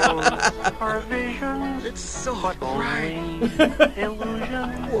 Rainbows are visions. It's so bright.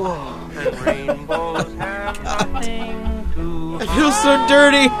 Illusions. Whoa. And rainbows have nothing to I feel so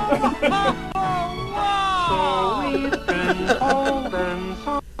dirty. So we've been told and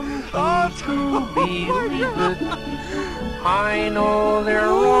some to believe it. I know they're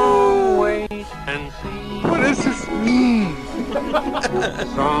wrong. Wait and see. What does this mean?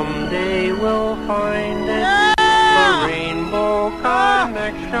 Someday we'll find it. The rainbow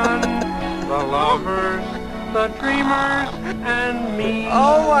connection. The lovers, the dreamers, and me.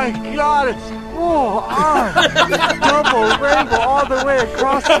 Oh my god, it's full on. Double rainbow all the way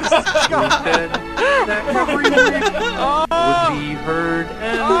across the sky. Said that every wish would be heard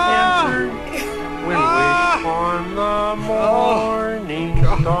and answered when wished on the morning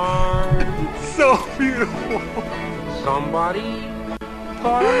star. It's so beautiful. Somebody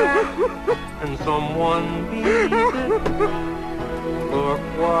thought of that, and someone believed it. Look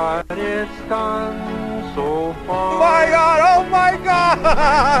what it's done so far. Oh my god! Oh my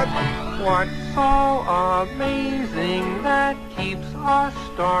god! What's so amazing that keeps us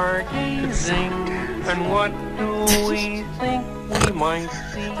stargazing? And what do we think we might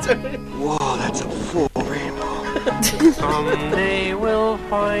see? Whoa, that's a full rainbow. Someday we'll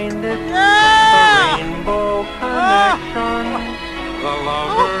find it. The rainbow connection. The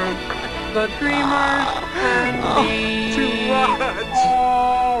lovers, the dreamers, and me. Too much.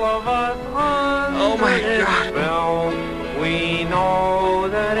 All of us under its spell. We know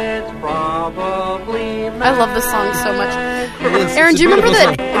that it's probably I love this song so much. Aaron, do you remember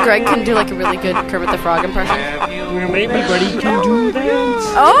that Greg can do like a really good Kermit the Frog impression? Everybody can do that.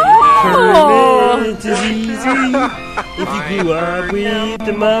 Oh! Kermit is easy. If you grew up with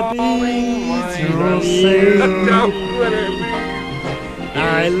the Muppets, you'll say,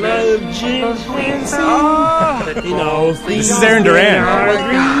 I love Jim Henson. In all things, This is Aaron Duran.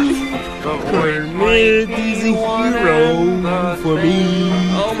 Kermit is a hero for me.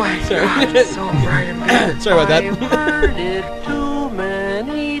 Oh my god, it's so bright and beautiful. Sorry about that. I've heard it too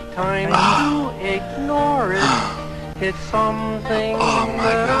many times to ignore it. It's something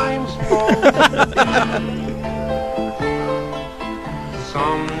that I'm supposed to be.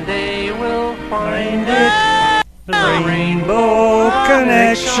 Someday we'll find it. The Rainbow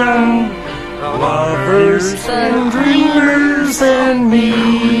Connection. Lovers and dreamers and me.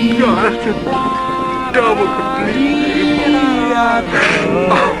 Double complete.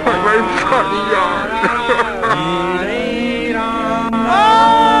 Oh, my fucking God.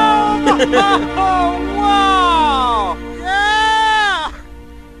 Oh, wow! Yeah!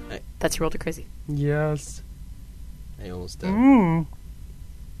 That's your world of crazy. Yes. I almost yeah.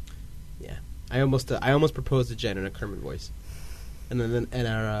 I almost proposed to Jen in a Kermit voice. And then at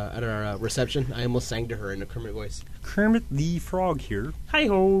our reception, I almost sang to her in a Kermit voice. Kermit the Frog here.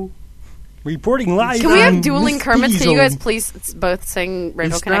 Hi-ho. Reporting live. Can we have on dueling Miss Kermits? Can you guys Diesel. please both sing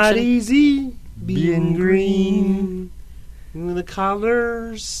Rainbow It's Connection? not easy being green with the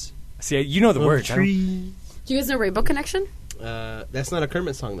colors. See, you know the of words. I don't- trees. Do you guys know Rainbow Connection? That's not a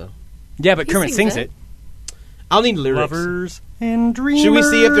Kermit song, though. Yeah, but He Kermit sings sings it. it. I'll need lyrics. Lovers and dreamers. Should we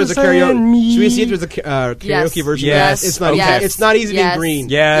see if there's a and karaoke? me. Should we see if there's a karaoke Yes. version? Yes. It's not. Yes. It's not easy Yes. being green.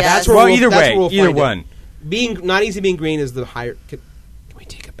 Yes. Yes. Well, either that's way, where we'll either find it. one. Being not easy being green is the higher. Can we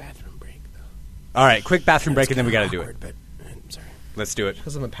take a bathroom break though? All right, quick bathroom break, and then we got to do it. But I'm sorry. Let's do it.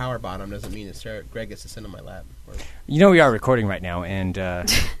 Because I'm a power bottom doesn't mean it's Greg gets to sit on my lap. You know we are recording right now, and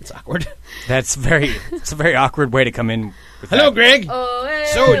It's awkward. it's a very awkward way to come in. With Hello, that. Greg.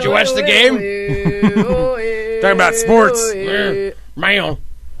 So, did you watch the game? Talking about sports. Meow.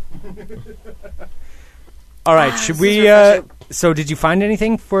 All right, should we? So, did you find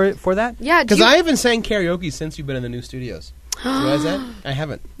anything for that? Yeah, Because I haven't sang karaoke since you've been in the new studios. You realize that? I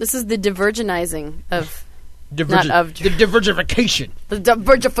haven't. This is the divergenizing of The the divergification.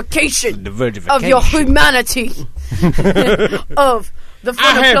 divergification of your humanity of the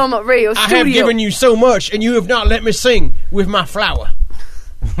Funemployment Radio I Studio. have given you so much, and you have not let me sing with my flower.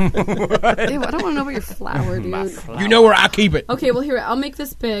 Ew, I don't want to know about your flower, dude. You know where I keep it. Okay, well, here, I'll make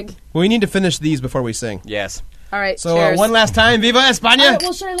this big. Well, we need to finish these before we sing. Yes. All right, So cheers. one last time, Viva España! All right,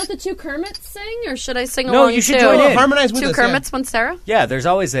 well, should I let the two Kermits sing, or should I sing No, along you should too? join in. Harmonize with Two us, Kermits, one Sarah? Yeah, there's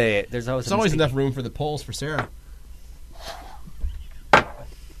always a There's always enough room for the polls for Sarah.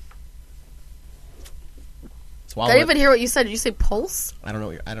 Swallow Did I it. even hear what you said? Did you say pulse? I don't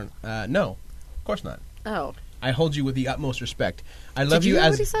know. I don't. No, of course not. Oh. I hold you with the utmost respect. I Did love you you hear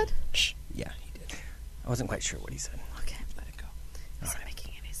as. what he said? Shh. Yeah, he did. I wasn't quite sure what he said. Okay. Let it go. Is it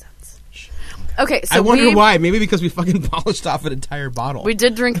making any sense? Okay, so I wonder why. Maybe because we fucking polished off an entire bottle. We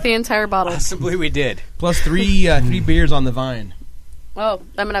did drink the entire bottle. Possibly we did. Plus three beers on the vine. Oh,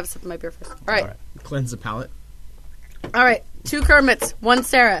 I'm going to have a sip of my beer first. All right. Cleanse the palate. All right. Two Kermits, one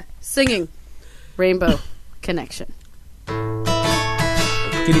Sarah, singing Rainbow Connection.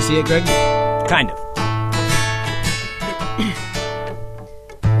 Can you see it, Greg? Kind of.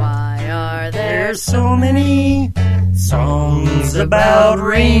 Why are there There's so many songs about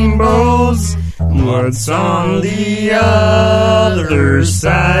rainbows. What's on the other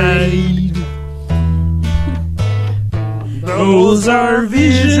side? Those are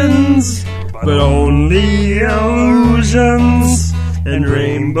visions, but only illusions. And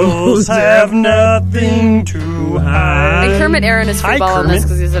rainbows have nothing to hide. And Kermit Aaron is free Hi, ball on this Kermit.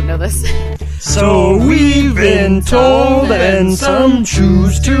 because he doesn't know this. So we've been told, and some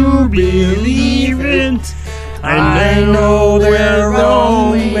choose to believe it. And I know they're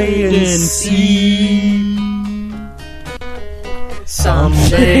wrong, wait and see.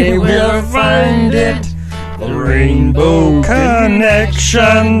 Someday we'll find it, the Rainbow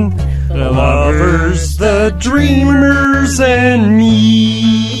Connection. The lovers, the dreamers, and me.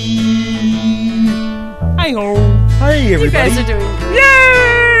 Hi-ho. Hi, everybody. You guys are doing great. Yay!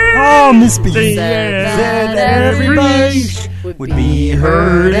 Oh, Miss B. Said Said everybody would be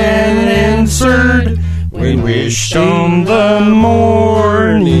heard and answered when wished on the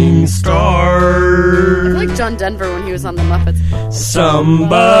morning I star. feel like John Denver when he was on the Muppets.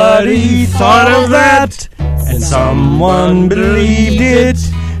 Somebody thought of that, and someone believed it,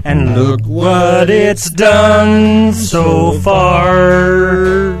 and look what it's done so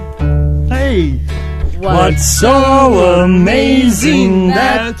far. Hey, what's so amazing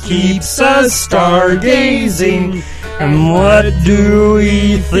that keeps us stargazing? And what do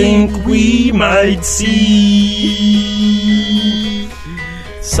we think we might see?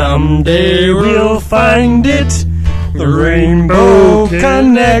 Someday we'll find it, the Rainbow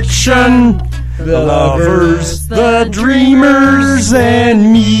Connection. The lovers, the dreamers,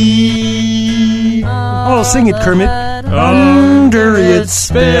 and me. Oh, sing it, Kermit. Under its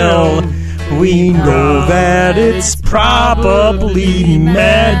spell, we know that it's probably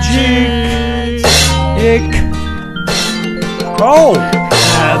magic. Oh,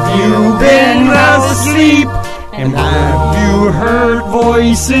 have you been asleep And have you heard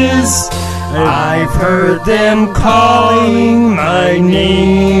voices? I've heard them calling my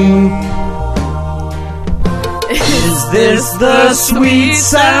name. Is this the sweet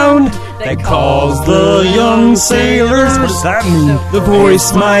sound that calls the young sailors? What's that mean? The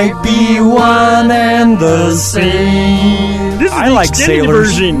voice might be one and the same. This is I like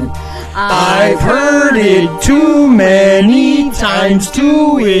sailors. Version. I've heard it too many times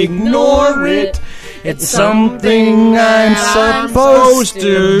to ignore it. It's something I'm supposed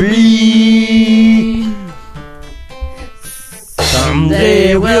to be.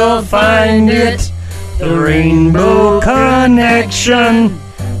 Someday we'll find it. The rainbow connection.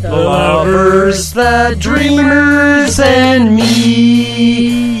 The lovers, the dreamers, and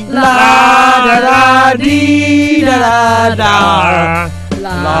me. La da da dee da da da.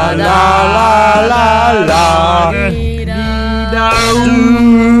 La la la la la.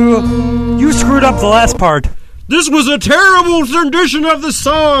 You screwed up the last part. This was a terrible rendition of the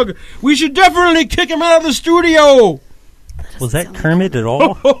song. We should definitely kick him out of the studio. Was that Kermit at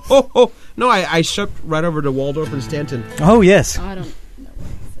all? No, I shipped right over to Waldorf and Stanton. Oh, yes. I don't know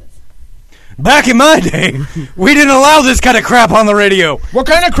what this is. Back in my day, we didn't allow this kind of crap on the radio. What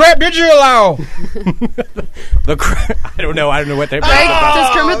kind of crap did you allow? I don't know. I don't know what they're Greg,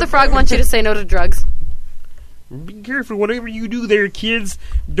 does Kermit the Frog want you to say no to drugs? Be careful, whatever you do there, kids.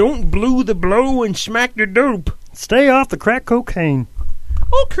 Don't blow the blow and smack the dope. Stay off the crack cocaine.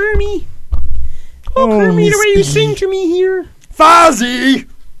 Oh, Kermie. Oh, Kermie, the way you sing to me here. Fozzie!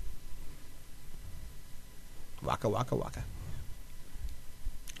 Waka, waka, waka.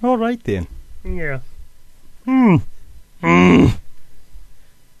 All right, then. Yeah.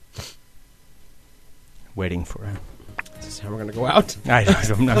 Waiting for him. Is this how we're going to go out?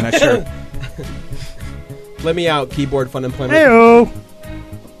 I'm not sure. Let me out, keyboard Funemployment. Hey-o!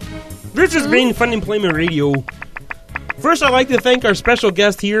 This has been Funemployment Radio. First, I'd like to thank our special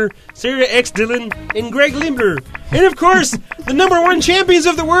guest here, Sarah X. Dillon and Greg Limber. And, of course, the #1 champions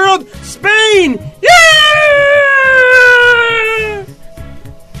of the world, Spain! Yeah!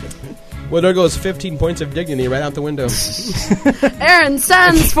 Well, there goes 15 points of dignity right out the window. Aaron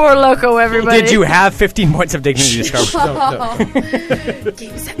Sands for Loco, everybody. Did you have 15 points of dignity to start with?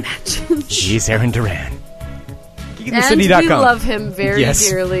 Games and matches. She's Aaron Duran. And we love him very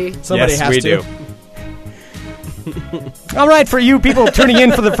dearly. Somebody has to. Do. All right, for you people tuning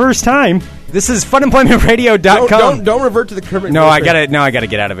in for the first time, this is funemploymentradio.com. Don't revert to the Kermit. No, I gotta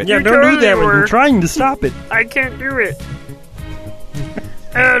get out of it. Yeah, don't do that one. I'm trying to stop it. I can't do it.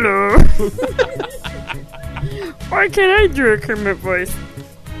 Hello. Why can't I do a Kermit voice?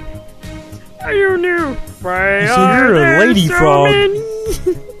 I don't know. Why so you're a lady frog.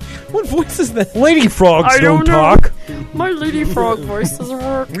 What voice is that? Lady frogs don't talk. My lady frog voice doesn't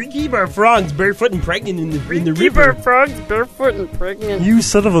work. We keep our frogs barefoot and pregnant in the river. Keep our frogs barefoot and pregnant. You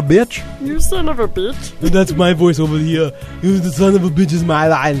son of a bitch. You son of a bitch. That's my voice over here. You the son of a bitch is my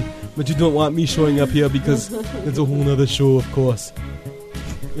line. But you don't want me showing up here because it's a whole nother show, of course.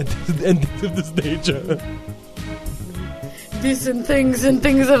 And things of this nature. Decent things and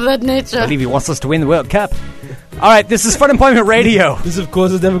things of that nature. I believe he wants us to win the World Cup. All right, this is Funemployment Radio. This, of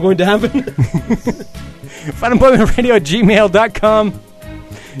course, is never going to happen. funemploymentradio@gmail.com.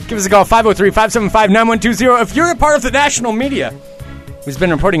 Give us a call, 503-575-9120. If you're a part of the national media who's been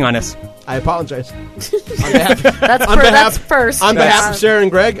reporting on us. I apologize. That's first. On behalf of Sarah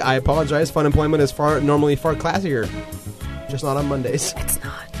and Greg, I apologize. Funemployment is normally far classier. Just not on Mondays. It's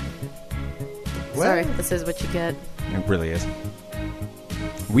not. Well, sorry, this is what you get. It really is.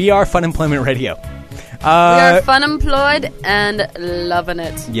 We are Funemployment Radio. We are funemployed and loving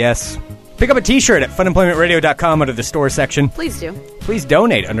it. Yes. Pick up a t-shirt at funemploymentradio.com under the store section. Please do. Please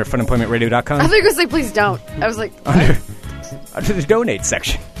donate under funemploymentradio.com. I think you were going to say please don't. I was like... Under the donate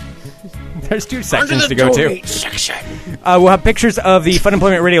section. There's two sections to go to. Section. We'll have pictures of the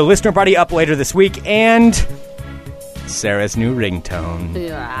Funemployment Radio listener party up later this week and Sarah's new ringtone.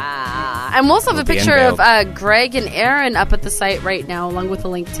 Yeah. And we'll also have a picture of Greg and Aaron up at the site right now, along with a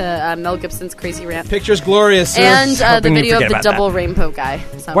link to Mel Gibson's Crazy Rant. Picture's glorious, sir. And the video of the double rainbow guy.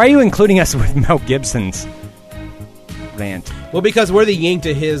 So. Why are you including us with Mel Gibson's rant? Well, because we're the yang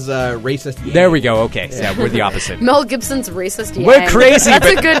to his racist yang. There we go. Okay. So yeah, we're the opposite. Mel Gibson's racist yang. We're crazy. That's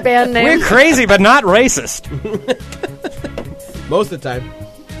a good band name. We're crazy, but not racist. Most of the time.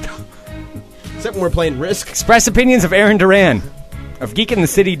 Except when we're playing Risk. Express opinions of Aaron Duran of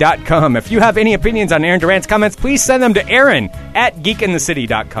geekinthecity.com. If you have any opinions on Aaron Duran's comments, please send them to Aaron at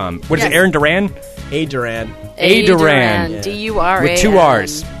geekinthecity.com. What is it, Aaron Duran? A Duran. A Duran. Yeah. D-U-R-A-N. With 2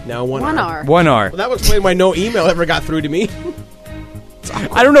 R's. Now one R. 1 R. Well, that would explain why no email ever got through to me.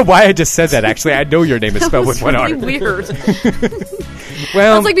 I don't know why I just said that, actually. I know your name is spelled with one R. Really weird.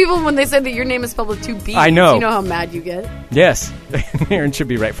 Well, that's like people when they say that your name is spelled with 2 B's. I know. You know how mad you get. Yes. Aaron should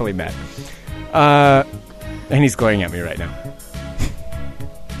be rightfully mad. And he's glaring at me right now.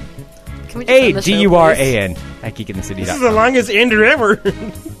 Can we just end the show, Duran at geekinthecity.com. This is the longest ender ever.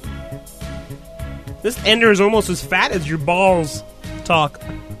 This ender is almost as fat as your balls talk.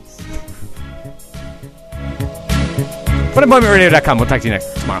 Funemploymentradio.com. We'll talk to you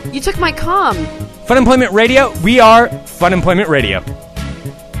tomorrow. You took my comm. Funemployment Radio. We are Funemployment Radio.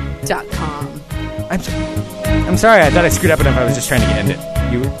 .com. I'm sorry. I thought I screwed up enough. I was just trying to end it.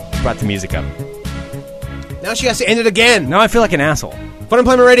 You brought the music up. Now she has to end it again. Now I feel like an asshole.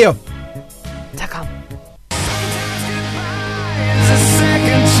 Funemployment Radio.